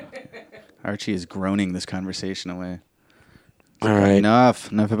 Archie is groaning this conversation away. All right.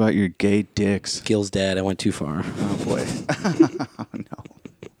 Enough about your gay dicks. Gil's dad, I went too far. Oh, boy. Oh, no.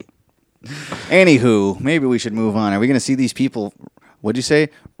 Anywho, maybe we should move on. Are we going to see these people, what'd you say,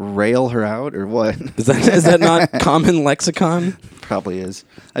 rail her out or what? Is that not common lexicon? Probably is.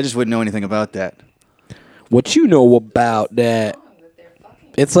 I just wouldn't know anything about that. What you know about that?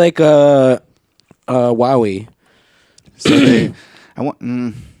 It's like Wowie. So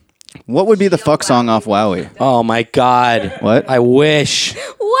what would be the fuck song off Wowie? Oh my god. What? I wish.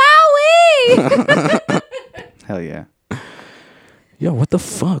 Wowie! Hell yeah. Yo, what the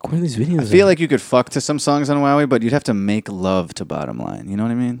fuck? What are these videos? I feel like you could fuck to some songs on Wowie, but you'd have to make love to Bottom Line. You know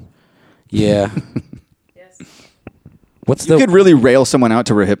what I mean? Yeah. What's You could really rail someone out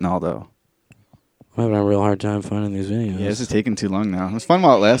to Rohypnol, though. I'm having a real hard time finding these videos. Yeah, this is taking too long now. It was fun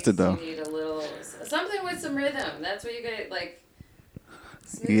while it lasted, though. You need a little something with some rhythm. That's what you get. Like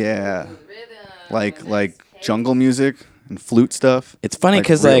Yeah. Like jungle music and flute stuff. It's funny Like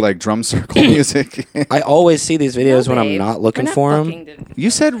because like drum circle music. I always see these videos when I'm babe. not looking We're not for fucking them. You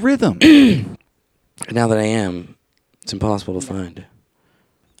said rhythm. Now that I am, it's impossible to find.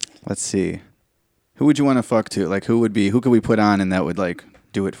 Let's see. Who would you want to fuck to? Like, who could we put on and that would, like,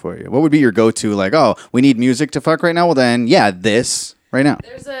 do it for you? What would be your go-to? Like, oh, we need music to fuck right now? Well, then, yeah, this right now.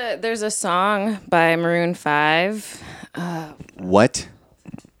 there's a song by Maroon 5. What?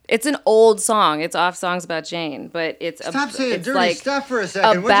 It's an old song. It's off Songs About Jane, but it's Stop saying it's dirty like stuff for a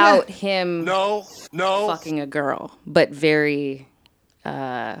second, would about ya? him fucking a girl, but very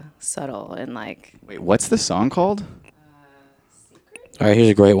subtle and like. Wait, what's the song called? All right, here's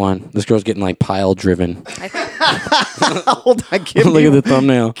a great one. This girl's getting like pile driven. Hold on, give Look me at the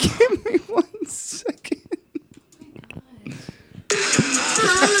thumbnail. Give me 1 second.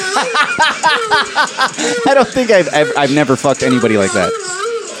 I don't think I've never fucked anybody like that.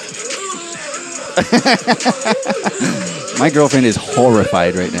 My girlfriend is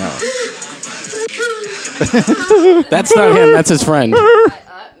horrified right now. That's not him. That's his friend.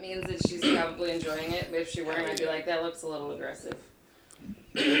 Means that she's probably enjoying it, but if she weren't, I'd be like, that looks a little aggressive.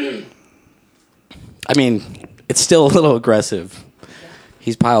 I mean, it's still a little aggressive.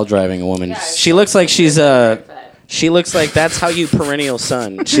 He's pile driving a woman. She looks like she's She looks like that's how you perennial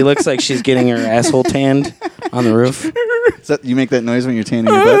sun. She looks like she's getting her asshole tanned on the roof. You make that noise when you're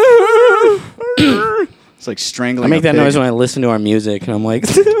tanning your butt? It's like strangling. I make a that pig. noise when I listen to our music, and I'm like,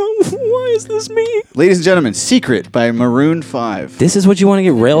 why is this me? Ladies and gentlemen, Secret by Maroon 5. This is what you want to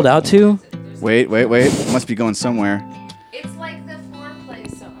get railed out to? Wait. Must be going somewhere. It's like the foreplay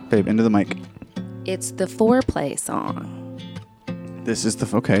song. Babe, into the mic. It's the foreplay song. This is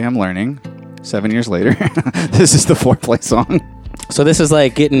the... Okay, I'm learning. 7 years later. This is the foreplay song. So this is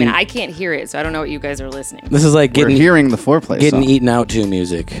like getting... I mean, I can't hear it, so I don't know what you guys are listening. This is like getting... We're hearing the foreplay Getting song. eaten out to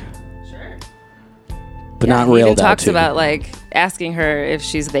music. Sure. But not He even railed out talks to. about like asking her if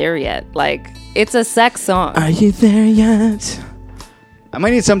she's there yet. Like, it's a sex song. Are you there yet? I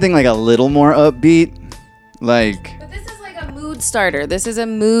might need something like a little more upbeat. Like... But this is like a mood starter. This is a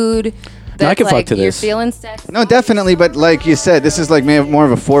mood No, I that can fuck like to you're this. feeling sex. No, definitely, but like you said, this is like more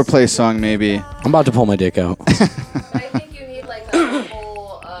of a foreplay song, maybe. I'm about to pull my dick out. I think you need like a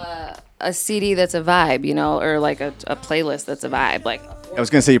whole a CD that's a vibe, you know, or like a playlist that's a vibe. Like, I was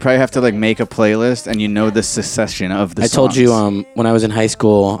gonna say you probably have to like make a playlist, and you know the succession of the. I told songs. you when I was in high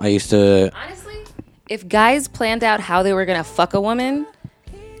school, I used to. honestly, if guys planned out how they were gonna fuck a woman,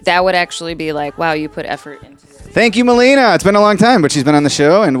 that would actually be like, wow, you put effort into it. Thank you, Melina. It's been a long time, but she's been on the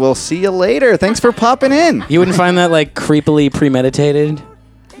show, and we'll see you later. Thanks for popping in. You wouldn't find that like creepily premeditated?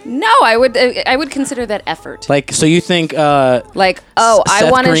 No, I would consider that effort. Like, so you think Like, oh, I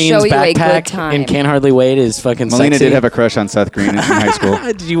Seth want to Green's show you a backpack good time. in Can't Hardly Wait is fucking Melina sexy? did have a crush on Seth Green in high school.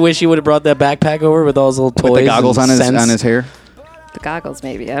 Did you wish you would have brought that backpack over with all his little toys? With the goggles and on his scents? hair. The goggles,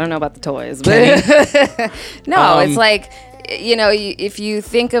 maybe. I don't know about the toys. Kenny? But no, it's like, you know, if you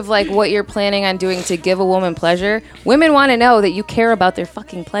think of like what you're planning on doing to give a woman pleasure, women want to know that you care about their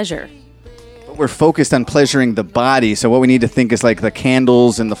fucking pleasure. But we're focused on pleasuring the body, so what we need to think is like the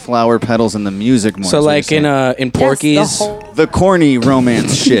candles and the flower petals and the music more. So is what like you're saying. in Porky's, the corny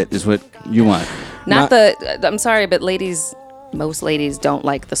romance shit is what you want. I'm sorry, but most ladies don't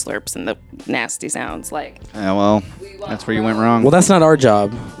like the slurps and the nasty sounds. Like, Yeah, well, that's where you went wrong. well, that's not our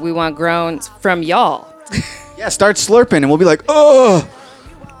job. we want groans from y'all. Yeah, start slurping, and we'll be like, oh.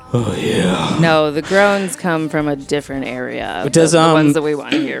 Oh yeah. No, the groans come from a different area. But does, the ones that we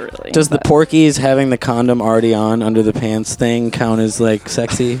want to hear, really. Does the Porky's having the condom already on under the pants thing count as like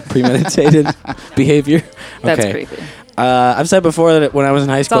sexy premeditated behavior? That's Okay. creepy. I've said before that when I was in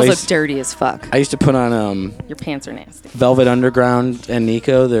high It's school, also dirty as fuck. I used to put on Your pants are nasty. Velvet Underground and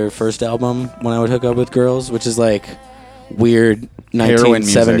Nico, their first album, when I would hook up with girls, which is like weird Heroin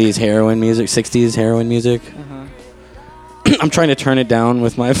 1970s heroin music, 60s heroin music. I'm trying to turn it down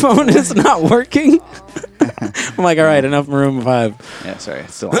with my phone. It's not working. I'm like, all right, enough Maroon 5. Yeah, sorry.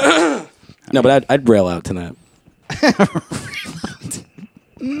 It's still No, but I'd rail out to that.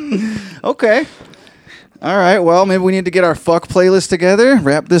 Okay. All right. Well, maybe we need to get our fuck playlist together.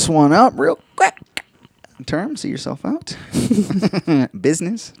 Wrap this one up real quick. Term, see yourself out.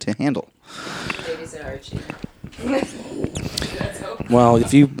 Business to handle. Well,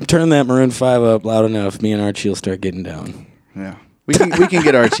 if you turn that Maroon 5 up loud enough, me and Archie will start getting down. Yeah. We can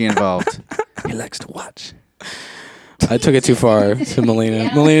get Archie involved. He likes to watch. I took it too far to Melina.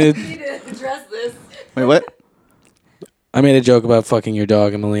 Melina, Wait, what? I made a joke about fucking your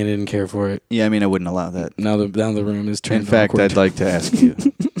dog, and Melina didn't care for it. Yeah, I mean, I wouldn't allow that. Now the room is turned In fact, awkward. I'd like to ask you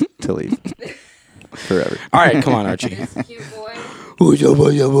to leave forever. All right, come on, Archie.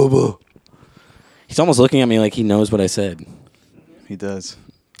 He's almost looking at me like he knows what I said. He does.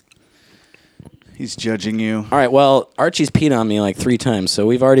 He's judging you. All right, well, Archie's peed on me like 3 times, so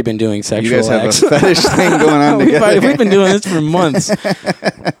we've already been doing sexual You guys have acts. a fetish thing going on together. We've been doing this for months.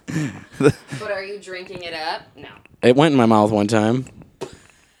 But are you drinking it up? No. It went in my mouth one time.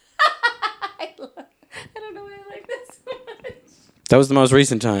 I don't know why I like this so much. That was the most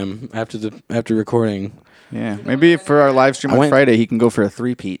recent time after recording. Yeah, maybe for our live stream on Friday, he can go for a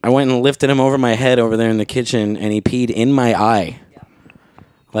 3-peat. I went and lifted him over my head over there in the kitchen, and he peed in my eye.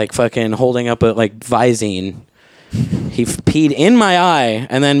 Like fucking holding up a like Visine. He peed in my eye,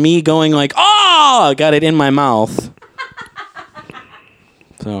 and then me going like, "Oh!" got it in my mouth.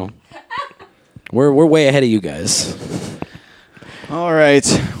 So we're way ahead of you guys. All right.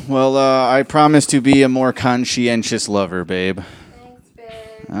 Well, I promise to be a more conscientious lover, babe. Thanks,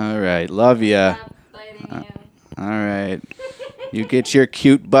 babe. All right. Love ya. All right. You get your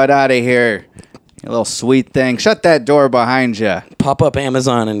cute butt out of here. You little sweet thing. Shut that door behind you. Pop up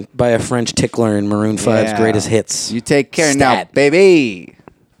Amazon and buy a French tickler in Maroon 5's greatest hits. You take care now, baby.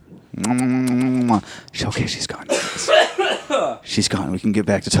 Okay, she's gone. She's gone. We can get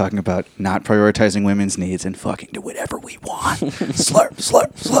back to talking about not prioritizing women's needs and fucking do whatever we want. Slurp,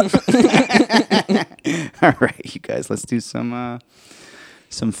 slurp, slurp. All right, you guys, let's do some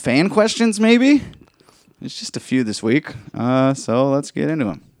fan questions, maybe. There's just a few this week, so let's get into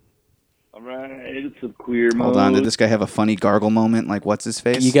them. I'm Right, it's a queer mode. Hold on, did this guy have a funny gargle moment? Like, what's his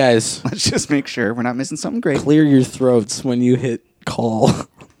face? You guys, let's just make sure we're not missing something great. clear your throats when you hit call.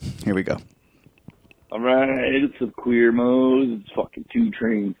 Here we go. Alright, it's a queer mode. It's fucking 2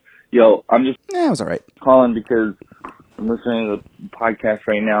 Trains. Yo, I'm just it was alright. calling because I'm listening to the podcast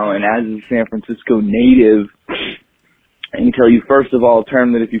right now, and as a San Francisco native, I can tell you, first of all, a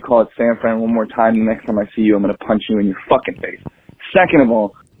term that if you call it San Fran one more time, the next time I see you, I'm going to punch you in your fucking face. Second of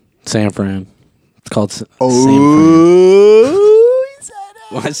all, San Fran. It's called San Fran.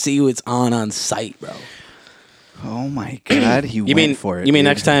 When I see you, it's on site, bro. Oh my God, he went for it. You mean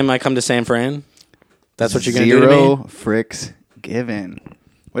dude. next time I come to San Fran? That's what you're going to do to Zero me? fricks given.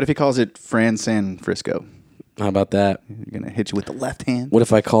 What if he calls it Fran San Frisco? How about that? You're going to hit you with the left hand. What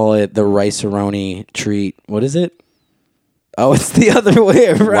if I call it the Rice-A-Roni treat? What is it? Oh, it's the other way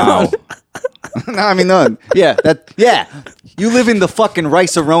around. Wow. No, I mean, no. Yeah, you live in the fucking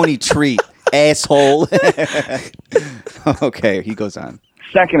Rice-A-Roni treat, asshole. Okay, he goes on.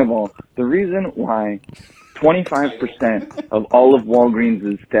 second of all, the reason why 25% of all of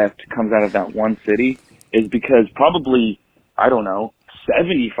Walgreens' theft comes out of that one city is because probably, I don't know,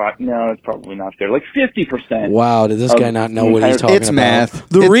 75, no, it's probably not there, like 50%. Wow, did this guy not know what he's talking about? It's math.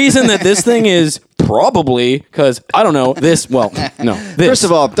 The reason that this thing is probably, because, I don't know, this. First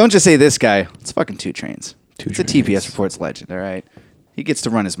of all, don't just say this guy. It's fucking 2 Trains. It's a TPS Reports legend, all right? He gets to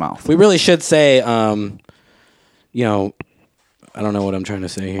run his mouth. We really should say, you know, I don't know what I'm trying to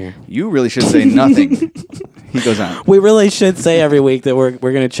say here. You really should say nothing. He goes on. We really should say every week that we're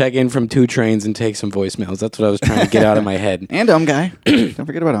going to check in from 2 Trains and take some voicemails. That's what I was trying to get out of my head. And Guy. Don't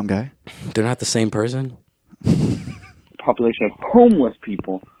forget about Guy. They're not the same person? Population of homeless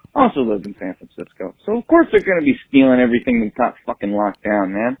people also lives in San Francisco. So, of course, they're going to be stealing everything that's not fucking locked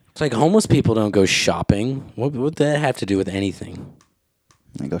down, man. It's like homeless people don't go shopping. What would that have to do with anything?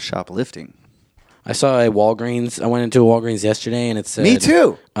 They go shoplifting. I saw a Walgreens. I went into a Walgreens yesterday, and it said... Me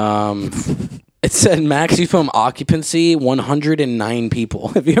too! It said maximum occupancy 109 people.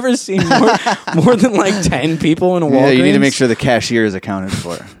 Have you ever seen more than like 10 people in a Walgreens? Yeah, you need to make sure the cashier is accounted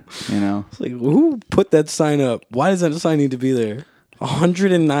for. You know? It's like, who put that sign up? Why does that sign need to be there?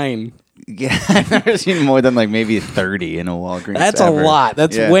 109. Yeah, I've never seen more than like maybe 30 in a Walgreens. That's ever. a lot.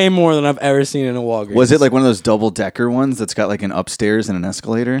 That's way more than I've ever seen in a Walgreens. Was it like one of those double-decker ones that's got like an upstairs and an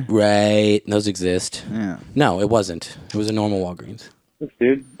escalator? Right. Those exist. Yeah. No, it wasn't. It was a normal Walgreens.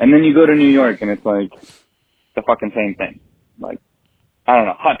 Dude. And then you go to New York, and it's like the fucking same thing. Like, I don't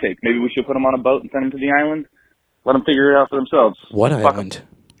know, hot take. Maybe we should put them on a boat and send them to the island? Let them figure it out for themselves. What Fuck 'em. island?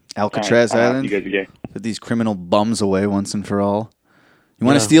 Alcatraz Island? You guys are gay. Put these criminal bums away once and for all. You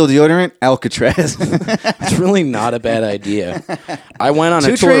want to steal deodorant? Alcatraz. It's really not a bad idea. I went on a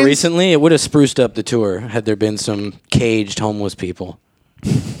 2 tour Trains? recently. It would have spruced up the tour had there been some caged homeless people.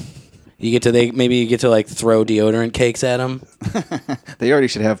 Maybe you get to like throw deodorant cakes at them. They already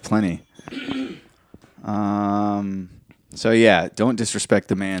should have plenty. So yeah, don't disrespect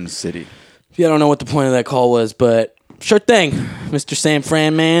the man's city. Yeah, I don't know what the point of that call was, but sure thing, Mr. San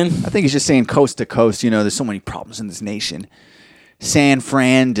Fran man. I think he's just saying coast to coast. You know, there's so many problems in this nation. San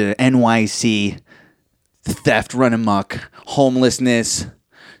Fran to NYC, theft run amok, homelessness,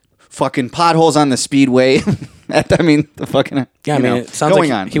 fucking potholes on the speedway. I mean, the fucking Yeah, I mean, it sounds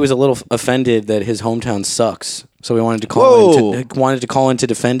going like on. he was a little offended that his hometown sucks, so he wanted to call in to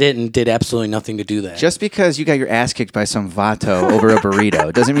defend it, and did absolutely nothing to do that. Just because you got your ass kicked by some vato over a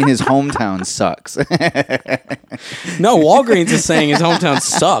burrito doesn't mean his hometown sucks. No, Walgreens is saying his hometown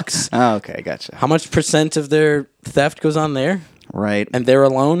sucks. Oh, okay, gotcha. How much % of their theft goes on there? Right. And they're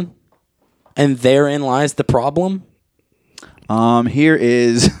alone? And therein lies the problem? Here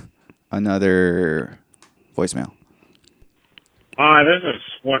is another voicemail. Hi, this is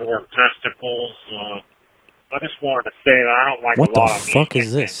Squidward Testicles. I just wanted to say that I don't like What a lot the of fuck music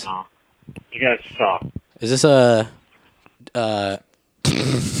is this? and, you guys suck. Is this a...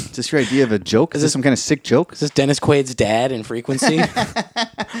 Is this your idea of a joke? Is this some kind of sick joke? Is this Dennis Quaid's dad in Frequency?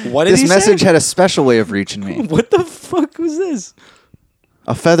 What did This he message say? had a special way of reaching me. What the fuck was this?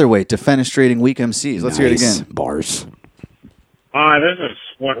 A featherweight defenestrating weak MCs. Let's hear it Nice. again. Bars. Hi, this is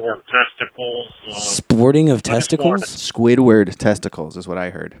Squidward Testicles. Sporting of testicles? Squidward testicles is what I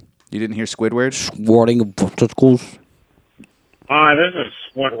heard. You didn't hear Squidward? Sporting of testicles? Hi, this is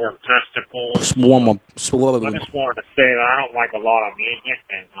Squidward Testicles. Swarm of... I just wanted to say that I don't like a lot of music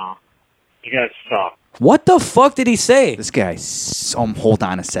and you guys suck. What the fuck did he say? This guy... hold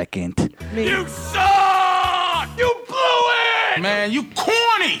on a second. You suck! You blew it! Man, you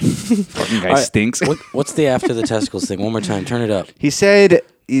corny! Fucking guy All right, stinks. What's the after the testicles thing? One more time. Turn it up. He said,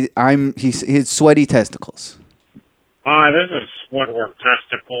 his sweaty testicles. Hi, Hi, this is Squidward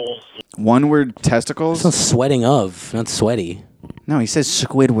Testicles. One word testicles? It's sweating of, not sweaty. No, he says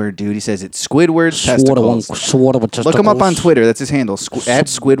Squidward, dude. He says it's Squidward's testicles. Look him up on Twitter. That's his handle. At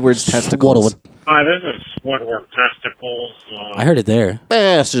Squidward's testicles. Hi, this is Squidward Testicles. I heard it there.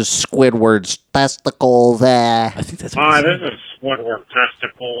 This is Squidward's testicles. I think that's what Hi, this is Squidward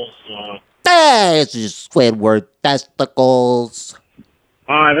Testicles. This is Squidward testicles.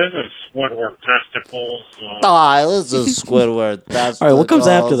 Hi, this is Squidward Testicles. This is Squidward testicles. All right, what comes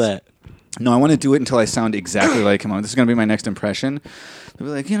after that? No, I want to do it until I sound exactly like him. This is going to be my next impression. They'll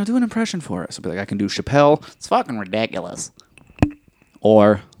be like, do an impression for us. I'll be like, I can do Chappelle. It's fucking ridiculous.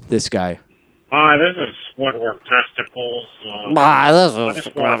 Or this guy. Hi, this is Squidward Testicles. This I is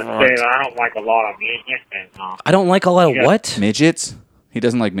just wanted to say that I don't like a lot of music and I don't like a lot of what? Midgets? He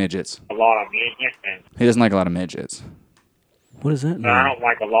doesn't like midgets. a lot of music and He doesn't like a lot of midgets. What is that? I don't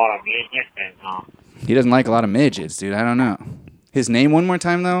like a lot of music and He doesn't like a lot of midgets, dude. I don't know. His name one more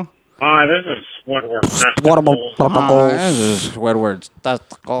time, though? Hi, this is Squidward Testicles. This is Squidward's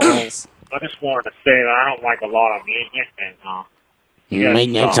testicles. I just wanted to say that I don't like a lot of music and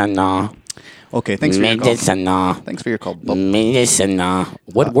Midgets and Okay, thanks for your Midgets call. and Thanks for your call. Midgets and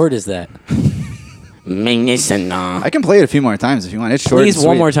What word is that? Midgets and I can play it a few more times if you want. It's short. Please, and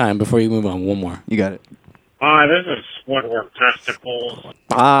one sweet. more time before you move on. One more. You got it. Hi, this is Squidward Testicles.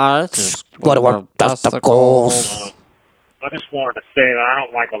 This is Squidward testicles. I just wanted to say that I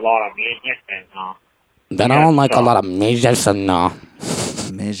don't like a lot of music and Then I don't like a lot of midgets and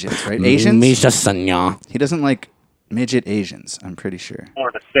Midgets, right? Asians? Midgets and He doesn't like midget Asians, I'm pretty sure. I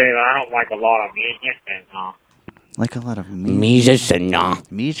wanted to say that I don't like a lot of music and Like a lot of midgets and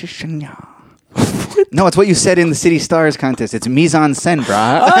midgets and No, it's what you said in the City Stars contest. It's mise en scène,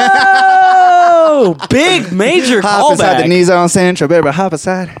 brah. Oh, big major Hop inside the callback. mise en scène, baby, hop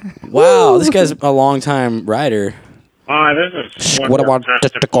aside. Wow, this guy's a long-time writer. Hi, this is Squidward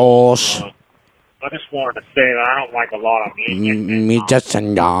testicles. I just wanted to say that I don't like a lot of music and Midgets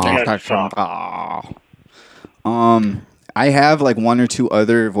and I have like one or two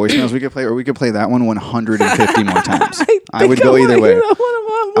other voicemails we could play, or we could play that one 150 more times. I would go either way.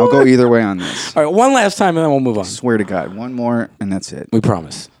 I'll go either way on this. All right, one last time and then we'll move on. Swear to God, one more and that's it. We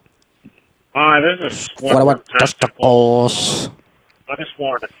promise. Hi, this is Squidward Squidward Testicles. testicles. I just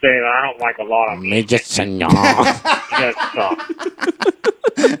wanted to say that I don't like a lot of music. Midgets and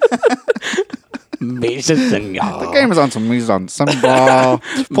Midgets and The game is on some mise en scène, bro.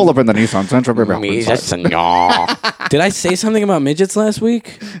 Pull up in the Nissan Sentra, baby. hop Midgets inside. and Did I say something about midgets last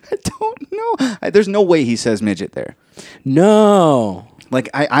week? I don't know. There's no way he says midget there. No. Like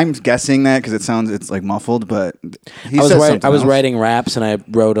I'm guessing that because it's like muffled, but he I was, says write- something I was else. writing raps and I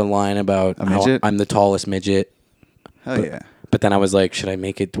wrote a line about A how midget? I'm the tallest midget. Hell but, yeah. But then I was like, should I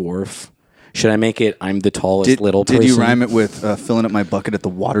make it dwarf? Should I make it I'm the tallest little person? Did you rhyme it with filling up my bucket at the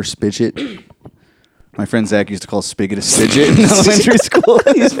water spigot? My friend Zach used to call Spigot a Spidget in elementary school.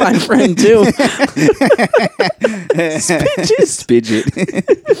 He's my friend too.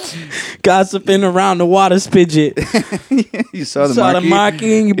 Spidget. Gossiping around the water spigot. You saw the Saw the marquee.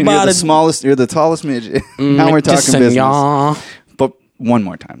 marquee and you You're bought the it. smallest. You're the tallest midget. Now we're talking Midgets and business. yaw. But one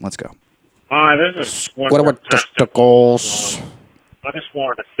more time. Let's go. Hi, this is What Squidward about Testicles. testicles? I just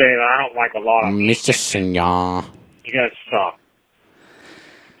wanted to say that I don't like a lot of music. Midgets and yaw. You guys suck.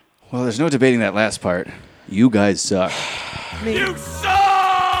 Well, there's no debating that last part. You guys suck. You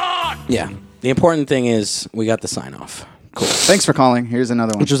suck! Yeah. The important thing is we got the sign off. Cool. Thanks for calling. Here's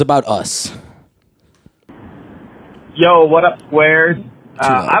another one. Which was about us. Yo, what up, Squares?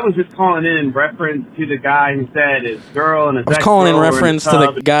 I was just calling in reference to the guy who said his girl and his I was calling in reference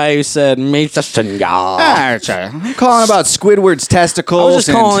to the guy who said midgets and yaw. I'm calling about Squidward's testicles. I was just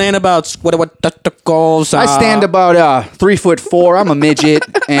and calling in about Squidward testicles. I stand about 3'4". I'm a midget,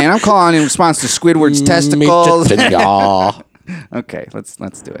 and I'm calling in response to Squidward's testicles. Midgets and yaw. Okay, let's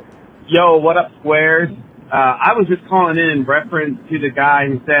do it. Yo, what up, Squares? I was just calling in reference to the guy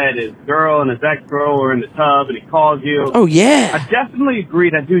who said his girl and his ex-girl were in the tub and he called you. Oh, yeah. I definitely agree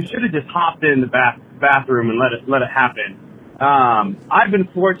that dude should have just hopped in the bathroom and let it happen. I've been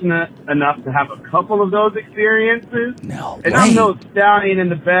fortunate enough to have a couple of those experiences. No And way. I'm no stallion in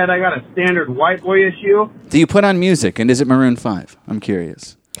the bed. I got a standard white boy issue. Do you put on music, and is it Maroon 5? I'm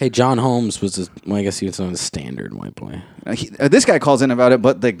curious. Hey, John Holmes was, well, I guess he was on the standard white boy. This guy calls in about it,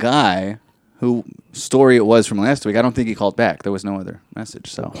 but the guy who story it was from last week, I don't think he called back. There was no other message.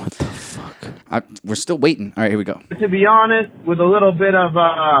 So what the fuck? We're still waiting. All right, here we go. To be honest, with a little bit of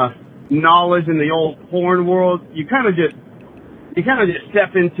knowledge in the old porn world, you kind of just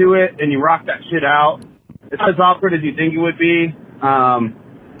step into it and you rock that shit out. It's not as awkward as you think it would be.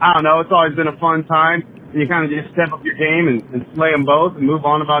 I don't know. It's always been a fun time. and you kind of just step up your game and slay them both and move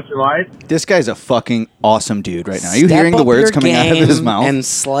on about your life. This guy's a fucking awesome dude right now. Are you Step hearing the up words your coming out of game his mouth? and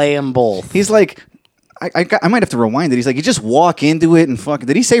slay them both. He's like, I might have to rewind it. He's like, you just walk into it and fuck.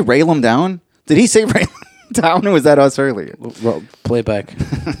 Did he say rail him down? Did he say rail him down, or was that us earlier? Play it back.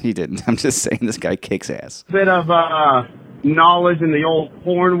 He didn't. I'm just saying this guy kicks ass. Bit of knowledge in the old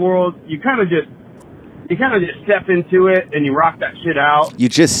porn world. You kind of just step into it and you rock that shit out. You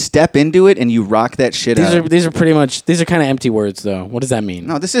just step into it and you rock that shit out. These are pretty much kind of empty words though. What does that mean?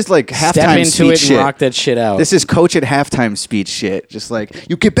 No, this is like halftime Step into speech it shit. and rock that shit out. This is coach at halftime speech shit. Just like,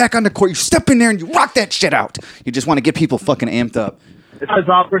 you get back on the court, you step in there and you rock that shit out. You just want to get people fucking amped up. It's not as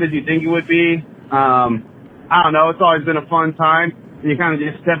awkward as you think it would be. I don't know. It's always been a fun time. And you kind of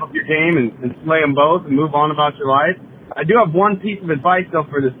just step up your game and slay them both and move on about your life. I do have one piece of advice though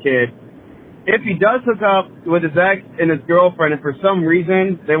for this kid. If he does hook up with his ex and his girlfriend, and for some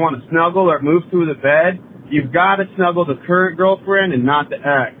reason they want to snuggle or move to the bed, you've got to snuggle the current girlfriend and not the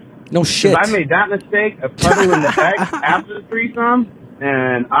ex. No shit. 'Cause I made that mistake of cuddling with the ex after the threesome,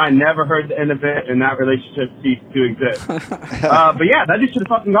 and I never heard the end of it, and that relationship ceased to exist. But yeah, that dude should have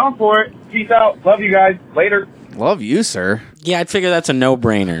fucking gone for it. Peace out. Love you guys. Later. Love you, sir. Yeah, I'd figure that's a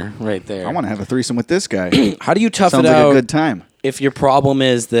no-brainer right there. I want to have a threesome with this guy. How do you tough Sounds it like out? a good time. If your problem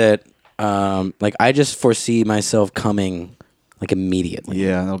is that, like, I just foresee myself coming, like, immediately.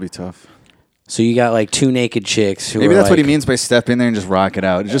 Yeah, that'll be tough. So you got like two naked chicks who Maybe are that's what he like, means by step in there and just rock it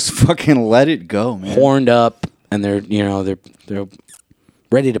out. Just fucking let it go, man. horned up, and they're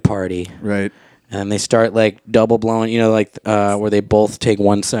ready to party. Right. And they start like double blowing, like where they both take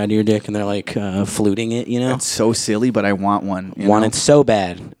one side of your dick and they're like fluting it, That's so silly, but I want one. you Want know? it so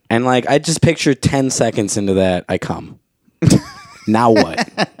bad. And like I just picture 10 seconds into that, I come. Now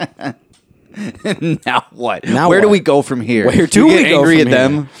what? Now what? Now Where do what? we go from here? Where do You we get go angry from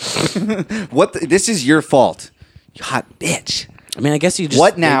at them? What? This is your fault. You hot bitch. I mean, I guess you just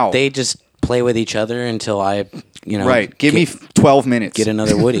What now? They just play with each other until I, Right. Give me 12 minutes. get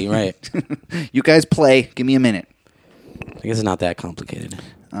another Woody, right? You guys play. Give me a minute. I guess it's not that complicated.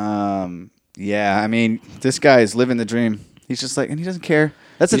 Yeah, I mean, this guy is living the dream. He's just like, and he doesn't care.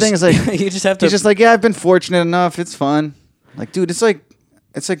 That's the You thing. Is just- like, you just have to- He's just like, yeah, I've been fortunate enough. It's fun. Like, dude, it's like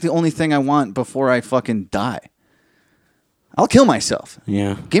the only thing I want before I fucking die. I'll kill myself.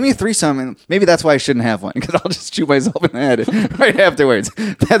 Yeah. Give me a threesome, and maybe that's why I shouldn't have one, because I'll just shoot myself in the head right afterwards.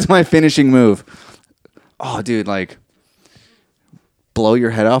 That's my finishing move. Oh, dude, like, blow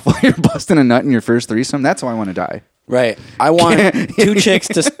your head off while you're busting a nut in your first threesome? That's how I want to die. Right. I want two chicks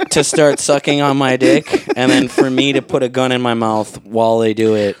to start sucking on my dick, and then for me to put a gun in my mouth while they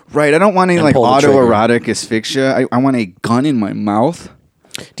do it. Right. I don't want any, and like, pull the trigger. autoerotic asphyxia. I want a gun in my mouth.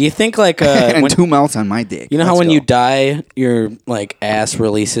 Do you think like and when, two mouths on my dick. you know how Let's when go. you die, your like ass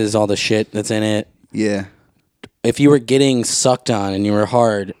releases all the shit that's in it? Yeah. If you were getting sucked on and you were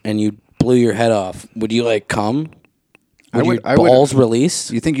hard and you blew your head off, would you like come? Would your balls release?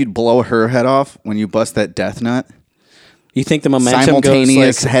 You think you'd blow her head off when you bust that death nut? You think the momentum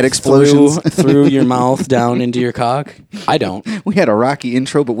Simultaneous goes like head explosions through your mouth down into your cock? I don't. We had a rocky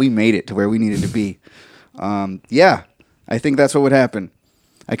intro, but we made it to where we needed to be. Yeah, I think that's what would happen.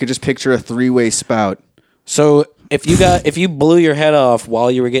 I could just picture a three-way spout. So if you blew your head off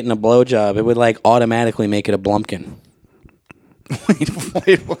while you were getting a blowjob, it would like automatically make it a blumpkin.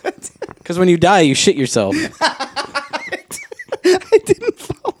 Wait, what? Because when you die, you shit yourself. I didn't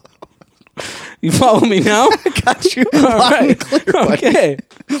follow. You follow me now? I got you. All right. Okay.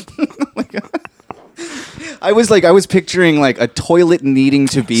 I was picturing like a toilet needing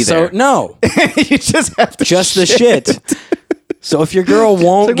to be So there. no, you just have to just the shit. So if your girl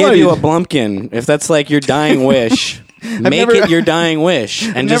won't like, give what? you a blumpkin, if that's like your dying wish, make never- it your dying wish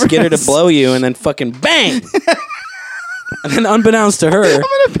and just never get her to had blow you and then fucking bang. And then unbeknownst to her,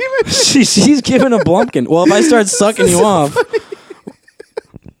 she's giving a blumpkin. Well, if I start sucking you off,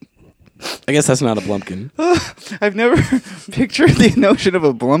 I guess that's not a blumpkin. I've never pictured the notion of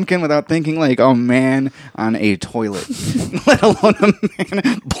a blumpkin without thinking like a man on a toilet, let alone a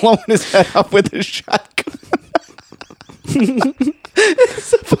man blowing his head up with a shotgun.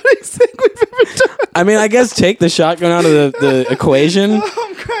 It's the funniest thing we've ever done. I mean, I guess take the shotgun out of the equation. Oh,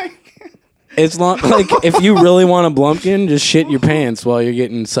 I'm crying. It's like if you really want a blumpkin, just shit your pants while you're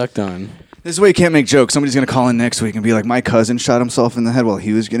getting sucked on. This is why you can't make jokes. Somebody's going to call in next week and be like, my cousin shot himself in the head while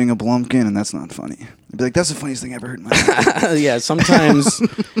he was getting a blumpkin, and that's not funny. I'd be like, that's the funniest thing I ever heard in my life. Yeah, sometimes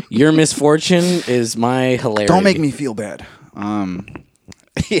your misfortune is my hilarity. Don't make me feel bad.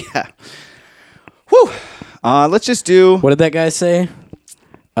 Yeah. Whew. Let's just do... What did that guy say?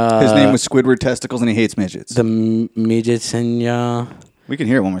 His name was Squidward Testicles, and he hates midgets. The midgets and We can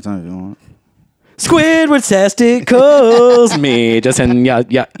hear it one more time if you want. Squidward testicles. Me just and yeah.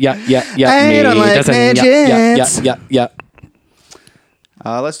 I don't like just and midgets. yeah.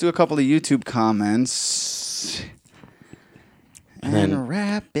 Let's do a couple of YouTube comments. And then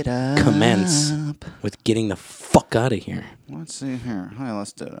wrap it up. commence with getting the fuck out of here. Let's see here. All right,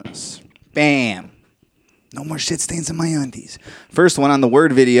 let's do this. Bam. No more shit stains in my undies. First one on the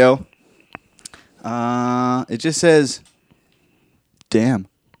word video. It just says, damn.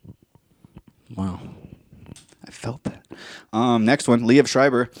 Wow. I felt that. Next one, Liev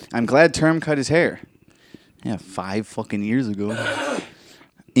Schreiber. I'm glad Term cut his hair. Yeah, 5 fucking years ago.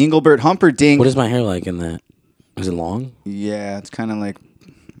 Engelbert Humperdinck. What is my hair like in that? Is it long? Yeah, it's kind of like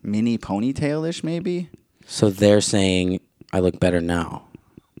mini ponytail-ish, maybe. So they're saying I look better now.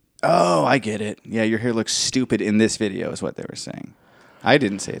 Oh, I get it. Yeah, your hair looks stupid in this video is what they were saying. I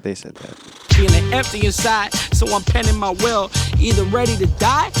didn't say it. They said that. Feeling empty inside, so I'm penning my will. Either ready to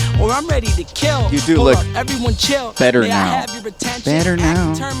die or I'm ready to kill. You do Hold look up, everyone chill. better May I now. have your attention? Better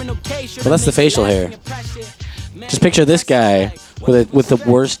now. Well, that's the facial hair. Just picture this guy with the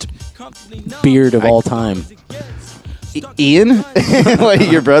worst beard of all time. Ian?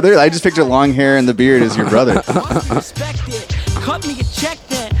 Like your brother? I just picture long hair and the beard as your brother. Cut me a check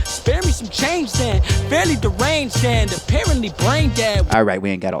then, spare me some change then. Fairly deranged then, apparently brain dead. All right,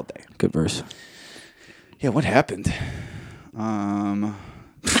 we ain't got all day. Good verse. Yeah, what happened? Nice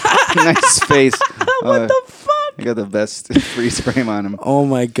face. What the fuck? You got the best freeze frame on him. Oh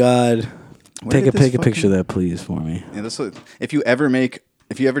my god. Where Take did a this picture of that, please, for me. Yeah, this will, if you ever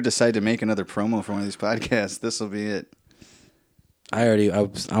decide to make another promo for one of these podcasts, this will be it.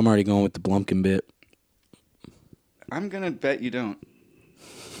 I'm already going with the Blumpkin bit. I'm gonna bet you don't.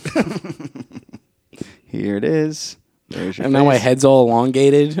 Here it is. There's your And now my face. head's all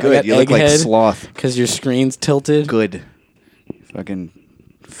elongated. Good. You look like sloth. Because your screen's tilted. Good. Fucking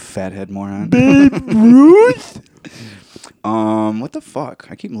fathead moron. What the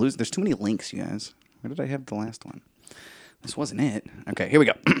fuck? I keep losing. There's too many links, you guys. Where did I have the last one? This wasn't it. Okay, here we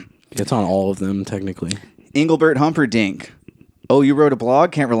go. It's on all of them, technically. Engelbert Humperdinck. Oh, you wrote a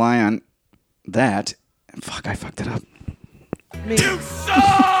blog? Can't rely on that. Fuck, I fucked it up.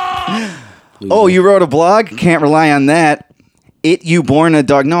 Oh, you wrote a blog? Can't rely on that. You born a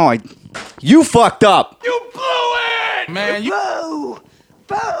dog. No, you fucked up. You blew it! Man, you...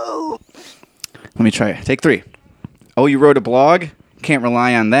 Boo! Let me try it. Take 3. Oh, you wrote a blog? Can't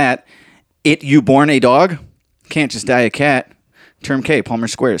rely on that. You born a dog? Can't just die a cat. Term K, Palmer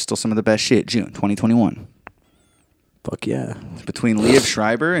Square. Still some of the best shit. June 2021. Fuck yeah. Between Liev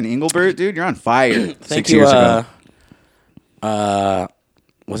Schreiber and Engelbert, dude, you're on fire. Thank 6 you, years ago.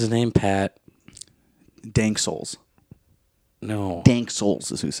 what's his name? Pat. Dank Souls. No. Dank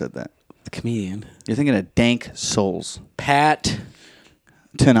Souls is who said that. The comedian. You're thinking of Dank Souls. Pat.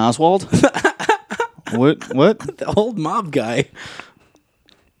 Ten Oswald? What? The old mob guy.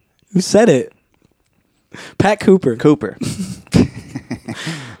 Who said it? Pat Cooper. Word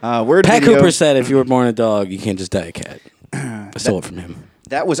Pat video. Cooper said if you were born a dog, you can't just die a cat. I stole it from him.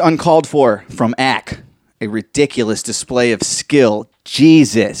 That was uncalled for from ACK. A ridiculous display of skill.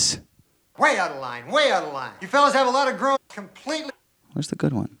 Jesus. Way out of line, way out of line. You fellas have a lot of grown completely. Where's the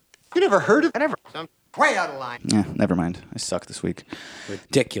good one? You never heard of it? Way out of line. Yeah, never mind. I suck this week.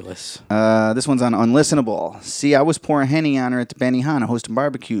 Ridiculous. This one's on Unlistenable. See, I was pouring Henny on her at the Benihana hosting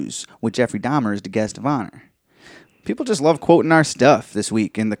barbecues with Jeffrey Dahmer as the guest of honor. People just love quoting our stuff this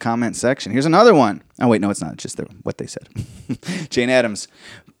week in the comment section. Here's another one. Oh, wait, no, it's not. It's just what they said. Jane Addams.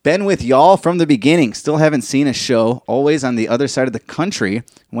 Been with y'all from the beginning. Still haven't seen a show. Always on the other side of the country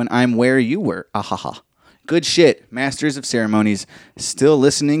when I'm where you were. Ahaha. Good shit. Masters of ceremonies. Still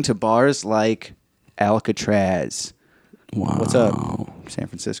listening to bars like Alcatraz. Wow. What's up, San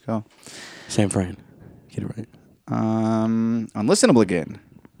Francisco? San Fran. Get it right. Unlistenable again.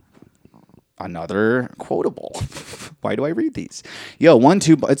 Another quotable. Why do I read these? Yo, 1,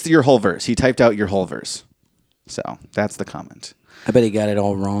 2. It's your whole verse. He typed out your whole verse. So that's the comment. I bet he got it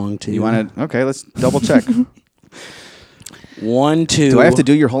all wrong too. You want to? Okay, let's double check. 1, 2. Do I have to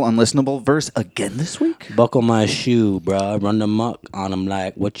do your whole unlistenable verse again this week? Buckle my shoe, bro. Run the muck on him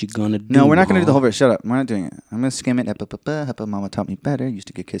like, what you gonna do? No, we're not going to do the whole verse. Shut up. We're not doing it. I'm going to skim it. Mama taught me better. Used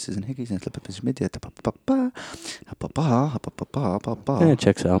to get kisses and hickeys and slip up his mid. Yeah, it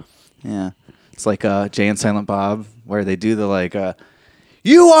checks out. Yeah. It's like Jay and Silent Bob, where they do the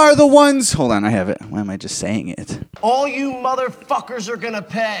you are the ones. Hold on, I have it. Why am I just saying it? All you motherfuckers are gonna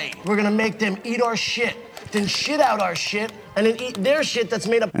pay. We're gonna make them eat our shit. then shit out our shit, and then eat their shit that's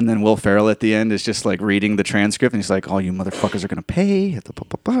made up. And then Will Ferrell at the end is just like reading the transcript, and he's like, "All you motherfuckers are gonna pay."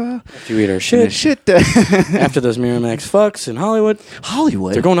 If you eat our shit. After those Miramax fucks in Hollywood.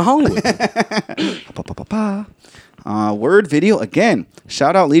 They're going to Hollywood. Word video again.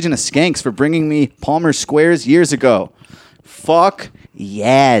 Shout out Legion of Skanks for bringing me Palmer Squares years ago. Fuck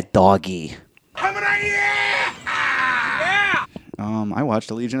yeah, doggy. I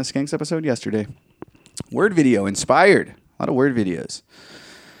watched a Legion of Skanks episode yesterday. Word video inspired. A lot of word videos.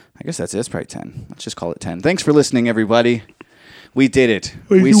 I guess that's it. It's probably 10. Let's just call it 10. Thanks for listening, everybody. We did it.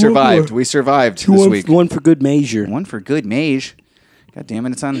 We survived. We survived this week. One for good measure. One for good measure. God damn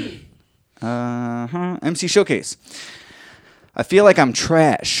it, it's on MC Showcase. I feel like I'm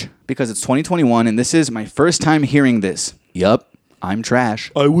trash because it's 2021 and this is my first time hearing this. Yup, I'm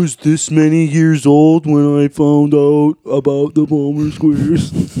trash. I was this many years old when I found out about the Palmer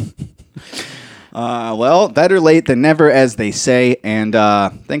Squares. Well, better late than never, as they say. And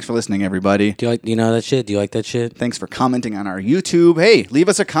thanks for listening, everybody. Do you know that shit? Do you like that shit? Thanks for commenting on our YouTube. Hey, leave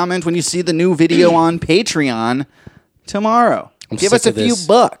us a comment when you see the new video on Patreon tomorrow. Give us a few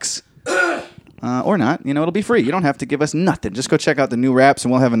bucks. Or not. You know, it'll be free. You don't have to give us nothing. Just go check out the new raps,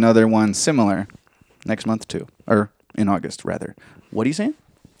 and we'll have another one similar next month, too. Or in August, rather. What are you saying?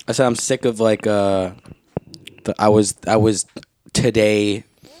 I said I'm sick of, like, I was today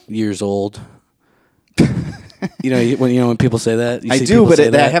years old. when people say that? I do, but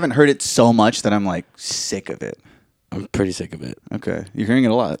I haven't heard it so much that I'm, like, sick of it. I'm pretty sick of it. Okay. You're hearing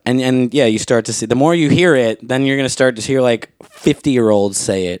it a lot. And yeah, you start to see, the more you hear it, then you're going to start to hear like 50-year-olds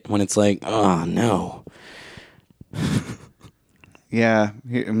say it when it's like, oh no. Yeah.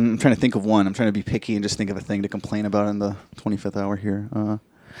 I'm trying to think of one. I'm trying to be picky and just think of a thing to complain about in the 25th hour here.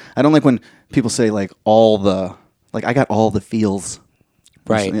 I don't like when people say like I got all the feels.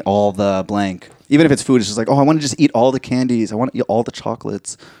 Right. All the blank. Even if it's food, it's just like, oh, I want to just eat all the candies. I want to eat all the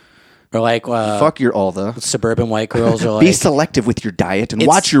chocolates. Or like fuck your all the suburban white girls are like, be selective with your diet and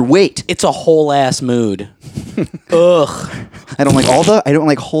watch your weight. It's a whole ass mood. Ugh. I don't like all the. I don't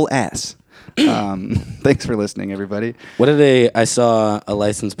like whole ass. Thanks for listening, everybody. What did I saw a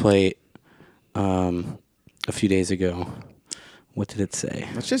license plate a few days ago. What did it say?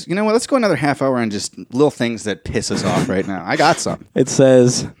 Let's just, you know what? Let's go another half hour on just little things that piss us off right now. I got some. It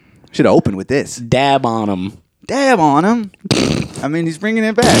says, should have opened with this. Dab on him. Dab on him. I mean, he's bringing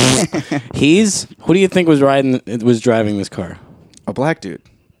it back. Who do you think was driving this car? A black dude.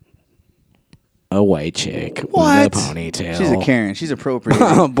 A white chick what? with a ponytail. She's a Karen. She's appropriate.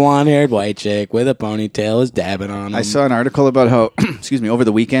 A blonde-haired white chick with a ponytail is dabbing on him. I saw an article about how, excuse me, over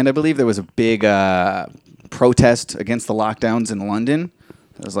the weekend, I believe, there was a big protest against the lockdowns in London.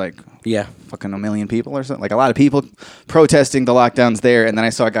 It was like, fucking 1 million people or something. Like a lot of people protesting the lockdowns there. And then I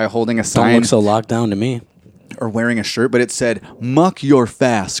saw a guy holding a sign. Don't look so locked down to me. Or wearing a shirt, but it said, muck your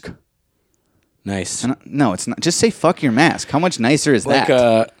fask. Nice. No, it's not. Just say fuck your mask. How much nicer is like,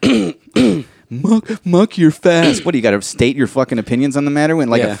 that? Muck your fask. What, do you got to state your fucking opinions on the matter when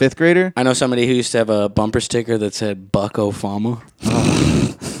like a fifth grader? I know somebody who used to have a bumper sticker that said Buck Ofama.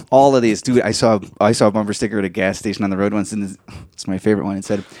 All of these. Dude, I saw a bumper sticker at a gas station on the road once, and it's my favorite one. It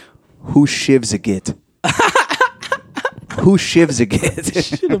said, who shivs a git? Who shivs a git?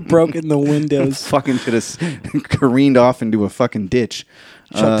 Should have broken the windows. Fucking should have careened off into a fucking ditch.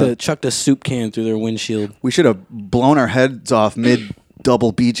 Chucked a soup can through their windshield. We should have blown our heads off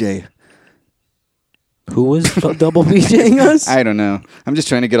mid-double BJ. Who was double BJing us? I don't know. I'm just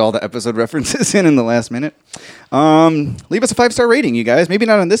trying to get all the episode references in the last minute. Leave us a 5-star rating, you guys. Maybe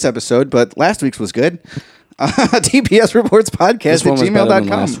not on this episode, but last week's was good. TPS Reports Podcast at gmail.com.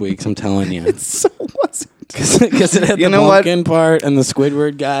 Last week's, I'm telling you. It so wasn't. Because it had the pumpkin part and the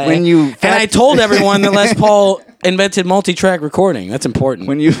Squidward guy. And I told everyone that Les Paul invented multi-track recording. That's important.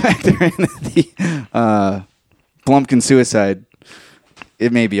 When you factor in the Blumpkin suicide,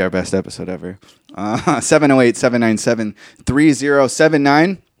 it may be our best episode ever.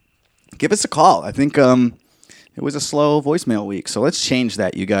 708-797-3079. Give us a call. I think it was a slow voicemail week, so let's change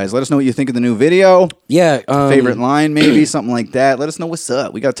that, you guys. Let us know what you think of the new video. Yeah. Favorite line, maybe, something like that. Let us know what's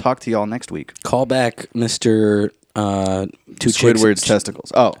up. We got to talk to y'all next week. Call back Mr. Squidward's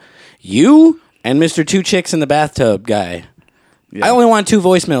testicles. Oh. You and Mr. Two Chicks in the Bathtub guy. Yeah. I only want 2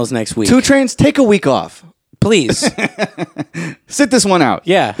 voicemails next week. 2 Trains, take a week off. Please. Sit this one out.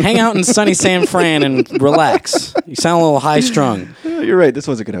 Yeah, hang out in sunny San Fran and relax. You sound a little high-strung. You're right. This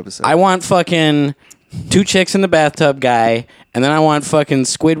was a good episode. I want fucking 2 Chicks in the Bathtub guy, and then I want fucking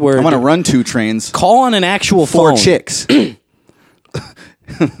Squidward. I want to run 2 Trains. Call on an actual 4 phone. 4 chicks.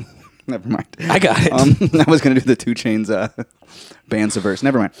 Never mind. I got it. I was going to do the 2 Chainz Bands of Verse.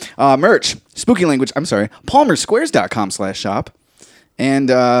 Never mind. Merch. Spooky Language. I'm sorry. PalmerSquares.com/shop. And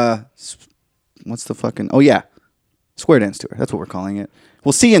what's the fucking... Oh, yeah. Square Dance Tour. That's what we're calling it.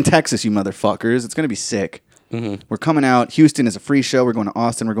 We'll see you in Texas, you motherfuckers. It's going to be sick. Mm-hmm. We're coming out. Houston is a free show. We're going to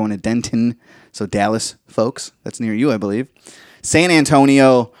Austin. We're going to Denton. So Dallas, folks. That's near you, I believe. San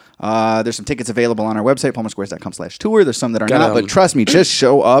Antonio. There's some tickets available on our website, palmersquares.com/tour. There's some that are not, but trust me, just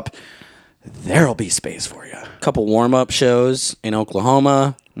show up. There'll be space for you. Couple warm-up shows in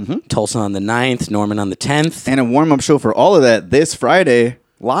Oklahoma, Tulsa on the 9th, Norman on the 10th. And a warm-up show for all of that this Friday,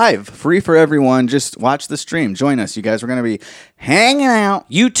 live, free for everyone. Just watch the stream. Join us, you guys. We're going to be hanging out.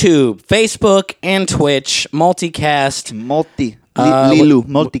 YouTube, Facebook, and Twitch. Multicast.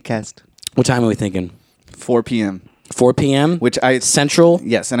 Multicast. What time are we thinking? 4 p.m. 4 p.m. Which I Central.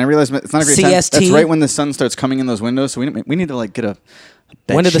 Yes, and I realize it's not a great time. CST. That's right when the sun starts coming in those windows. So we need to like get a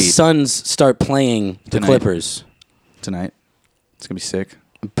bed When do the sheet Suns start playing the Tonight. Clippers? Tonight. It's gonna be sick.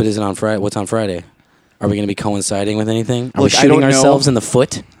 But is it on Friday? What's on Friday? Are we going to be coinciding with anything? Are Look, we I shooting don't ourselves know. in the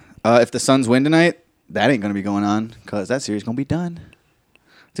foot? If the Suns win tonight, that ain't gonna be going on because that series gonna be done.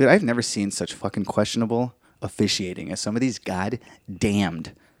 Dude, I've never seen such fucking questionable officiating as some of these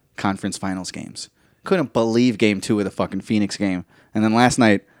goddamned conference finals games. Couldn't believe game 2 of the fucking Phoenix game. And then last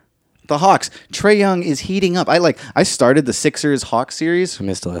night, the Hawks. Trae Young is heating up. I started the Sixers-Hawks series. I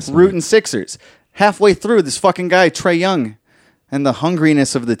missed last night. Rooting Sixers. Halfway through, this fucking guy, Trae Young, and the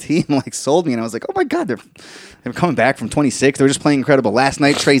hungriness of the team like sold me. And I was like, oh my God, they're coming back from 26. They were just playing incredible. Last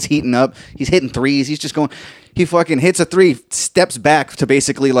night, Trae's heating up. He's hitting threes. He's just going. He fucking hits a 3, steps back to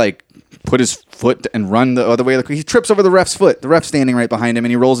basically like put his foot and run the other way. He trips over the ref's foot. The ref's standing right behind him,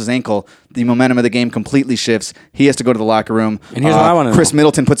 and he rolls his ankle. The momentum of the game completely shifts. He has to go to the locker room. And here's what I want to know. Chris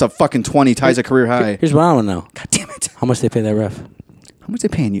Middleton puts up fucking 20, ties a career high. Here's what I want to know. God damn it. How much they pay that ref? How much they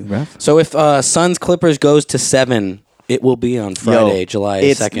paying you, ref? So if Suns Clippers goes to 7, it will be on Friday, July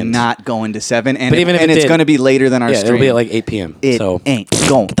 2nd. It's not going to 7, and, But even if and it it's did- going to be later than our stream. It'll be at like 8 p.m. It so ain't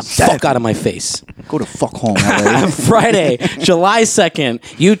going to fuck out of my face. Go to fuck home, LA. Friday, July 2nd,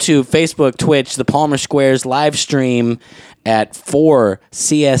 YouTube, Facebook, Twitch, the Palmer Squares live stream at 4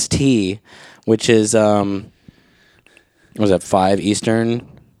 CST, which is, what was that, 5 Eastern,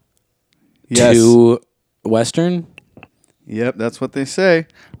 Yes. 2 Western? Yep, that's what they say.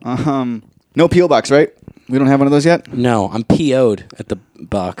 No P.O. box, right? We don't have one of those yet? No, I'm PO'd at the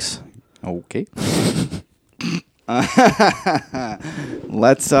box. Okay.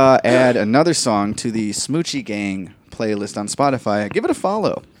 Let's add another song to the Smoochie Gang playlist on Spotify. Give it a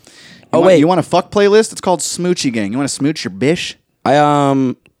follow. You want a fuck playlist? It's called Smoochie Gang. You want to smooch your bish?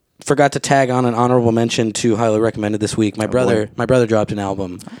 I forgot to tag on an honorable mention to highly recommended this week. My brother dropped an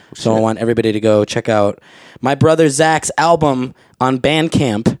album, so I want everybody to go check out my brother Zach's album on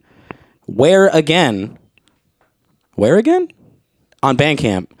Bandcamp. Where again? On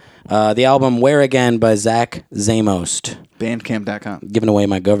Bandcamp. The album Where Again by Zach Zamost. Bandcamp.com. Giving away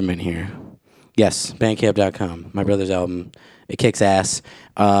my government here. Yes, Bandcamp.com. My brother's album. It kicks ass.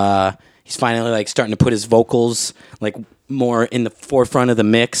 He's finally like starting to put his vocals like more in the forefront of the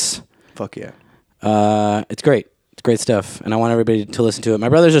mix. Fuck yeah. It's great. It's great stuff. And I want everybody to listen to it. My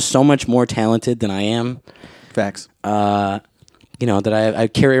brother's just so much more talented than I am. Facts. That I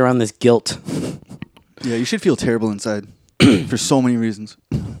carry around this guilt. Yeah, you should feel terrible inside for so many reasons.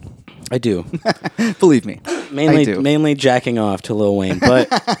 I do. Believe me. Mainly jacking off to Lil Wayne. But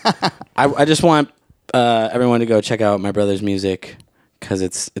I just want everyone to go check out my brother's music because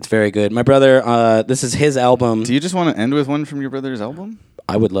it's very good. My brother, this is his album. Do you just want to end with one from your brother's album?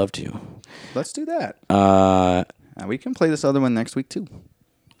 I would love to. Let's do that. We can play this other one next week too. You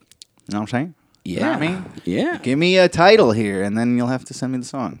know what I'm saying? Yeah. You know what I mean? Yeah. Give me a title here, and then you'll have to send me the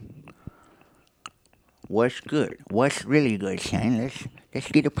song. What's good? What's really good, Shane? Let's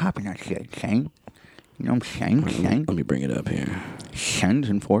get it popping out here, Shane. You know what I'm saying, Shane? Let me bring it up here. Shane's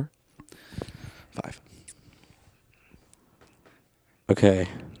in 4, 5. Okay.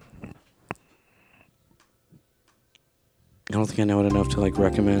 I don't think I know it enough to like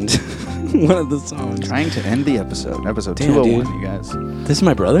recommend one of the songs. Trying to end the episode. Episode Damn, 201, dude. you guys. This is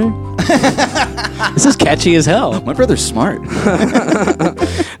my brother? This is catchy as hell. My brother's smart.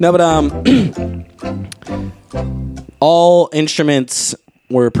 No, but all instruments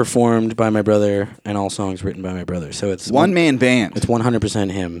were performed by my brother and all songs written by my brother. So it's one-man band. It's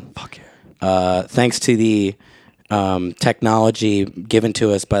 100% him. Fuck yeah. Thanks to the technology given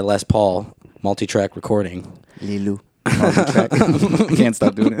to us by Les Paul, multi-track recording. Lilu. I can't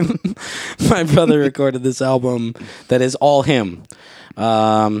stop doing it. My brother recorded this album that is all him.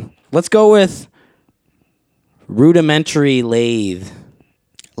 Let's go with Rudimentary Lathe.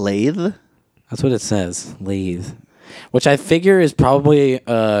 Lathe? That's what it says. Lathe. Which I figure is probably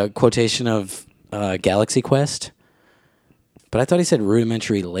a quotation of Galaxy Quest. But I thought he said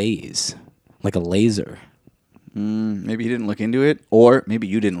rudimentary lays. Like a laser. Maybe he didn't look into it, or maybe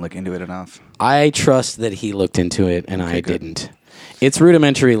you didn't look into it enough. I trust that he looked into it, and I didn't. It's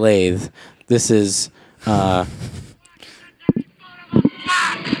rudimentary lathe. This is... You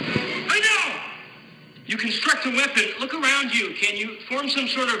construct a weapon. Look around you. Can you form some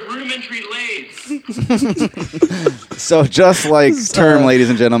sort of rudimentary lathe? So just like Term, ladies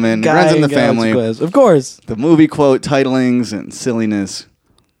and gentlemen, runs in the family. Of course. The movie quote titlings and silliness.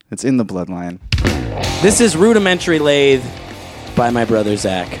 It's in the bloodline. This is Rudimentary Lathe by my brother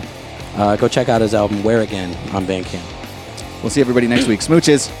Zach. Go check out his album Where Again on Bandcamp. We'll see everybody next week.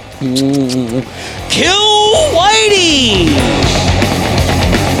 Smooches. Kill Whitey!